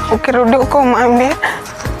 Ukirudi huko mwambie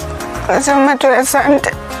nasema tu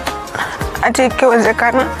asante. Ati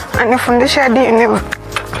ikiwezekana anifundisha hadi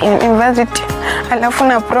university, alafu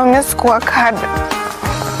na promise work hard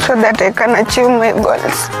so that I can achieve my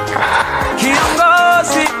goals.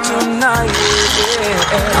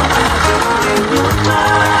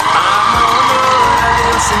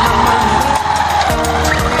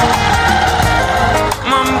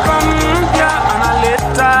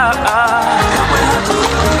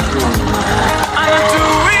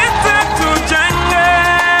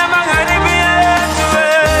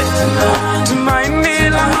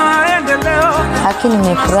 Haki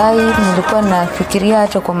nimefurahi, nilikuwa nafikiria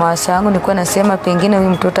hata kwa mawazo yangu, nilikuwa nasema pengine huyu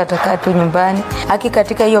mtoto atakaa tu nyumbani. Haki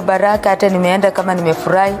katika hiyo baraka hata nimeenda kama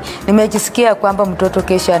nimefurahi, nimejisikia kwamba mtoto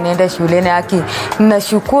kesho anaenda shuleni. Haki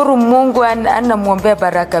ninashukuru Mungu, anamuombea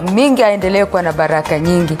baraka mingi, aendelee kuwa na baraka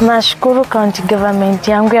nyingi. Nashukuru county government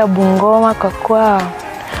yangu ya Bungoma kwa kuwa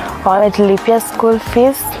wametulipia school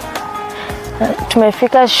fees.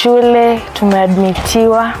 Tumefika shule,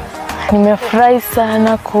 tumeadmitiwa. Nimefurahi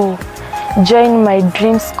sana join my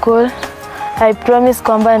dream school. I promise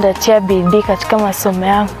kwamba nitatia bidii katika masomo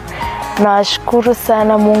yangu. Nawashukuru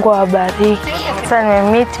sana, Mungu awabariki. Sasa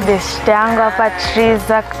nimemeet best yangu hapa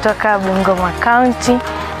Triza kutoka Bungoma County.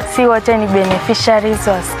 si wote ni beneficiaries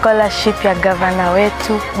wa scholarship ya governor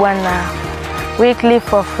wetu Bwana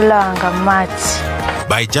Wycliffe Ofula Wangamati.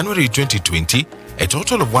 By January 2020, a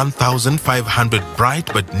total of 1,500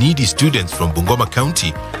 bright but needy students from Bungoma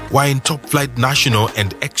County were in top-flight national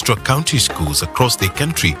and extra-county schools across the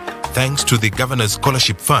country thanks to the Governor's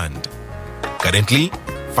Scholarship Fund. Currently,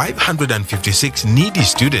 556 needy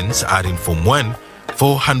students are in Form 1,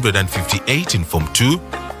 458 in Form 2,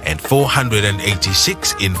 and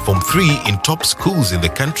 486 in Form 3 in top schools in the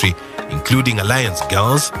country, including Alliance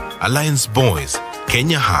Girls, Alliance Boys,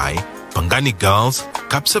 Kenya High, Pangani Girls,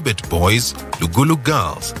 Kapsabet Boys, Lugulu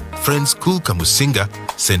Girls, Friends School Kamusinga,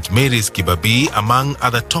 St. Mary's Kibabii, among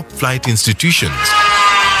other top-flight institutions.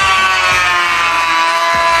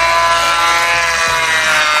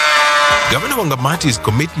 Governor Wangamati's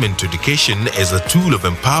commitment to education as a tool of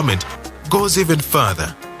empowerment goes even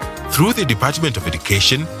further. Through the Department of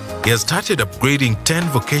Education, he has started upgrading 10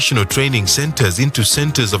 vocational training centers into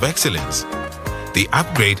centers of excellence. The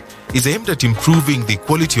upgrade is aimed at improving the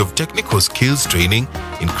quality of technical skills training,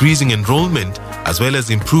 increasing enrollment, as well as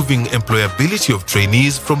improving employability of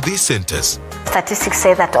trainees from these centers. Statistics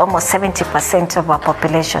say that almost 70% of our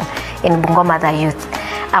population in Bungoma are youth.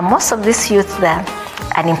 And most of these youth are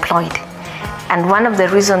unemployed. And one of the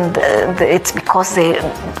reasons it's because they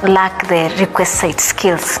lack the requisite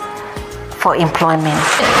skills for employment.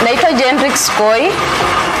 Naitwa Jendrix Koi.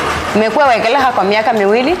 Nimekuwa wekeleha kwa miaka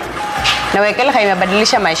miwili na wekeleha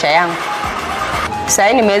imebadilisha maisha yangu.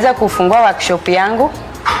 Sasa nimeweza kufungua workshop yangu.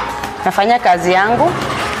 Nafanya kazi yangu.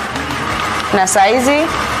 Na saa hizi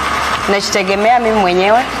najitegemea mimi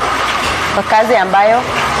mwenyewe kwa kazi ambayo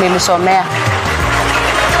nilisomea.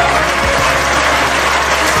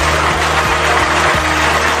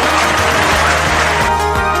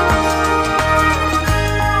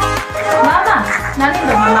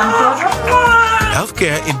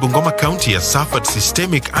 Healthcare in Bungoma County has suffered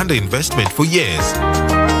systemic underinvestment for years.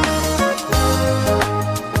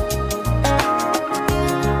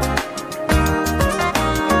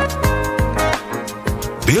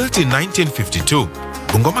 Built in 1952,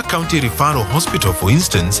 Bungoma County Referral Hospital, for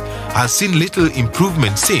instance, has seen little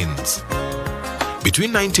improvement since.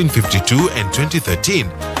 Between 1952 and 2013,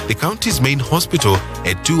 the county's main hospital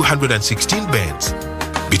had 216 beds.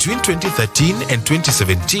 Between 2013 and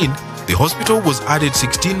 2017, the hospital was added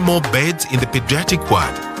 16 more beds in the pediatric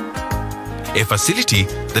ward. A facility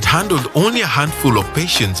that handled only a handful of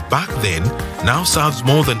patients back then now serves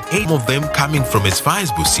more than 8 of them coming from as far as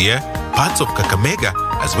Busia, parts of Kakamega,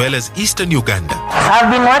 as well as eastern Uganda. I've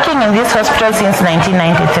been working in this hospital since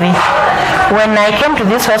 1993. When I came to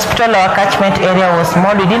this hospital, our catchment area was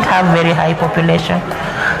small. We didn't have very high population.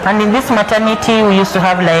 And in this maternity, we used to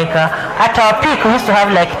have at our peak, we used to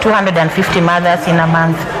have 250 mothers in a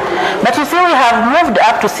month. But you see, we have moved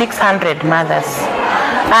up to 600 mothers.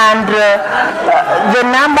 And the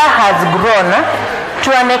number has grown to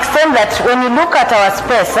an extent that when you look at our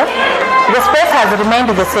space, the space has remained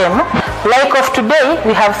the same. Like of today,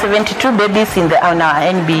 we have 72 babies on our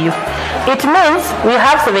NBU. It means we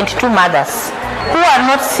have 72 mothers who are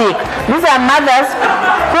not sick. These are mothers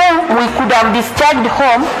whom we could have discharged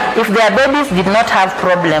home if their babies did not have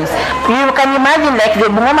problems. You can imagine the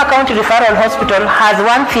Bungoma County Referral Hospital has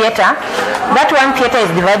one theater. That one theater is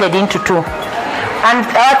divided into 2. And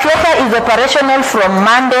our theater is operational from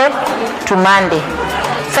Monday to Monday.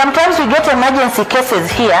 Sometimes we get emergency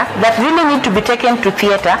cases here that really need to be taken to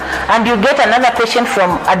theater, and you get another patient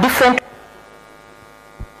from a different.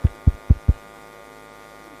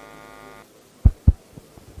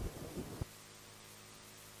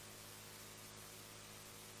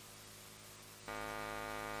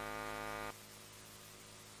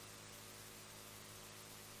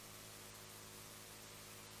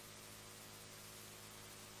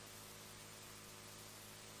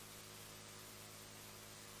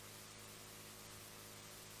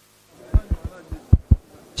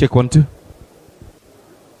 Check 1, 2.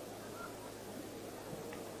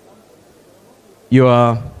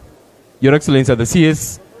 Your Excellency the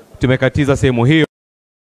CS, tumekatiza sehemu hiyo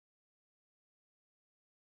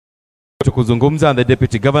kuzungumza and the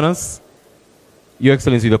Deputy Governors. Your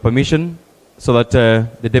Excellency, with your permission, so that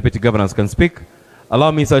the Deputy Governors can speak,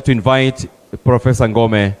 allow me, sir, to invite Professor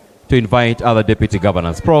Ngome to invite other Deputy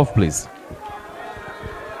Governors. Prof, please.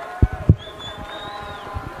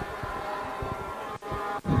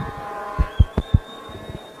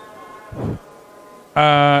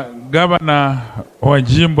 Gavana wa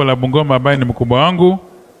jimbo la Bungoma ambaye ni mkubwa wangu,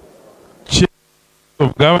 Chief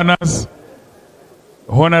of Governors,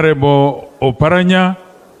 Honorable Oparanya,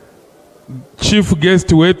 Chief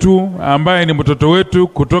Guest wetu ambaye ni mtoto wetu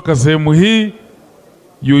kutoka sehemu hii,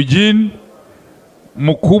 Eugene,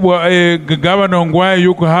 mkubwa Gavana Ongwae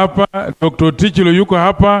yuko hapa, Dr. Tichilo yuko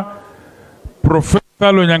hapa,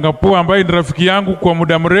 Profesa Lonyangapuo ambaye ni rafiki yangu kwa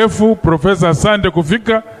muda mrefu, Profesa asante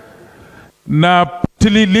kufika, na party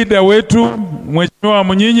leader wetu Mheshimiwa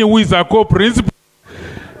Mnyinyi who is a co-principal.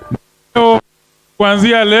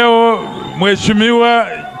 Kuanzia leo Mheshimiwa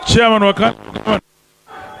Chairman wa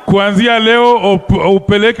kuanzia leo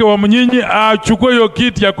upeleke wa Mnyinyi achukue hiyo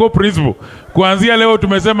kiti ya co-principal. Kuanzia leo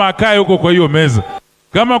tumesema akae huko kwa hiyo meza.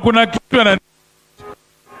 Kama kuna kitu na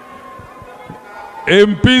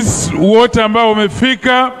MPs wote ambao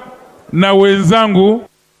wamefika na wenzangu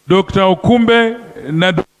Dr. Okumbe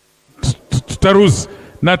na Tarus,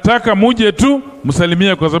 nataka muje tu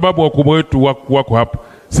msalimia kwa sababu wakubwa wetu wako hapa.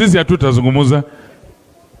 Sisi hatutazungumza.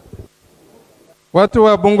 Watu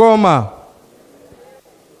wa Bungoma,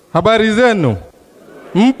 habari zenu?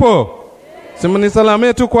 Mpo?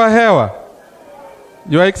 Simnisalamie tu kwa hewa.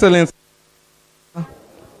 Your Excellency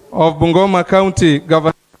of Bungoma County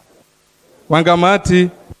Governor Wangamati,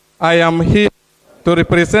 I am here to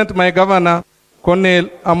represent my governor, Colonel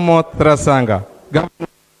Amoth Rasanga.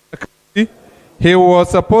 He was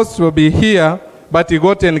supposed to be here, but he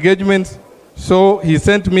got engagements, so he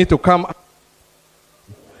sent me to come.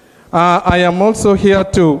 I am also here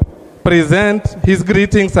to present his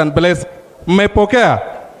greetings and blessings. Mmepokea?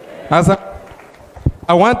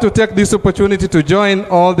 I want to take this opportunity to join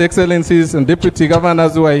all the excellencies and deputy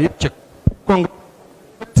governors who are here,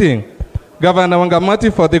 congratulating Governor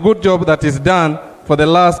Wangamati for the good job that is done for the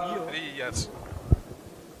last 3 years.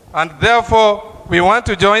 And therefore, we want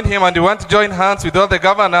to join him and we want to join hands with all the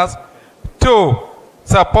governors to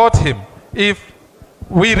support him. If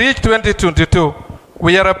we reach 2022,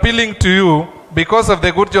 we are appealing to you because of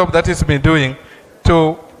the good job that he's been doing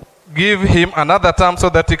to give him another term so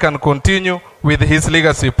that he can continue with his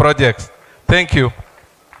legacy projects. Thank you.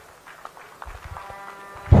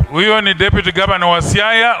 Huyo ni Deputy Governor wa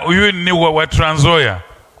Siaya, huyo ni wa Trans Nzoia.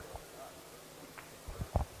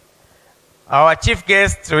 Our chief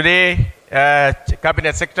guest today,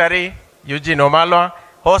 Cabinet Secretary Eugene Wamalwa,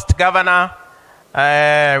 Host Governor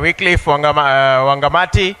Wycliffe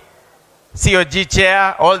Wangamati, COG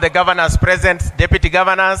Chair, all the governors present, Deputy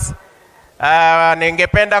Governors.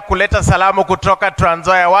 Ningependa kuleta salamu kutoka Trans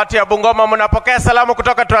Nzoia. Watu ya Bungoma mnapokea salamu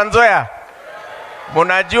kutoka Trans Nzoia?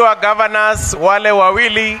 Munajua governors wale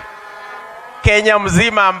wawili Kenya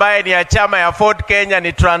mzima ambaye ni ya chama ya Ford Kenya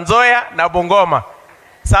ni Trans Nzoia na Bungoma.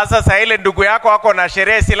 Sasa ile ndugu yako wako na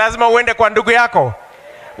sherehe, si lazima uende kwa ndugu yako.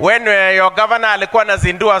 When your governor alikuwa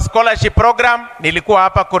anazindua scholarship program, nilikuwa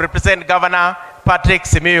hapa ku represent Governor Patrick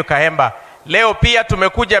Simiyu Kahemba. Leo pia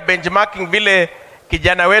tumekuja benchmarking vile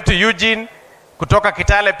kijana wetu Eugene kutoka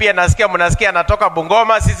Kitale, pia nasikia mnasikia anatoka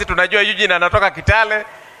Bungoma, sisi tunajua Eugene anatoka Kitale.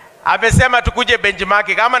 Amesema tukuje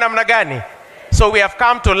benchmarking kama namna gani? So we have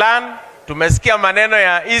come to learn. Tumesikia maneno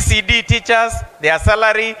ya ECD teachers, their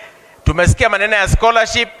salary. Tumesikia maneno ya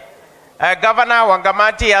scholarship. Governor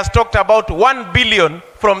Wangamati has talked about 1 billion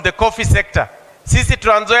from the coffee sector. Sisi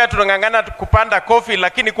Trans Nzoia tunangangana kupanda coffee,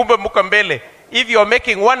 lakini kumbe mko mbele. If you are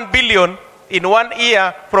making 1 billion in 1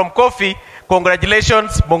 year from coffee,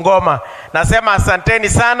 congratulations Bungoma. Nasema asanteni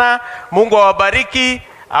sana, Mungu awabariki.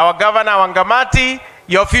 Our Governor Wangamati,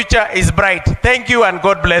 your future is bright. Thank you and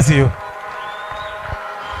God bless you.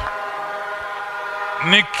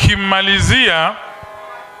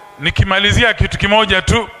 Nikimalizia kitu kimoja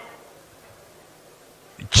tu.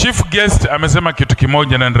 Chief guest amesema kitu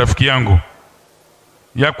kimoja na rafiki yangu,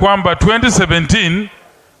 ya kwamba 2017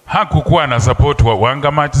 hakukuwa na support wa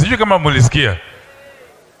Wangamati. Sijui kama mulisikia.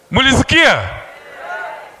 Mulisikia?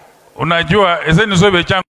 Unajua ezeni sobe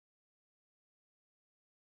changu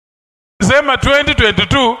sema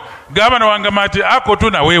 2022 Governor Wangamati ako tu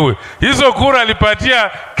na wewe. Hizo kura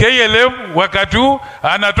alipatia KLM, wakati huu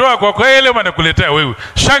anatoa kwa KLM anakuletea wewe.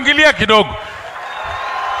 Shangilia kidogo.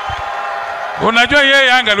 Unajua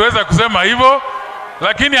yeye angaliweza kusema hivyo,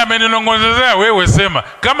 lakini ameninongozezea wewe sema.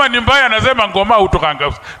 Kama ni mbaya anasema ngoma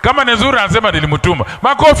utokanga. Kama ni nzuri anasema nilimtuma.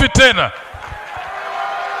 Makofi tena.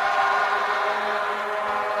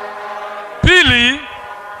 Pili,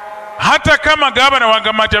 hata kama Governor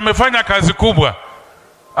Wangamati amefanya kazi kubwa,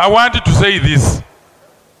 I want to say this.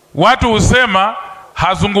 Watu husema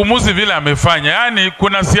hazungumuzi vile amefanya. Yani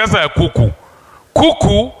kuna siasa ya kuku.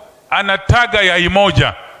 Kuku anataga yai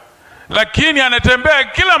moja, lakini anatembea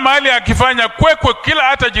kila mahali akifanya kwekwe, kila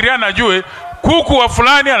hata jirani ajue kuku wa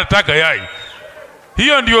fulani anataka yai.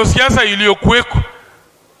 Hiyo ndio siasa iliyokuweko.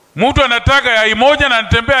 Mtu anataka yai moja na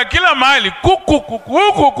anatembea kila mahali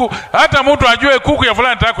kuku. Hata mtu ajue kuku ya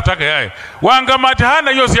fulani anataka kutaka yai. Wangamati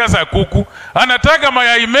hana hiyo siasa ya kuku. Anataka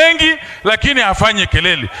mayai mengi lakini afanye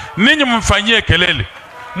kelele. Ninyi mfanyie kelele.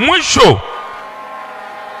 Mwisho,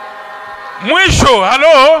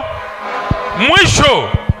 halo? Mwisho,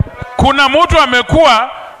 kuna mtu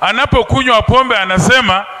amekuwa anapokunywa pombe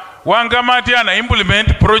anasema Wangamati ana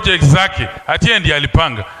implement projects zake. Ati ndiye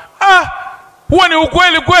alipanga. Huo ni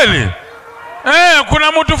ukweli kweli?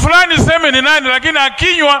 Kuna mtu fulani seme ni nani lakini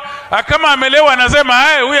akinywa kama amelewa anasema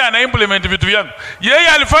huyu ana implement vitu vyangu. Yeye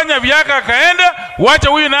alifanya vyake akaenda, wacha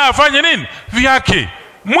huyu naye afanye nini? Vyake.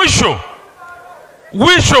 Mwisho,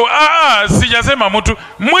 sijasema mtu.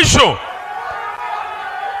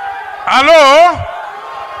 Halo?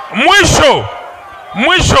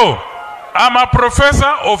 Mwisho, I'm a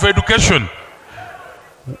professor of education.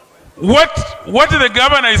 What the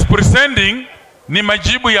governor is presenting ni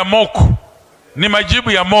majibu ya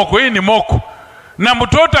moko. Hii ni moko. Na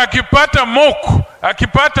mtoto akipata moko,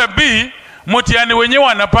 akipata B, mtihani wenyewe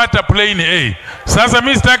anapata plain A. Sasa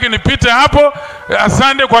mimi sitaki nipite hapo.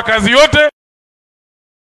 Asante kwa kazi yote.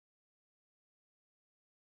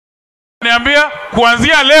 Niambia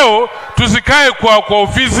kuanzia leo tusikae kwa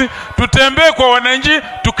ofisi, tutembee kwa wananchi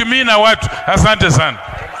tukimina watu. Asante sana.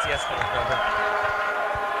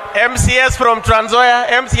 MCS from Trans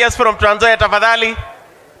Nzoia tafadhali.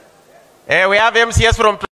 We have MCS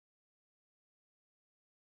from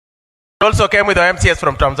also came with the MCS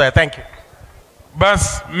from Trans Nzoia. Thank you.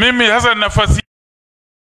 Bas mimi sasa nafasi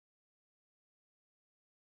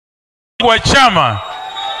wa chama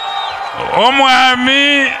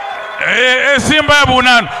omwami Simba ya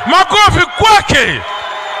Bunano. Makofi kwake.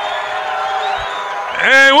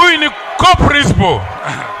 Huyu ni co-principal.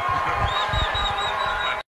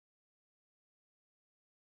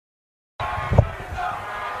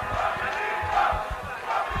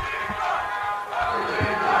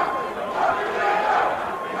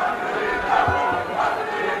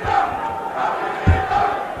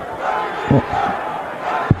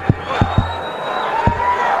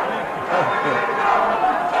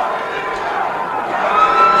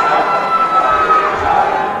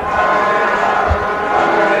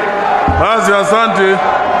 Asante.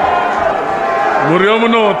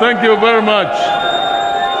 Muriomuno, thank you very much.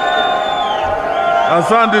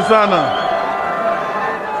 Asante sana.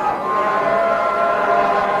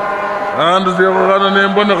 Andu siyabakana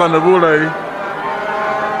nembona kanabulai.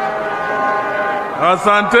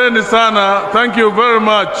 Asanteni sana. Thank you very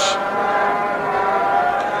much.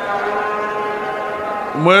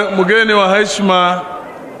 Mgeni wa heshima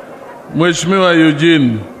Mheshimiwa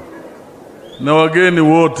Eugene na wageni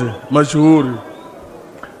wote mashuhuri.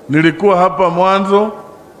 Nilikuwa hapa mwanzo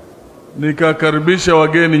nikakaribisha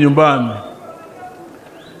wageni nyumbani.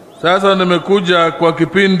 Sasa nimekuja kwa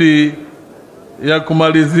kipindi ya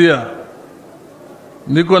kumalizia.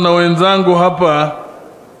 Niko na wenzangu hapa,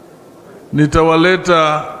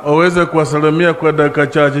 nitawaleta waweze kuwasalimia kwa dakika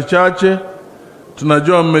chache.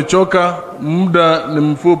 Tunajua mmechoka, muda ni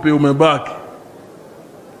mfupi umebaki.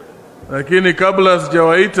 Lakini kabla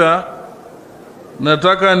sijawaita,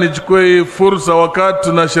 nataka nichukue hii fursa wakati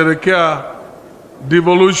tunasherehekea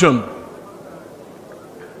devolution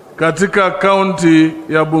katika kaunti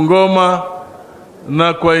ya Bungoma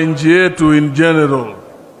na kwa nchi yetu in general.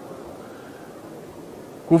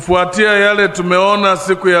 Kufuatia yale tumeona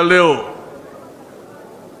siku ya leo,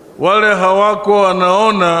 wale hawako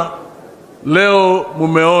wanaona leo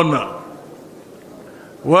mumeona,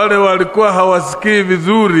 wale walikuwa hawasikii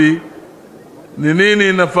vizuri ni nini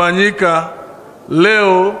inafanyika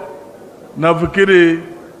leo, nafikiri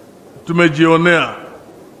tumejionea.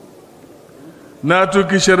 Na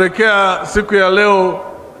tukisherekea siku ya leo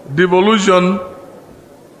devolution,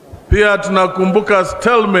 pia tunakumbuka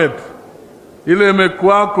stalemate ile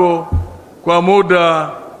imekuwako kwa muda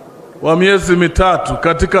wa miezi mitatu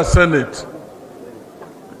katika Senate.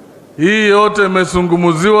 Hii yote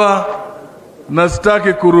imezungumziwa na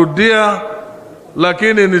sitaki kurudia,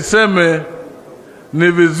 lakini niseme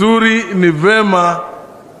ni vizuri, ni vema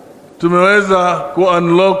tumeweza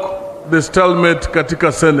ku-unlock the stalemate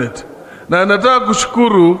katika Senate. Na nataka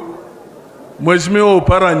kushukuru Mheshimiwa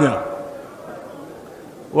Oparanya.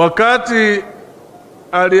 Wakati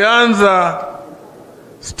alianza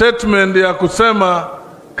statement ya kusema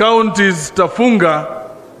counties tafunga,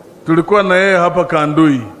 tulikuwa na yeye hapa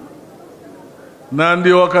Kandui. Na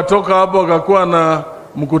ndio wakatoka hapo wakakuwa na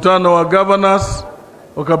mkutano wa governors,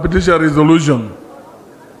 wakapitisha resolution.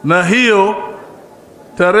 Na hiyo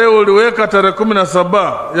tarehe uliweka tarehe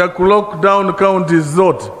 17 ya ku-lock down counties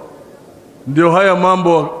zote. Ndio haya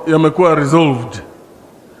mambo yamekuwa resolved.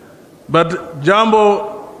 But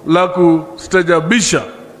jambo la kustajabisha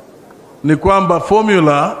ni kwamba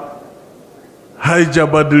formula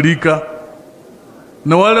haijabadilika.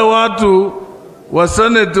 Na wale watu wa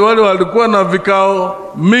Senate wale walikuwa na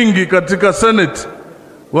vikao mingi katika Senate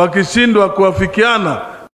wakishindwa kuafikiana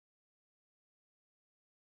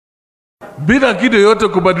bila kitu yote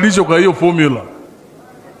kubadilishwa kwa hiyo formula.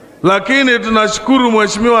 Lakini tunashukuru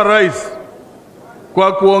Mheshimiwa Rais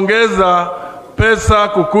kwa kuongeza pesa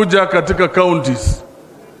kukuja katika counties.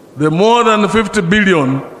 The more than 50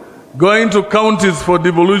 billion going to counties for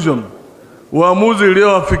devolution. Uamuzi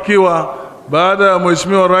ulioafikiwa baada ya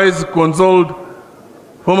Mheshimiwa Rais consult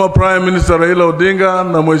former Prime Minister Raila Odinga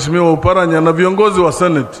na Mheshimiwa Oparanya na viongozi wa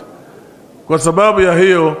Senate. Kwa sababu ya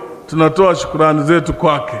hiyo tunatoa shukrani zetu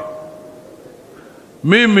kwake.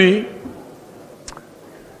 Mimi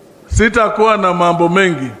sitakuwa na mambo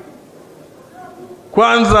mengi.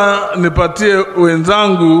 Kwanza nipatie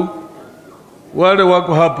wenzangu wale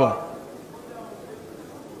wako hapa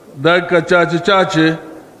dakika chache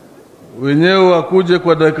wenyewe wakuje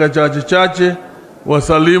kwa dakika chache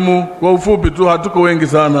wasalimu kwa ufupi tu, hatuko wengi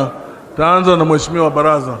sana. Taanza na Mheshimiwa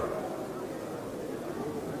Baraza.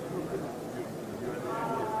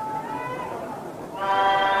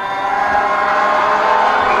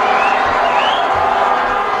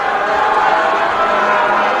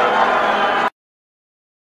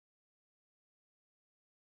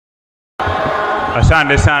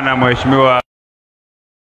 Asante sana Mheshimiwa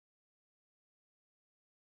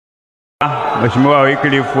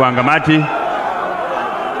Wycliffe Wangamati,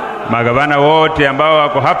 magavana wote ambao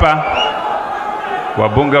wako hapa,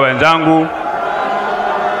 wabunge wenzangu,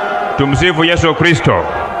 tumsifu Yesu Kristo.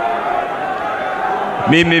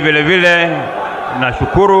 Mimi vile vile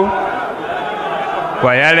nashukuru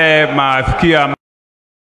kwa yale maafikia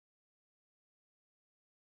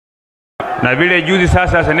na vile juzi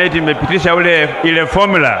sasa Senate imepitisha ile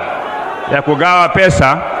formula ya kugawa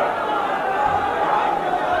pesa.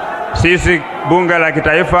 Sisi bunge la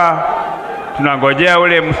kitaifa tunangojea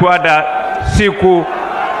ule mswada siku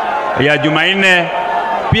ya Jumanne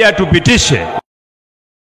pia tupitishe.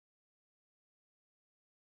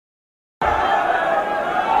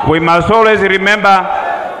 We must always remember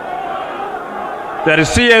that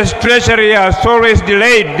CS Treasury has always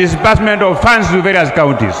delayed disbursement of funds to various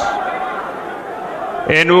counties.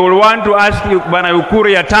 And we will want to ask you, Bwana Ukuru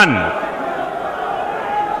Yatan,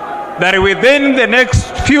 that within the next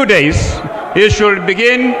few days, he should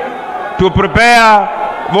begin to prepare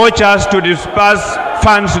vouchers to disperse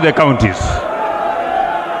funds to the counties.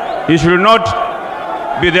 He should not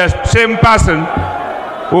be the same person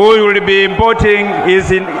who will be importing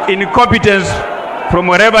his incompetence from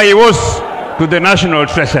wherever he was to the National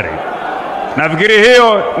Treasury. Nafikiri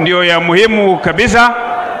hiyo ndio ya muhimu kabisa.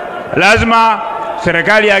 Lazima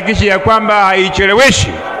serikali hakikishe ya kwamba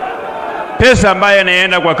haicheleweshi pesa ambayo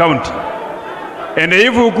inaenda kwa county. And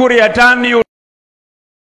if Ukuru Yatan,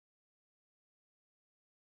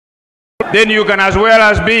 then you can as well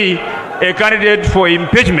as be a candidate for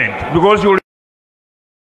impeachment, because you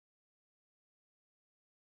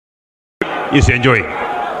is enjoying.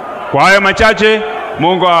 Kwa hayo machache,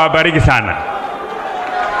 Mungu awabariki sana.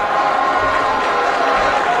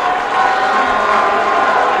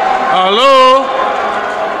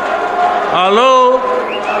 Halo,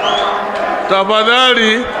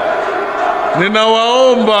 tafadhali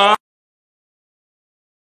ninawaomba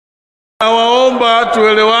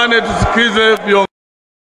tuelewane, tusikize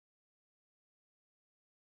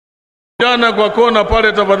vijana kwa kona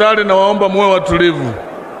pale. Tafadhali nawaomba muwe watulivu.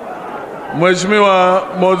 Mheshimiwa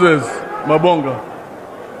Moses Mabonga.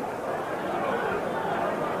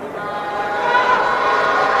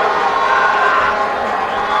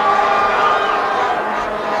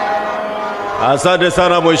 Asante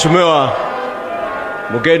sana Mheshimiwa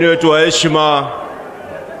mgeni wetu wa heshima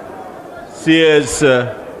CS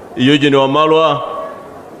Eugene Wamalwa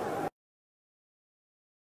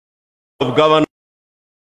of Governor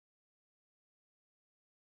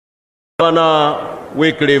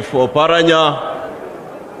Wycliffe Oparanya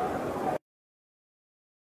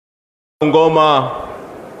Bungoma,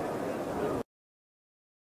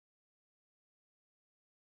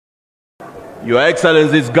 Your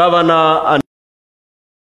Excellencies Governor and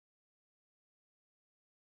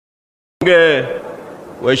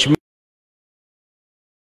Weshmi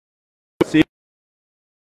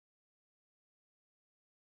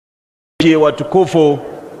watukufu,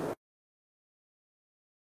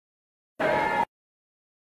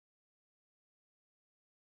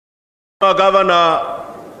 Governor,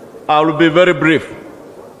 I will be very brief.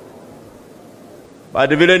 But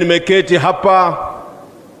vile nimeketi hapa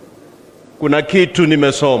kuna kitu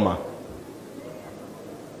nimesoma.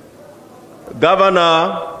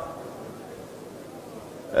 Governor,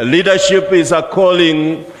 leadership is a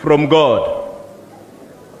calling from God.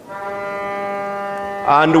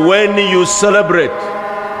 And when you celebrate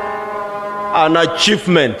an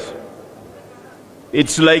achievement,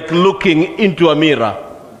 it's like looking into a mirror.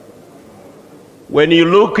 When you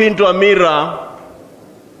look into a mirror,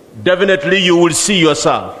 definitely you will see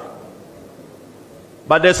yourself.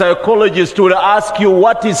 But the psychologist will ask you,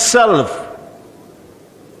 what is self?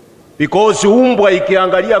 Because umbwa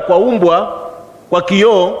ikiangalia kwa umbwa, kwa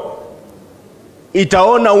kioo,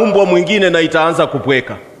 itaona umbwa mwingine na itaanza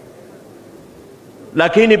kupweka.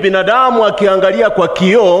 Lakini binadamu akiangalia kwa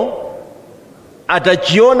kioo,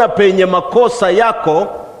 atajiona penye makosa yako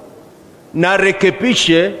na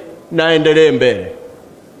rekebishe na endelee mbele.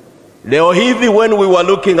 Leo hivi, when we were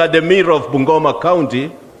looking at the mirror of Bungoma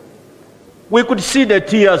County, we could see the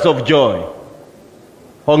tears of joy.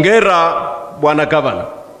 Hongera, Bwana Governor.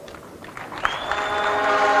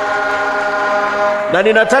 Na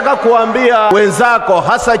ninataka kuambia wenzako,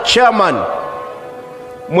 hasa chairman,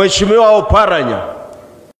 Mheshimiwa Oparanya,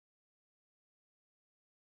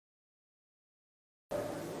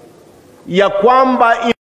 ya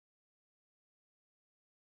kwamba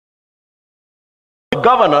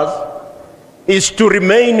governors is to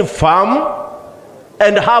remain firm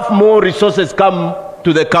and have more resources come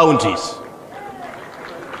to the counties.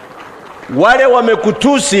 Wale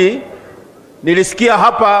wamekutusi, nilisikia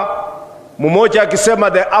hapa mmoja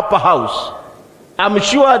akisema the upper house. I'm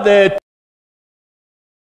sure they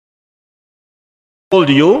told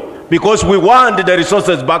you because we want the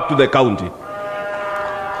resources back to the county.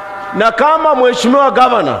 Na kama Mheshimiwa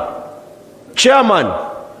Governor, Chairman,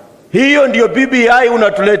 hiyo ndio BBI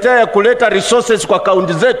unatuletea kuleta resources kwa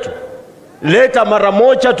kaunti zetu, leta mara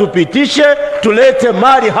moja tupitishe, tulete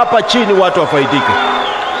mali hapa chini watu wafaidike.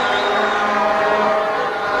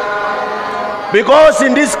 Because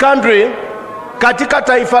in this country, katika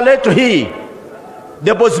taifa letu hii,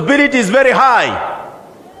 the possibility is very high.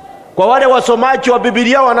 Kwa wale wasomaji wa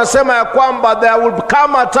Biblia wanasema ya kwamba there will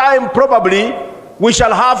come a time probably we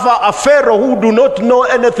shall have a Pharaoh who do not know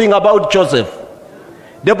anything about Joseph.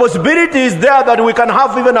 The possibility is there that we can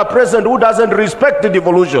have even a president who doesn't respect the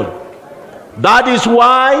devolution. That is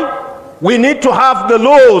why we need to have the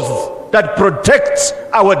laws that protects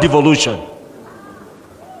our devolution.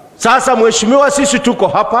 Sasa mheshimiwa, sisi tuko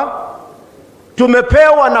hapa,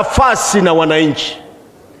 tumepewa nafasi na wananchi.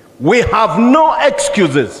 We have no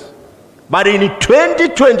excuses. But in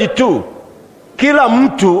 2022, kila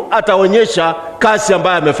mtu ataonyesha kazi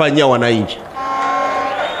ambayo amefanyia wananchi.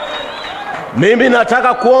 Mimi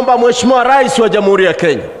nataka kuomba Mheshimiwa Rais wa Jamhuri ya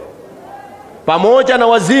Kenya pamoja na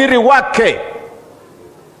waziri wake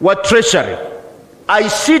wa Treasury, I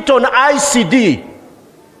sit on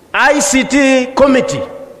ICT committee.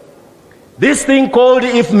 This thing called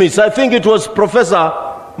IFMIS, I think it was Professor,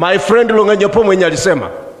 my friend Lonyangapuo mwenye alisema,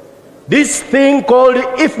 this thing called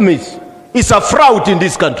IFMIS is a fraud in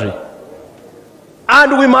this country.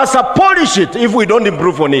 And we must abolish it if we don't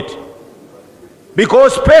improve on it.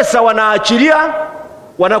 Because pesa wanaachilia,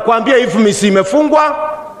 wanakuambia IFMIS imefungwa,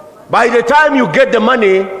 by the time you get the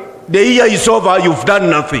money, the year is over, you've done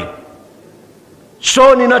nothing.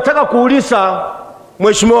 So ninataka kuuliza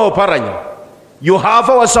Mheshimiwa Oparanya, you have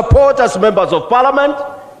our support as members of parliament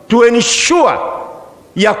to ensure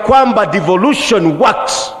ya kwamba devolution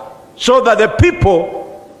works so that the people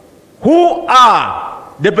who are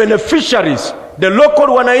the beneficiaries, the local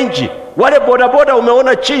wananchi, wale bodaboda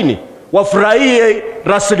umeona chini, wafurahie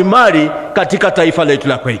rasilimali katika taifa letu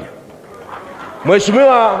la Kenya.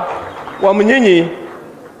 Mheshimiwa wa Mnyinyi,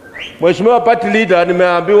 Mheshimiwa party leader,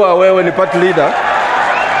 nimeambiwa wewe ni party leader.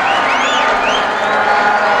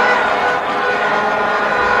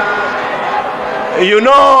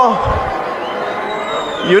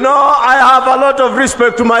 You know, I have a lot of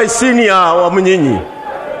respect to my senior wa Mnyinyi.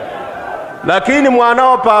 Lakini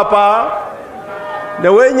mwanao papa, ne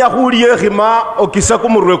wenya huliye hima okisaku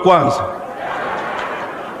murwe kwanza.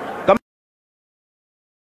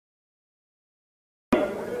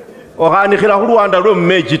 Ohani khila huluanda lwe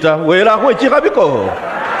mmejita, wela huwe chikabiko.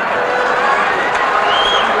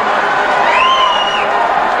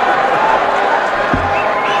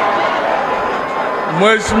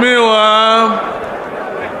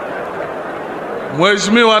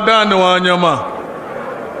 Mheshimiwa Dan Wanyama.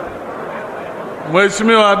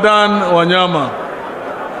 Mheshimiwa Dan Wanyama.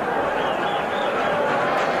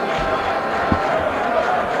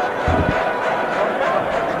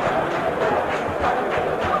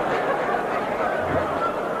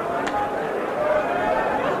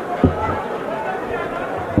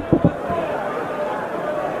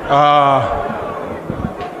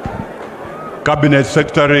 Cabinet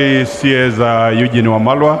Secretary CS Eugene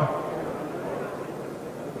Wamalwa,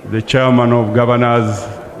 the Chairman of Governors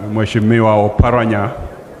Mheshimiwa Oparanya,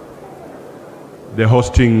 the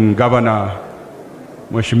hosting Governor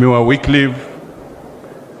Mheshimiwa Wycliffe,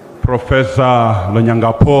 Professor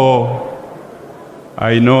Lonyangapuo.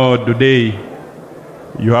 I know today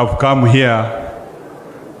you have come here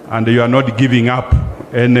and you are not giving up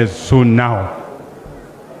any soon now.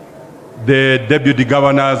 The Deputy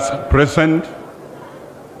Governors present,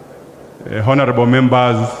 honorable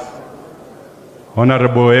members,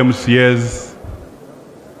 honorable MCAs,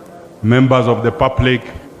 members of the public,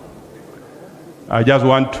 I just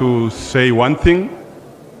want to say one thing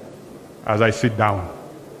as I sit down.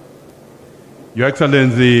 Your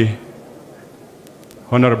Excellency,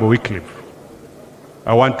 Honorable Wycliffe,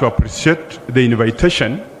 I want to appreciate the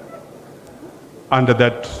invitation and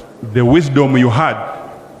that the wisdom you had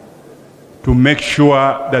to make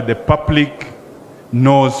sure that the public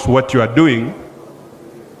knows what you are doing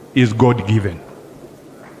is God-given.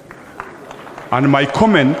 And my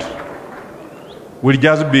comment will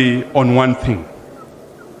just be on one thing.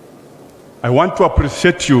 I want to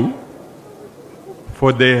appreciate you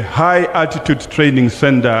for the High Altitude Training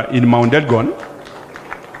Center in Mount Elgon,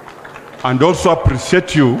 and also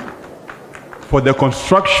appreciate you for the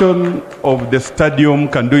construction of the stadium,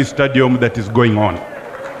 Kandui Stadium, that is going on.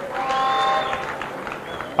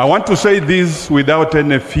 I want to say this without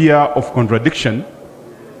any fear of contradiction,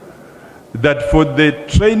 that for the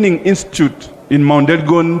Training Institute in Mount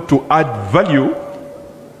Elgon to add value,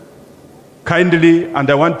 kindly, and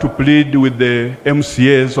I want to plead with the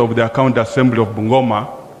MCAs of the Account Assembly of Bungoma,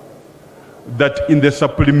 that in the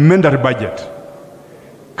supplementary budget,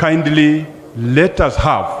 kindly let us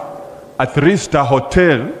have a 3-star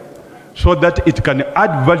hotel so that it can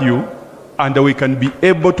add value and we can be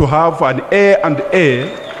able to have an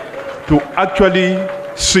A&A to actually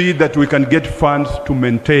see that we can get funds to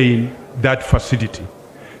maintain that facility.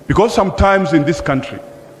 Because sometimes in this country,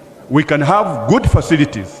 we can have good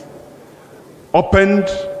facilities opened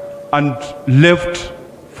and left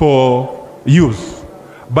for use,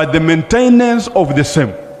 but the maintenance of the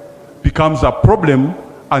same becomes a problem,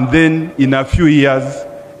 and then in a few years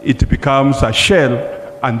it becomes a shell,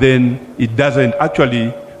 and then it doesn't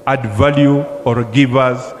actually add value or give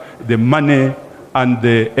us the money and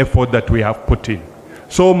the effort that we have put in.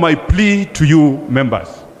 So my plea to you members,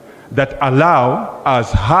 that allow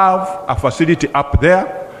us have a facility up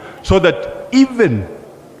there so that even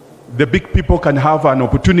the big people can have an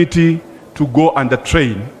opportunity to go and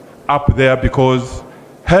train up there, because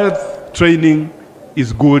health training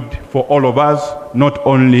is good for all of us, not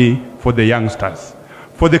only for the youngsters.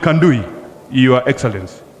 For the Kandui, Your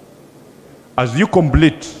Excellency, as you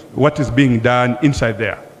complete what is being done inside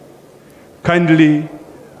there, kindly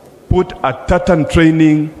put a tartan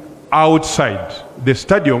training outside the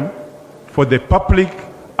stadium for the public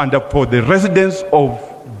and for the residents of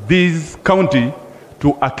this county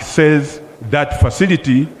to access that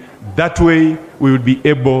facility. That way we will be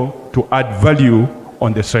able to add value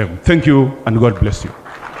on the same. Thank you and God bless you.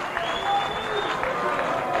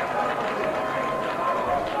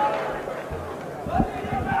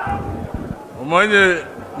 Mwenye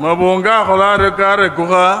mabonga kolare kare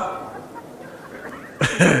kuha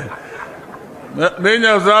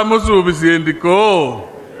nenya za musu bisindiko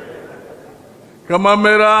kama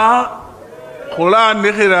mera kola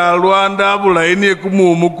nikhira Rwanda bulaini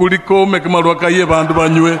kumumu kuliko mekama lwakaye bandu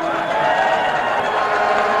banywe,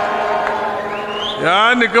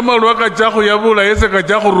 yani kama lwaka chakhu yabula yese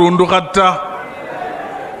kachakhu rundu khata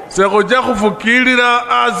seko chakhu fukilira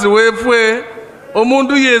azi wefwe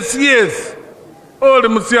omundu yes oli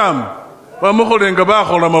musyamu bamukholenga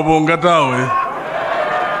bakhola mabonga tawe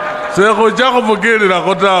seko chakhu fukilira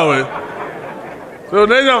khotawe. So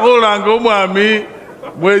nenya khulanga omwami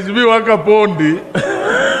Mheshimiwa Kapondi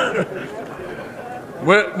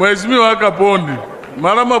Mheshimiwa Kapondi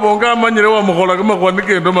mala mabonga amanyire wa mukhola kama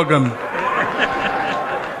khwanike ndo makana.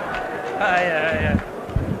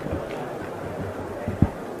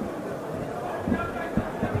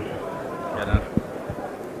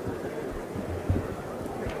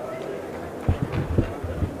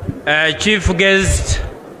 Chief guest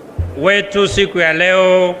wetu siku ya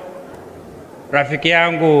leo, rafiki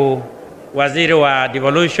yangu Waziri wa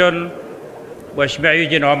Devolution Mheshimiwa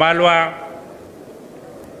Eugene Wamalwa,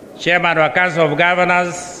 Chairman wa Council of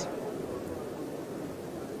Governors,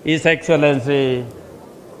 His Excellency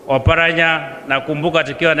Oparanya, nakumbuka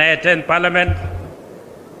tukiwa na 10 Parliament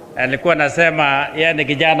alikuwa nasema yeye ni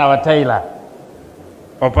kijana wa Taylor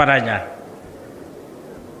Oparanya.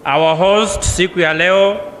 Our host siku ya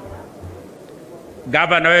leo,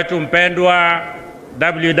 gavana wetu mpendwa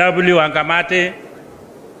WW Wangamati,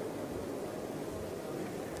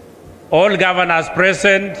 all governors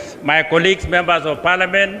present, my colleagues, members of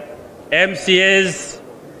parliament, MCAs,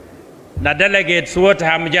 na delegates wote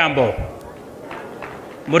hamjambo.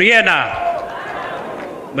 Muriena,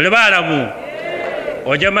 Mulibaramu,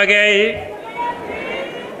 Ojamagei,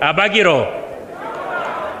 Abagiro.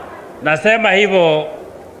 Nasema hivyo,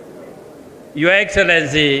 Your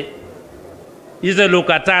Excellency, hizo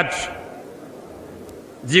luka 3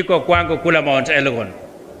 ziko kwangu kula Mount Elgon.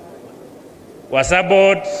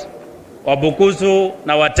 Wasabot, Wabukusu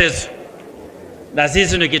na Watesu. Na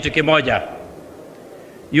sisi ni kitu kimoja.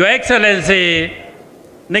 Your Excellency,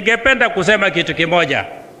 ningependa kusema kitu kimoja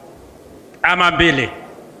ama mbili.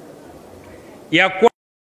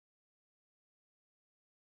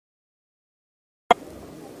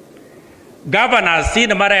 Governors, hii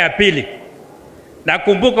ni mara ya pili.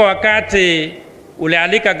 Nakumbuka wakati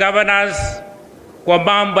ulialika governors kwa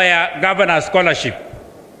mambo ya governor scholarship.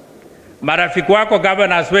 Marafiki wako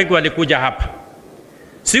governors wengi walikuja hapa.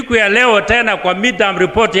 Siku ya leo tena kwa midterm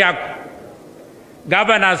report yako,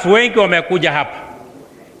 governors wengi wamekuja hapa.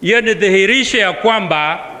 Hiyo ni dhihirisho ya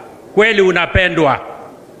kwamba kweli unapendwa.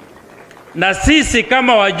 Na sisi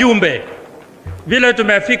kama wajumbe vile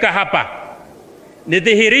tumefika hapa, ni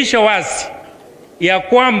dhihirisho wazi ya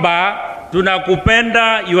kwamba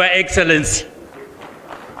tunakupenda Your Excellency.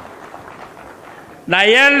 Na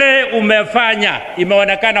yale umefanya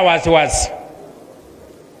imeonekana waziwazi.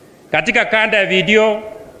 Katika kanda ya video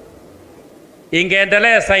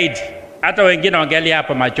ingeendelea zaidi, hata wengine wangelia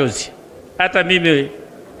hapa machozi. Hata mimi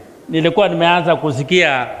nilikuwa nimeanza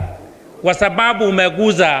kusikia, kwa sababu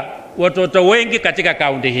umeguza watoto wengi katika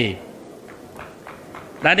kaunti hii.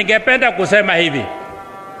 Na ningependa kusema hivi,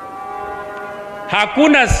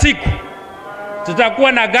 hakuna siku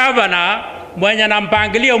tutakuwa na gavana mwenye na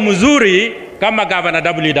mpangilio mzuri kama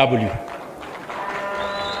gavana WW.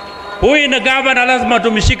 Huyu ni gavana, lazima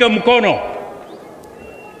tumshike mkono.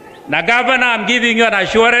 Na gavana, I'm giving you an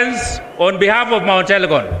assurance on behalf of Mount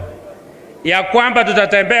Elgon ya kwamba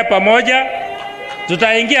tutatembea pamoja,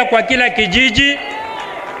 tutaingia kwa kila kijiji.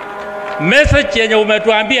 Message yenye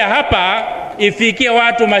umetuambia hapa ifikie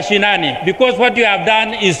watu mashinani, because what you have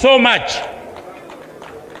done is so much.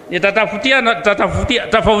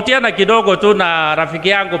 Nitatofautiana kidogo tu na rafiki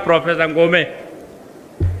yangu Profesa Ngome.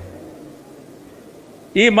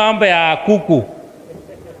 Hii mambo ya kuku,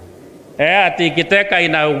 ati kiteka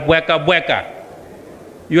inabweka.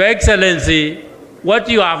 Your Excellency, what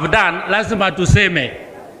you have done lazima tuseme.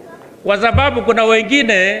 Kwa sababu kuna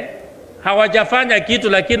wengine hawajafanya kitu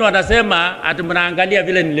lakini wanasema ati mnaangalia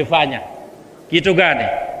vile nilifanya. Kitu gani?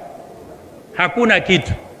 Hakuna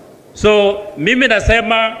kitu. So mimi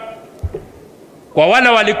nasema kwa wale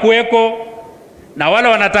walikuweko na wale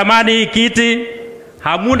wanatamani hii kiti,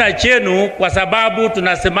 hamuna chenu, kwa sababu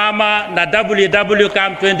tunasimama na WW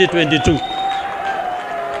Camp 2022.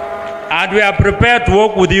 And we are prepared to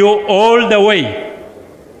work with you all the way,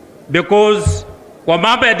 because kwa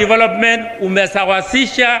mambo ya development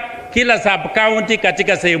umesawasisha kila sub county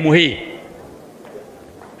katika sehemu hii.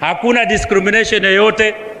 Hakuna discrimination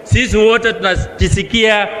yoyote, sisi wote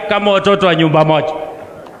tunajisikia kama watoto wa nyumba moja.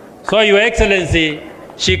 So Your Excellency,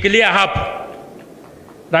 shikilia hapo.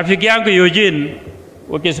 Rafiki yangu Eugene,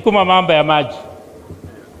 ukisukuma mambo ya maji,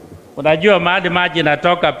 unajua mahali maji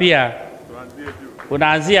inatoka pia,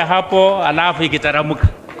 unaanzia hapo alafu ikitaramuka.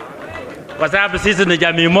 Kwa sababu sisi ni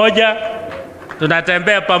jamii moja,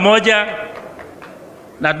 tunatembea pamoja,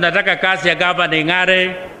 na tunataka kazi ya gavana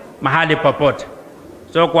ing'are mahali popote.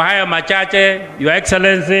 So kwa haya machache, Your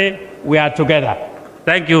Excellency, we are together.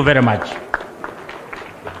 Thank you very much.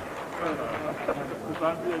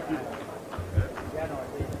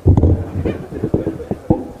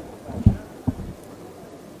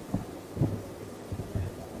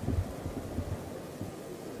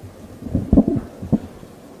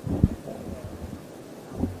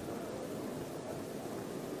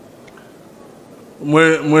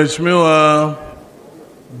 Mheshimiwa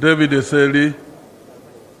David Eseli,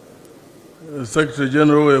 Secretary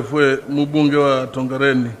General wewe mbunge wa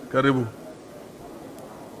Tongareni, karibu.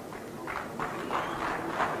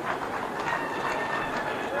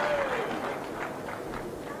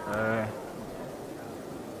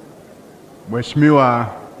 Mheshimiwa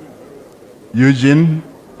Eugene,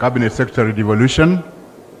 Cabinet Secretary Devolution,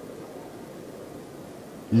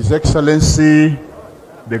 His Excellency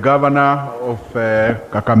the Governor of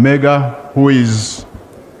Kakamega, who is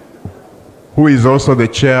also the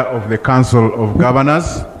Chair of the Council of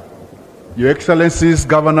Governors, Your Excellencies,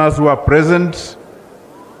 Governors who are present,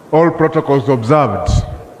 all protocols observed.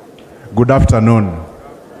 Good afternoon.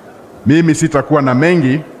 Mimi sitakuwa na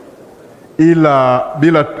mengi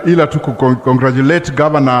ila tu congratulate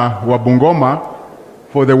Governor wa Bungoma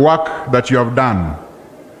for the work that you have done.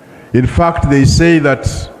 In fact, they say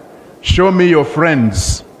that show me your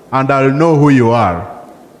friends and I'll know who you are.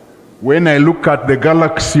 When I look at the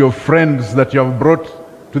galaxy of friends that you have brought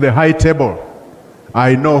to the high table,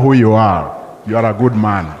 I know who you are. You are a good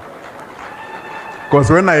man. Because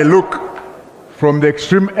when I look from the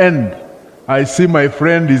extreme end, I see my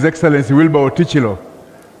friend, His Excellency Wilbur Otichilo,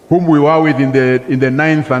 whom we were with in the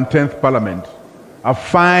 9th and 10th Parliament, a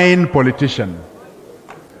fine politician.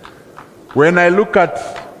 When I look at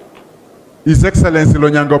His Excellency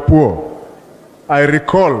Lonyangapuo, I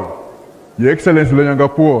recall, Your Excellency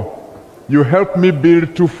Lonyangapuo, you helped me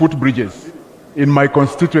build 2 footbridges in my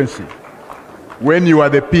constituency when you were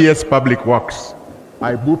the PS Public Works.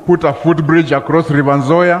 I put a footbridge across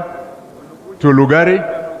Rivanzoya to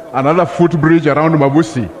Lugari, another footbridge around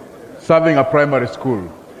Mabusi, serving a primary school.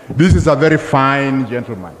 This is a very fine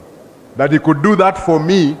gentleman. That he could do that for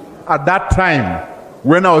me at that time,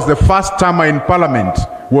 when I was the first timer in Parliament,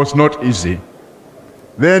 was not easy.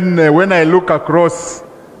 Then when I look across,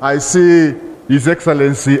 I see His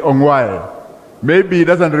Excellency Ongwae. Maybe he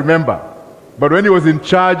doesn't remember, but when he was in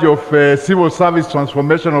charge of civil service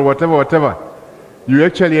transformation or whatever, you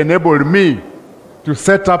actually enabled me to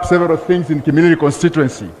set up several things in community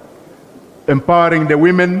constituency, empowering the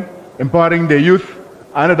women, empowering the youth.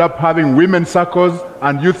 I ended up having women circles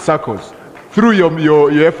and youth circles through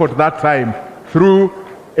your effort that time, through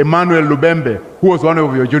Emmanuel Lubembe, who was one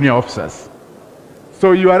of your junior officers.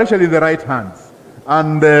 So you are actually in the right hands.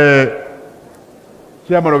 And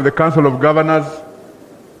Chairman of the Council of Governors,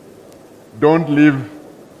 don't leave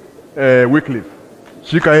Wycliffe.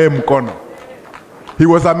 Shika ye mkono. He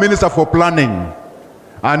was a minister for planning.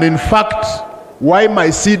 And in fact, why my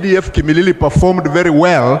CDF Kimilili performed very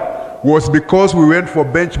well was because we went for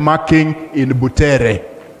benchmarking in Butere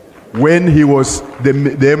when he was the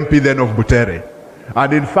MP then of Butere.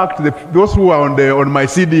 And in fact, those who are on my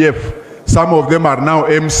CDF, some of them are now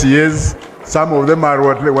MCAs, some of them are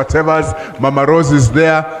whatevers. Mama Rose is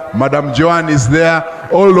there, Madam Joan is there.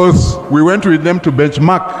 All those, we went with them to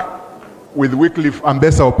benchmark with Wycliffe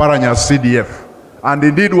Ambassador Oparanya's CDF. And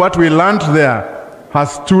indeed, what we learned there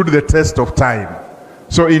has stood the test of time.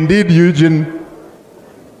 So indeed, Eugene,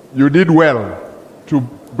 you did well to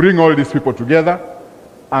bring all these people together.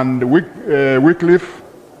 And Wycliffe,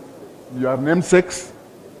 your namesakes,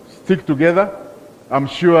 stick together. I'm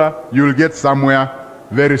sure you'll get somewhere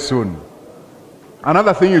very soon.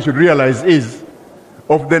 Another thing you should realize is,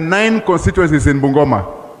 of the 9 constituencies in Bungoma,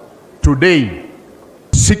 today,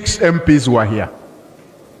 6 MPs were here.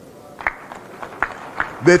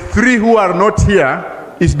 The 3 who are not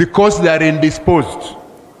here is because they are indisposed.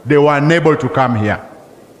 They were unable to come here.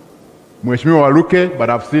 Mheshimiwa Waluke,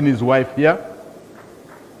 but I've seen his wife here.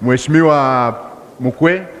 Mheshimiwa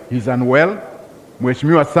Mukwe, he's unwell.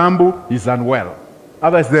 Mheshimiwa Sambu, he's unwell.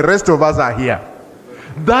 Otherwise, the rest of us are here.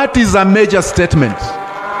 That is a major statement.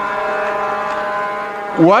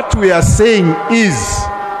 What we are saying is,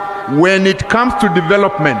 when it comes to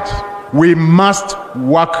development, we must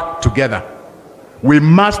work together. We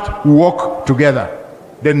must work together.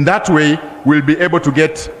 Then that way, we'll be able to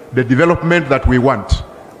get the development that we want.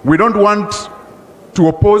 We don't want to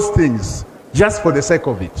oppose things just for the sake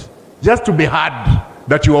of it, just to be heard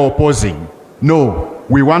that you are opposing. No,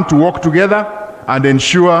 we want to work together and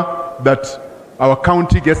ensure that our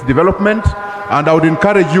county gets development. And I would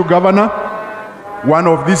encourage you, Governor, one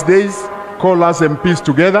of these days, call us MPs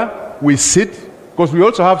together. We sit, because we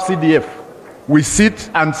also have CDF. We sit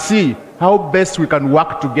and see how best we can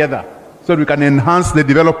work together so we can enhance the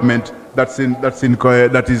development that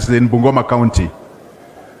is in Bungoma County.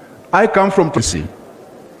 I come from Tusi.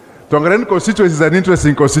 Tongaren constituency is an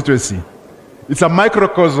interesting constituency. It's a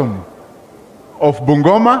microcosm of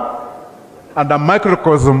Bungoma and a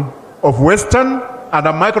microcosm of Western and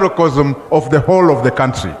a microcosm of the whole of the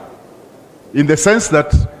country. In the sense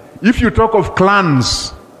that if you talk of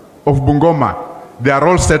clans of Bungoma, they are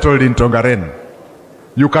all settled in Tongaren.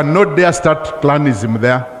 You cannot dare start clanism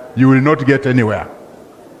there. You will not get anywhere.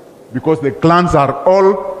 Because the clans are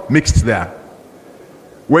all mixed there.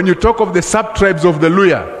 When you talk of the sub-tribes of the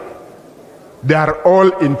Luya, they are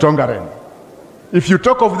all in Tongaren. If you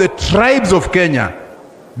talk of the tribes of Kenya,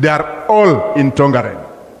 they are all in Tongaren.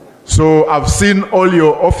 So I've seen all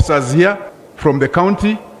your officers here from the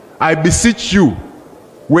county. I beseech you,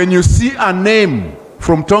 when you see a name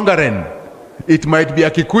from Tongaren, it might be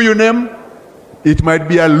a Kikuyu name, it might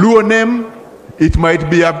be a Luo name, it might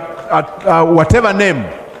be a whatever name,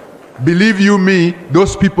 Believe you me,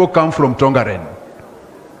 those people come from Tongaren.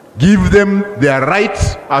 Give them their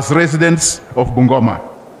rights as residents of Bungoma.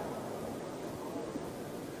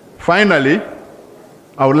 Finally,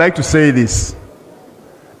 I would like to say this.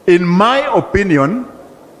 In my opinion,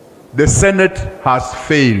 the Senate has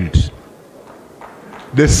failed.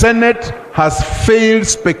 The Senate has failed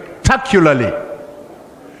spectacularly.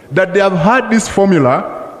 That they have had this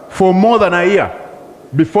formula for more than a year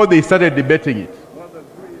before they started debating it.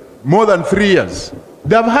 More than 3 years.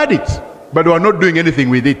 They have had it, but they are not doing anything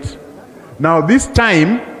with it. Now this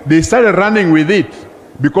time, they started running with it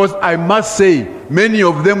because I must say, many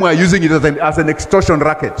of them were using it as an extortion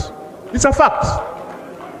racket. It's a fact.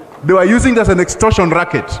 They were using it as an extortion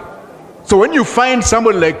racket. So when you find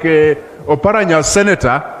someone like Oparanya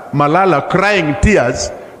Senator Malala crying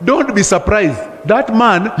tears, don't be surprised. That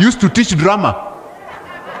man used to teach drama.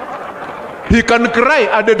 He can cry.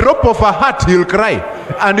 At the drop of a hat, he'll cry.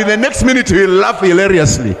 And in the next minute, he'll laugh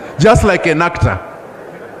hilariously, just like an actor.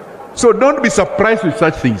 So don't be surprised with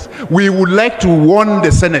such things. We would like to warn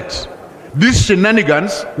the Senate. These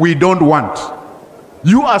shenanigans, we don't want.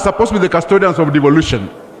 You are supposed to be the custodians of devolution.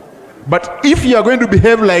 But if you are going to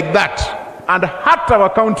behave like that and hurt our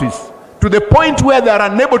counties to the point where they are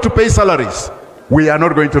unable to pay salaries, we are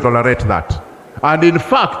not going to tolerate that. And in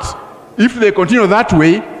fact, if they continue that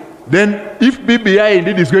way, then if BBI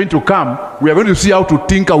indeed is going to come, we are going to see how to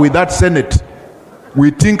tinker with that Senate.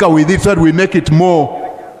 We tinker with it so that we make it more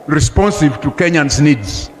responsive to Kenyans'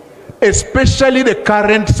 needs. Especially the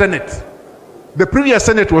current Senate. The previous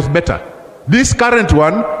Senate was better. This current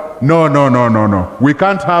one, no. We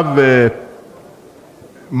can't have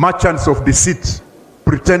merchants of deceit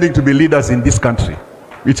pretending to be leaders in this country.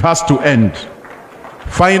 It has to end.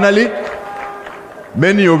 Finally,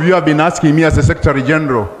 many of you have been asking me as a Secretary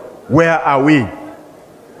General, where are we?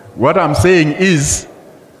 What I'm saying is,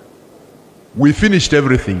 we finished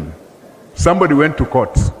everything. Somebody went to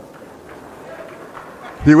court.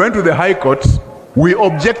 He went to the High Court. We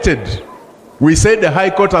objected. We said the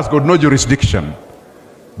High Court has got no jurisdiction.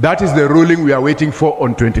 That is the ruling we are waiting for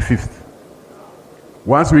on 25th.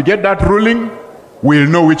 Once we get that ruling, we'll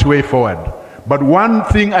know which way forward. But one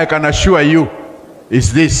thing I can assure you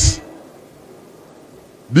is this.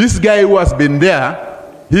 This guy who has been there,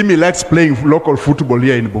 he likes playing local football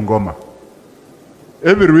here in Bungoma.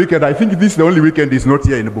 Every weekend, I think this is the only weekend he's not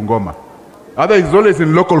here in Bungoma. Otherwise, he's always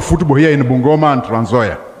in local football here in Bungoma and Trans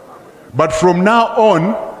Nzoia. But from now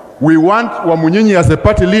on, we want Wamunyinyi as a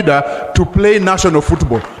party leader to play national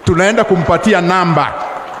football. Tunaenda kumpatia namba.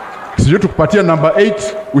 Sijui tukupatia number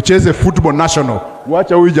 8, ucheze football national.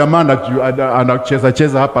 Wacha huyu jamaa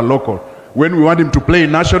anacheza hapa local. When we want him to play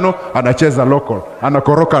national, anacheza local.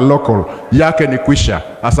 Anakoroka local. Yake ni kwisha.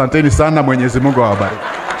 Asanteni sana, Mwenyezi Mungu awabariki.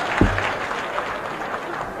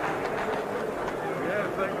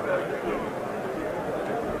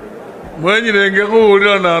 Mwenye renge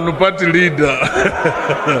kuhulila na anupati leader.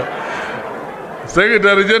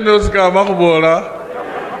 Secretary General kama kubola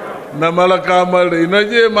na malakama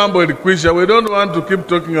inaje mambo ilikwisha. We don't want to keep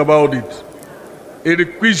talking about it.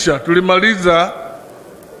 Ilikwisha, tulimaliza.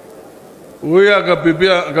 Huyu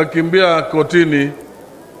akakimbia kotini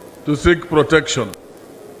to seek protection.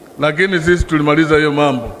 Lakini sisi tulimaliza hiyo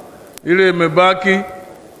mambo. Ile imebaki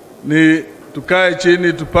ni tukae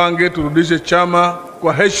chini, tupange, turudishe chama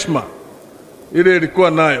kwa heshima. Ile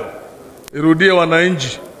ilikuwa nayo. Irudie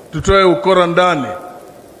wananchi, tutoe ukora ndani.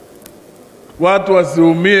 Watu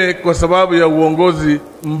wasiumie kwa sababu ya uongozi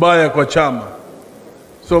mbaya kwa chama.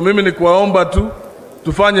 So mimi ni kuwaomba tu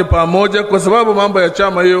tufanye pamoja kwa sababu mambo ya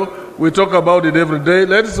chama hiyo we talk about it every day.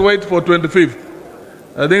 Let's wait for 25th.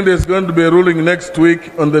 I think there's going to be a ruling next week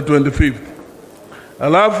on the 25th.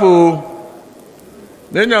 Alafu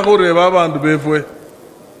nenya kure baba andu befwe.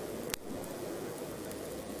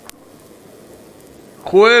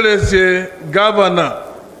 Kueleze governor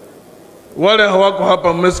wale hawako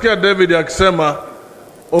hapa, mmesikia David akisema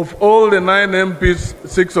of all the 9 MPs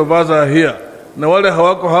 6 of us are here. Na wale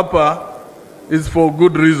hawako hapa is for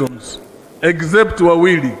good reasons. Except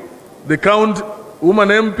wawili, the county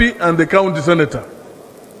woman MP and the county senator.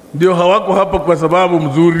 Ndio hawako hapa kwa sababu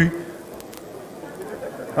mzuri.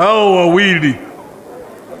 Hao wawili.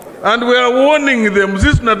 And we are warning them,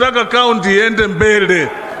 sisi tunataka county ende mbele.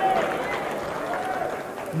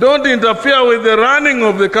 Don't interfere with the running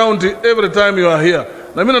of the county every time you are here.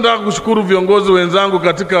 Na mimi nataka kushukuru viongozi wenzangu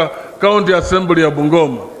katika County Assembly ya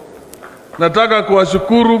Bungoma. Nataka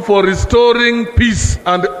kuwashukuru for restoring peace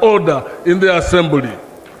and order in the assembly.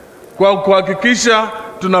 Kwa kuhakikisha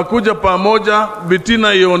tunakuja pamoja,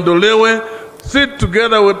 vitina iondolewe, sit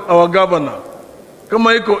together with our governor.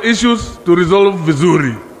 Kama iko issues to resolve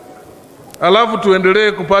vizuri. alafu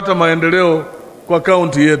tuendelee kupata maendeleo kwa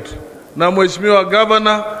kaunti yetu. Na Mheshimiwa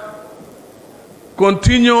Governor,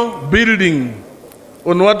 continue building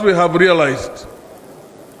on what we have realized.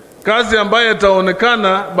 Kazi ambayo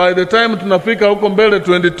itaonekana by the time tunafika huko mbele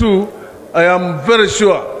 22, I am very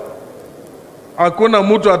sure hakuna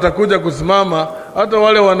mtu atakuja kusimama, hata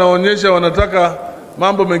wale wanaonyesha wanataka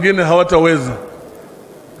mambo mengine hawataweza.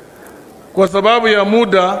 Kwa sababu ya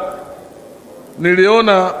muda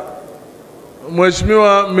niliona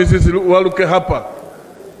Mheshimiwa Mrs. Waluke hapa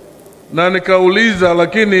na nikauliza,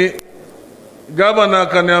 lakini Governor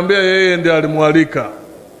akaniambia yeye ndiye alimwalika,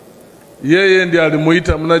 yeye ndiye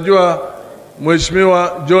alimuita. Mnajua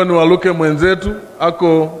Mheshimiwa John Waluke mwenzetu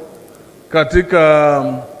ako katika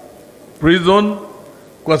prison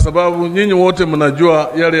kwa sababu nyinyi wote mnajua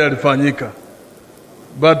yale yalifanyika.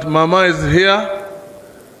 But mama is here.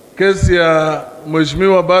 Kesi ya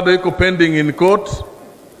Mheshimiwa bado iko pending in court.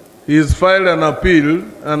 He has filed an appeal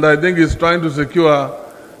and I think he's trying to secure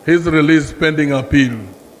his release pending appeal.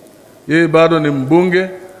 Yeye bado ni mbunge.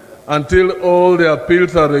 Until all the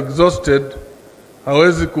appeals are exhausted,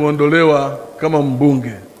 hawezi kuondolewa kama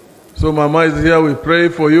mbunge. So mama is here. We pray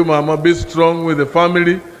for you mama. Be strong with the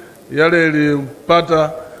family. Yale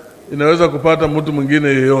ilipata inaweza kupata mtu mwingine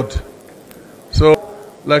yeyote. So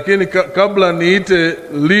lakini kabla niite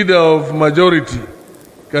leader of majority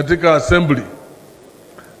katika assembly,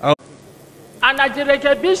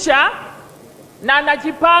 anajirekebisha na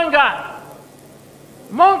anajipanga.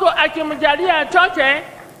 Mungu akimjalia atoke,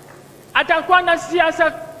 atakuwa na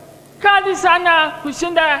siasa kali sana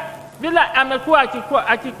kushinda bila amekuwa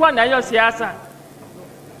akikuwa na hiyo siasa.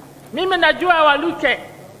 Mimi najua Waluke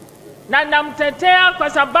na namtetea kwa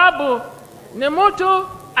sababu ni mtu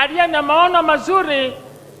aliye na maono mazuri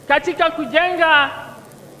katika kujenga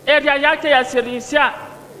area yake ya Sirisia.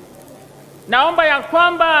 Naomba ya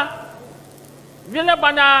kwamba vile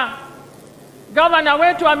bwana Governor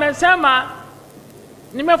wetu amesema,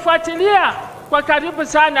 nimefuatilia kwa karibu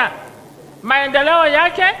sana maendeleo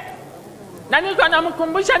yake na niko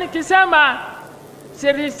namkumbusha nikisema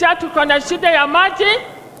Sirisia tuko na shida ya maji,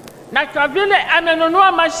 na kwa vile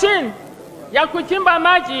amenunua machine ya kuchimba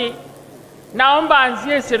maji, naomba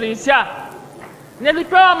anzie Sirisia.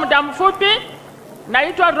 Nilipewa muda mfupi.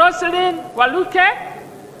 Naitwa Roslyn Waluke,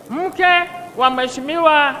 mke wa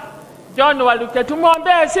Mheshimiwa John Waluke.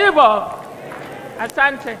 Tumuombee sivyo?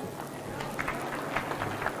 Asante.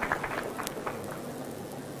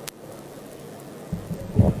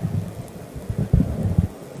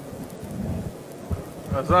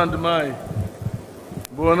 Asante mai.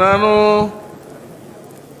 Bonano.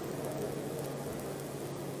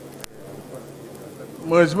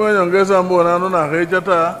 Mheshimiwa nyongeza mbonano na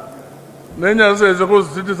hejata. Nenya sasa kwa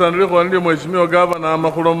citizen liko kwa ndio Mheshimiwa Governor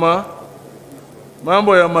makuloma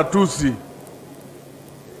mambo ya matusi.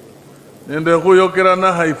 Nende kuyokera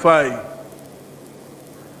na haifai.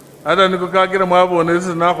 Hata niko kakira mwabone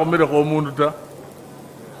sisi na komere kwa mundu ta.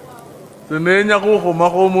 Nenya kuhoma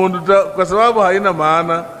kwa mundu ta kwa sababu haina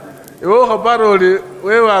maana. Iwo kaparoli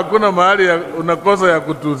wewe hakuna mahali unakosa ya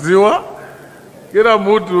kutuziwa. Kila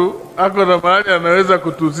mtu ako na mahali anaweza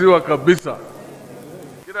kutuziwa kabisa.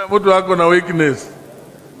 Kila mtu ako na weakness.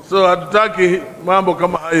 So hatutaki mambo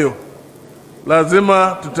kama hayo.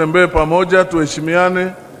 Lazima tutembee pamoja,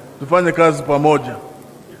 tuheshimiane, tufanye kazi pamoja.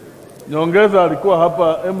 Nyongeza alikuwa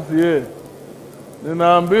hapa MCA.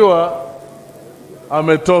 Ninaambiwa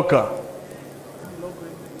ametoka.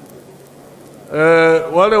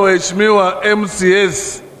 Wale waheshimiwa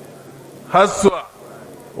MCAs haswa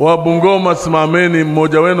wa Bungoma, simameni,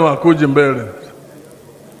 mmoja wenu akuje mbele.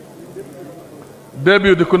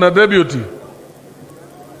 Deputy, kuna deputy.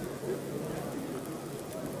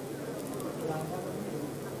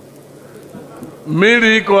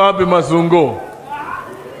 Mili iko wapi Masungo?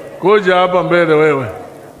 Kuja hapa mbele wewe.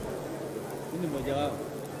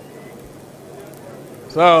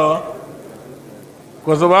 Sawa.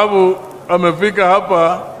 Kwa sababu amefika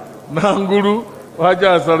hapa na nguru,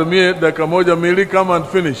 waja asalimie dakika moja. Mili, come and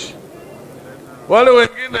finish. Wale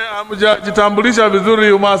wengine hamjajitambulisha vizuri,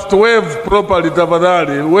 you must wave properly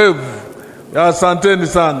tafadhali. Wave. Ya asanteni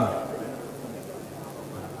sana.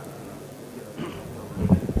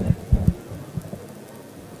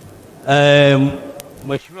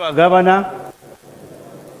 Mheshimiwa Governor,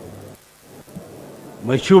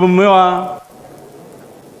 Mheshimiwa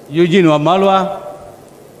Eugene Wamalwa,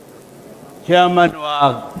 Chairman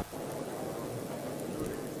wa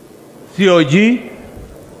COG,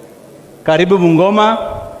 karibu Bungoma.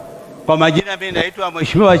 Kwa majina mimi naitwa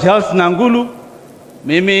Mheshimiwa Charles Nangulu.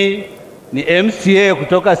 Mimi ni MCA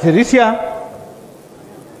kutoka Sirisia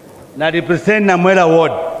na represent Namwela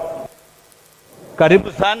Ward.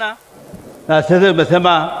 karibu sana, na sasa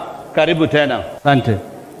tumesema karibu tena. Asante.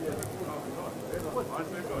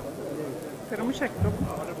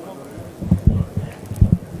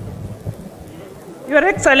 Your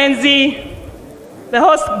Excellency, the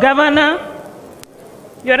host governor,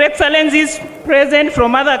 Your Excellencies present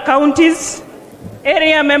from other counties,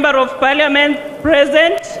 area member of parliament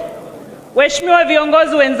present, waheshimiwa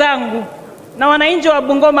viongozi wenzangu na wananchi wa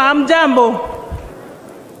Bungoma, hamjambo.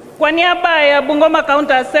 Kwa niaba ya Bungoma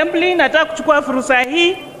County Assembly nataka kuchukua fursa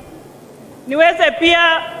hii niweze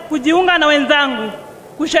pia kujiunga na wenzangu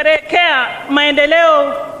kusherehekea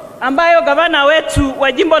maendeleo ambayo gavana wetu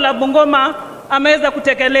wa jimbo la Bungoma ameweza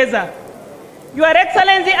kutekeleza. Your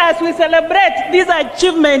Excellency, as we celebrate this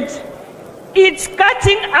achievement, it's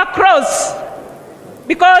cutting across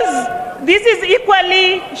because this is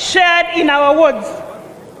equally shared in our wards.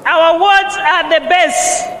 Our wards are the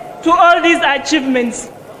best to all these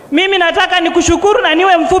achievements. Mimi nataka nikushukuru na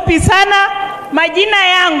niwe mfupi sana. Majina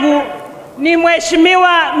yangu ni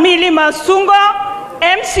Mheshimiwa Mili Masungo,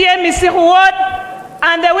 MCA Misihu Ward,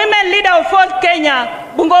 and the women leader of Fort Kenya,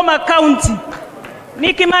 Bungoma County.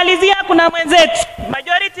 Nikimalizia kuna mwenzetu,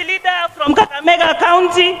 majority leader from Kakamega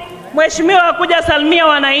County, Mheshimiwa kuja salimia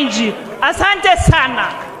wananchi. Asante sana.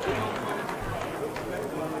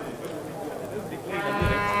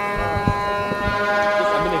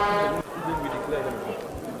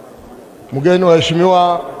 Mgeni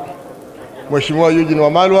waheshimiwa, Mheshimiwa Eugene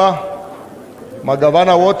Wamalwa,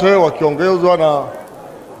 magavana wote wakiongozwa na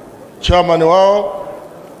chairman wao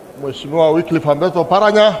Mheshimiwa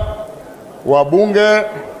Oparanya, wabunge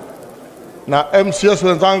na MCS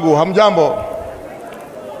wenzangu, hamjambo.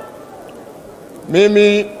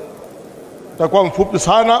 Mimi nitakuwa mfupi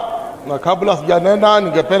sana, na kabla sijanena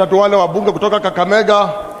ningependa tu wale wabunge kutoka Kakamega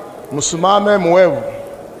msimame muwevu.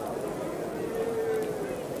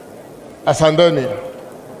 Asanteni.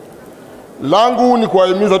 Langu ni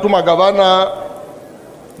kuwahimiza tu magavana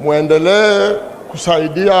muendelee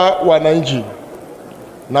kusaidia wananchi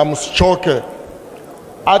na msichoke.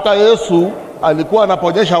 Hata Yesu alikuwa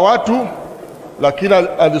anaponyesha watu, lakini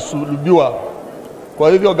alisulubiwa. Kwa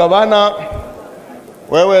hivyo gavana,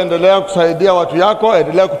 wewe endelea kusaidia watu yako,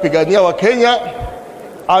 endelea kupigania Wakenya.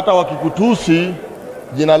 Hata wakikutusi,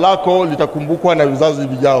 jina lako litakumbukwa na vizazi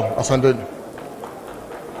vijao. Asanteni.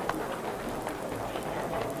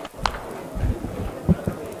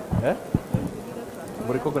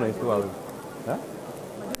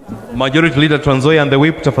 Majority Leader Trans Nzoia and the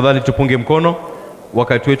whip, tafadhali tupunge mkono.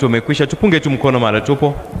 Wakati wetu umekwisha, tupunge tu mkono mara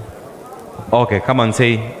tupo. Okay, come and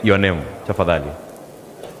say your name, tafadhali.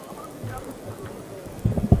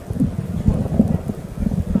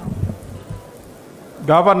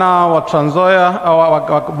 Gavana wa Trans Nzoia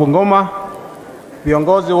wa Bungoma,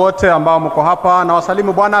 viongozi wote ambao mko hapa na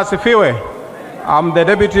wasalimu, Bwana asifiwe. I'm the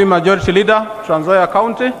Deputy Majority Leader Trans Nzoia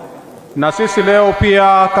County, na sisi leo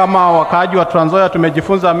pia kama wakaaji wa Trans Nzoia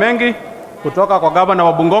tumejifunza mengi kutoka kwa gavana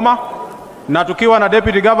wa Bungoma, na tukiwa na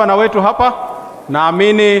Deputy Governor wetu hapa,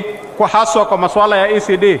 naamini kwa haswa kwa masuala ya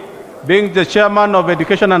ECD, being the Chairman of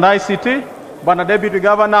Education and ICT, Bwana Deputy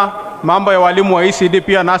Governor, mambo ya walimu wa ECD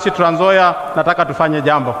pia nasi Trans Nzoia nataka tufanye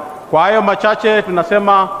jambo. Kwa hayo machache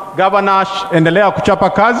tunasema Governor, endelea kuchapa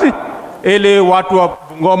kazi ili watu wa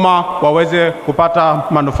Bungoma waweze kupata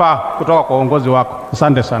manufaa kutoka kwa uongozi wako.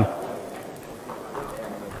 Asante sana.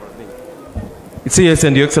 Yes,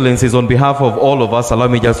 and Your Excellencies, on behalf of all of us, allow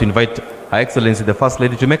me just to invite Her Excellency the First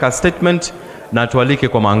Lady to make a statement na tualike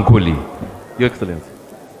kwa maanguli. Your Excellency.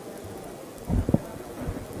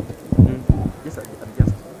 Yes, sir.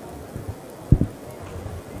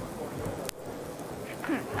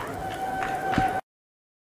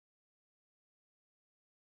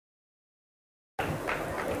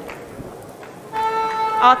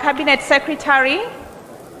 Our Cabinet Secretary,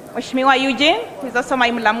 Mheshimiwa Eugene, who is also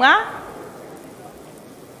my mlamwa,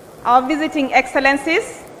 our visiting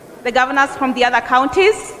excellencies, the governors from the other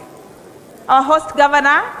counties, our host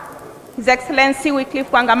governor, His Excellency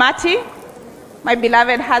Wycliffe Wangamati, my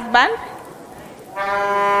beloved husband,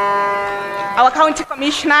 our county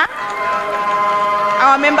commissioner,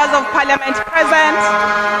 our members of parliament present,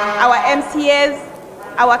 our MCAs,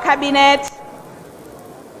 our cabinet,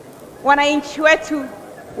 wananchi wetu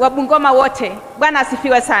wa Bungoma wote, Bwana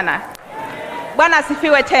asifiwe sana. Bwana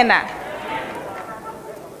asifiwe tena.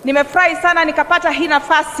 Nimefurahi sana nikapata hii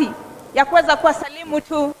nafasi ya kuweza kuwasalimu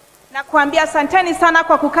tu na kuambia asanteni sana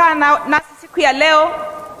kwa kukaa nasi siku ya leo.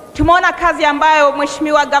 Tumeona kazi ambayo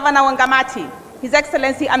Mheshimiwa Governor Wangamati, His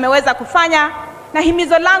Excellency, ameweza kufanya, na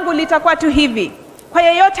himizo langu litakuwa tu hivi: kwa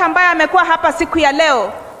yeyote ambaye amekuwa hapa siku ya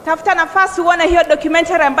leo, tafuta nafasi uone hiyo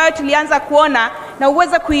documentary ambayo tulianza kuona na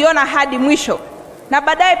uweze kuiona hadi mwisho. na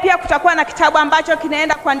baadaye pia kutakuwa na kitabu ambacho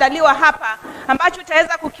kinaenda kuandaliwa hapa ambacho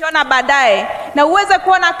utaweza kukiona baadaye na uweze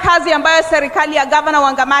kuona kazi ambayo serikali ya Gavana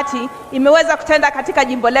Wangamati imeweza kutenda katika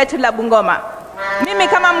jimbo letu la Bungoma. Mimi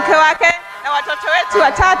kama mke wake na watoto wetu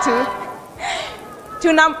watatu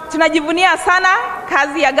tunajivunia sana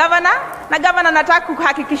kazi ya gavana, na gavana nataka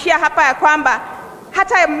kuhakikishia hapa ya kwamba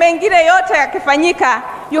hata mengine yote yakifanyika,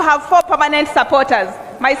 you have 4 permanent supporters,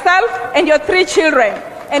 myself and your 3 children,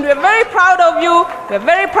 and we're very proud of you, we're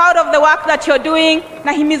very proud of the work that you're doing.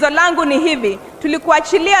 Na himizo langu ni hivi,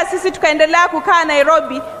 tulikuachilia sisi tukaendelea kukaa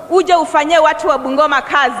Nairobi, uje ufanyie watu wa Bungoma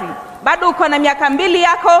kazi. Bado uko na miaka 2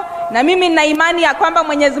 yako, na mimi nina imani ya kwamba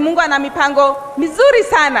Mwenyezi Mungu ana mipango mizuri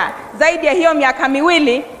sana zaidi ya hiyo miaka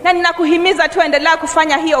 2, na ninakuhimiza tuendelea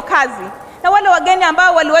kufanya hiyo kazi. Na wale wageni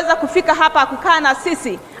ambao waliweza kufika hapa kukaa na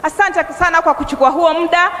sisi, asante sana kwa kuchukua huo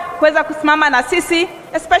muda kuweza kusimama na sisi.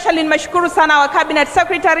 Especially nimeshukuru sana wa cabinet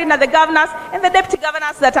secretary na the governors and the deputy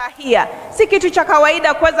governors that are here. Si kitu cha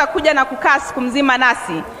kawaida kuweza kuja na kukaa siku mzima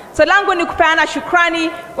nasi. So langu ni kupeana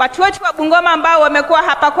shukrani watu wetu wa Bungoma ambao wamekuwa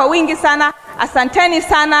hapa kwa wingi sana. Asanteni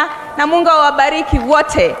sana na Mungu awabariki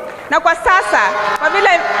wote. Na kwa sasa kwa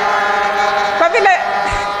vile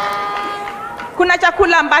kuna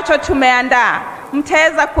chakula ambacho tumeandaa,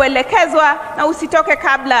 mtaweza kuelekezwa na usitoke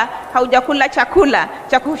kabla haujakula chakula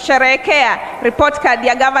cha kusherehekea report card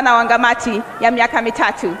ya Gavana Wangamati ya miaka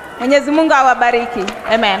 3. Mwenyezi Mungu awabariki.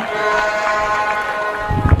 Amen.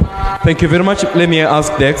 Thank you very much. Let me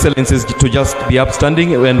ask the excellencies to just be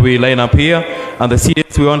upstanding when we line up here. And the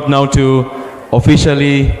CS, we want now to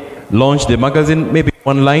officially launch the magazine. Maybe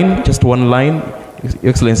one line, just one line. Your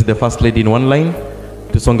Excellency, the First Lady in one line.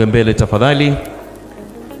 Tusonge mbele tafadhali.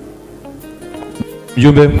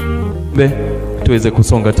 Mjumbe, tuweze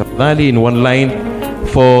kusonga tafadhali in one line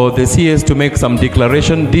for the CS to make some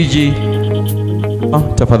declaration. DG,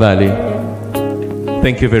 tafadhali.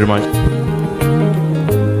 Thank you very much.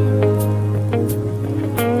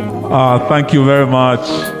 Thank you very much,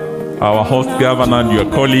 our host governor and your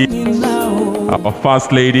colleagues, our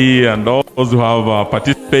First Lady, and all those who have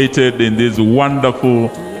participated in this wonderful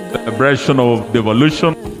celebration of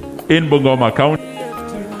devolution in Bungoma County.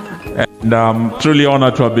 And I'm truly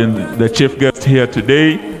honored to have been the chief guest here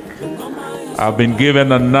today. I've been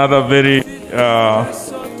given another very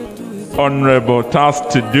honorable task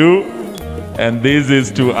to do, and this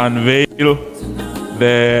is to unveil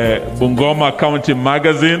the Bungoma County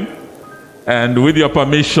magazine. And with your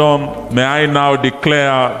permission, may I now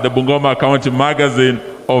declare the Bungoma County magazine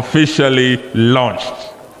officially launched.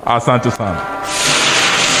 Asante sana.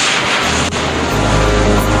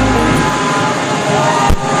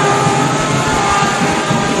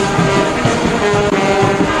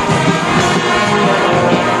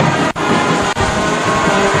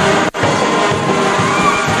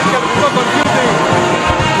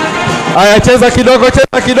 Aya, cheza kidogo,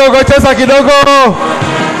 cheza kidogo, cheza kidogo.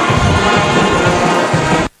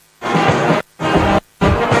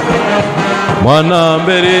 Mwana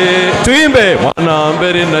mbere, tuimbe. Mwana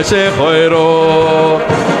mbere na shekhoero.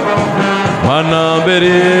 Mwana mbere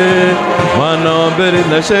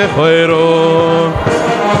na shekhoero.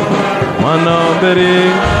 Mwana mbere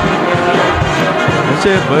na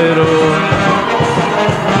shekhoero.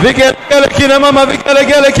 Vigelegele kina mama,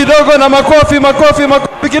 vigelegele kidogo na makofi, makofi,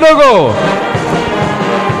 makofi kidogo.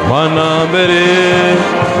 Mwana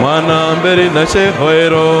mbere na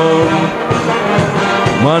shekhoero.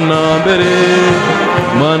 Mwana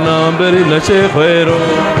mbere na shekhoero.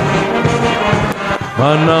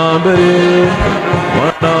 Mwana mbere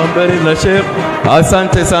na shekhoero.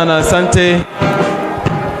 Asante sana, asante.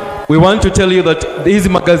 We want to tell you that these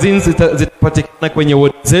magazines zitapatikana kwenye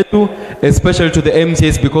ward zetu, especially to the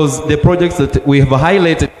MCS, because the projects that we have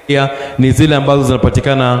highlighted here ni zile ambazo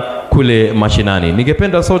zinapatikana kule mashinani.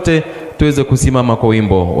 Ningependa sote tuweze kusimama kwa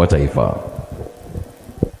wimbo wa taifa.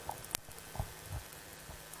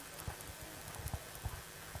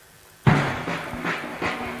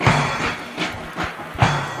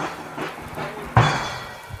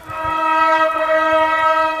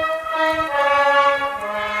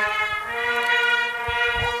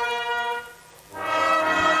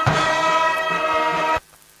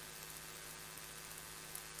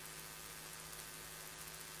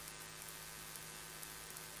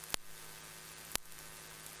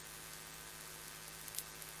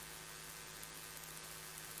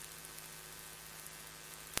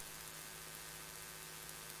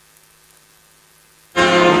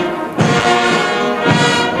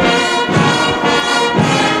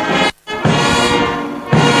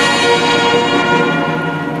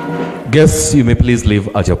 Guests, you may please leave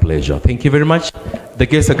at your pleasure. Thank you very much. The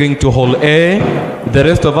guests are going to Hall A. The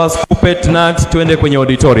rest of us, puppet nuts, tuende kwenye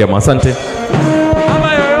auditorium. Asante.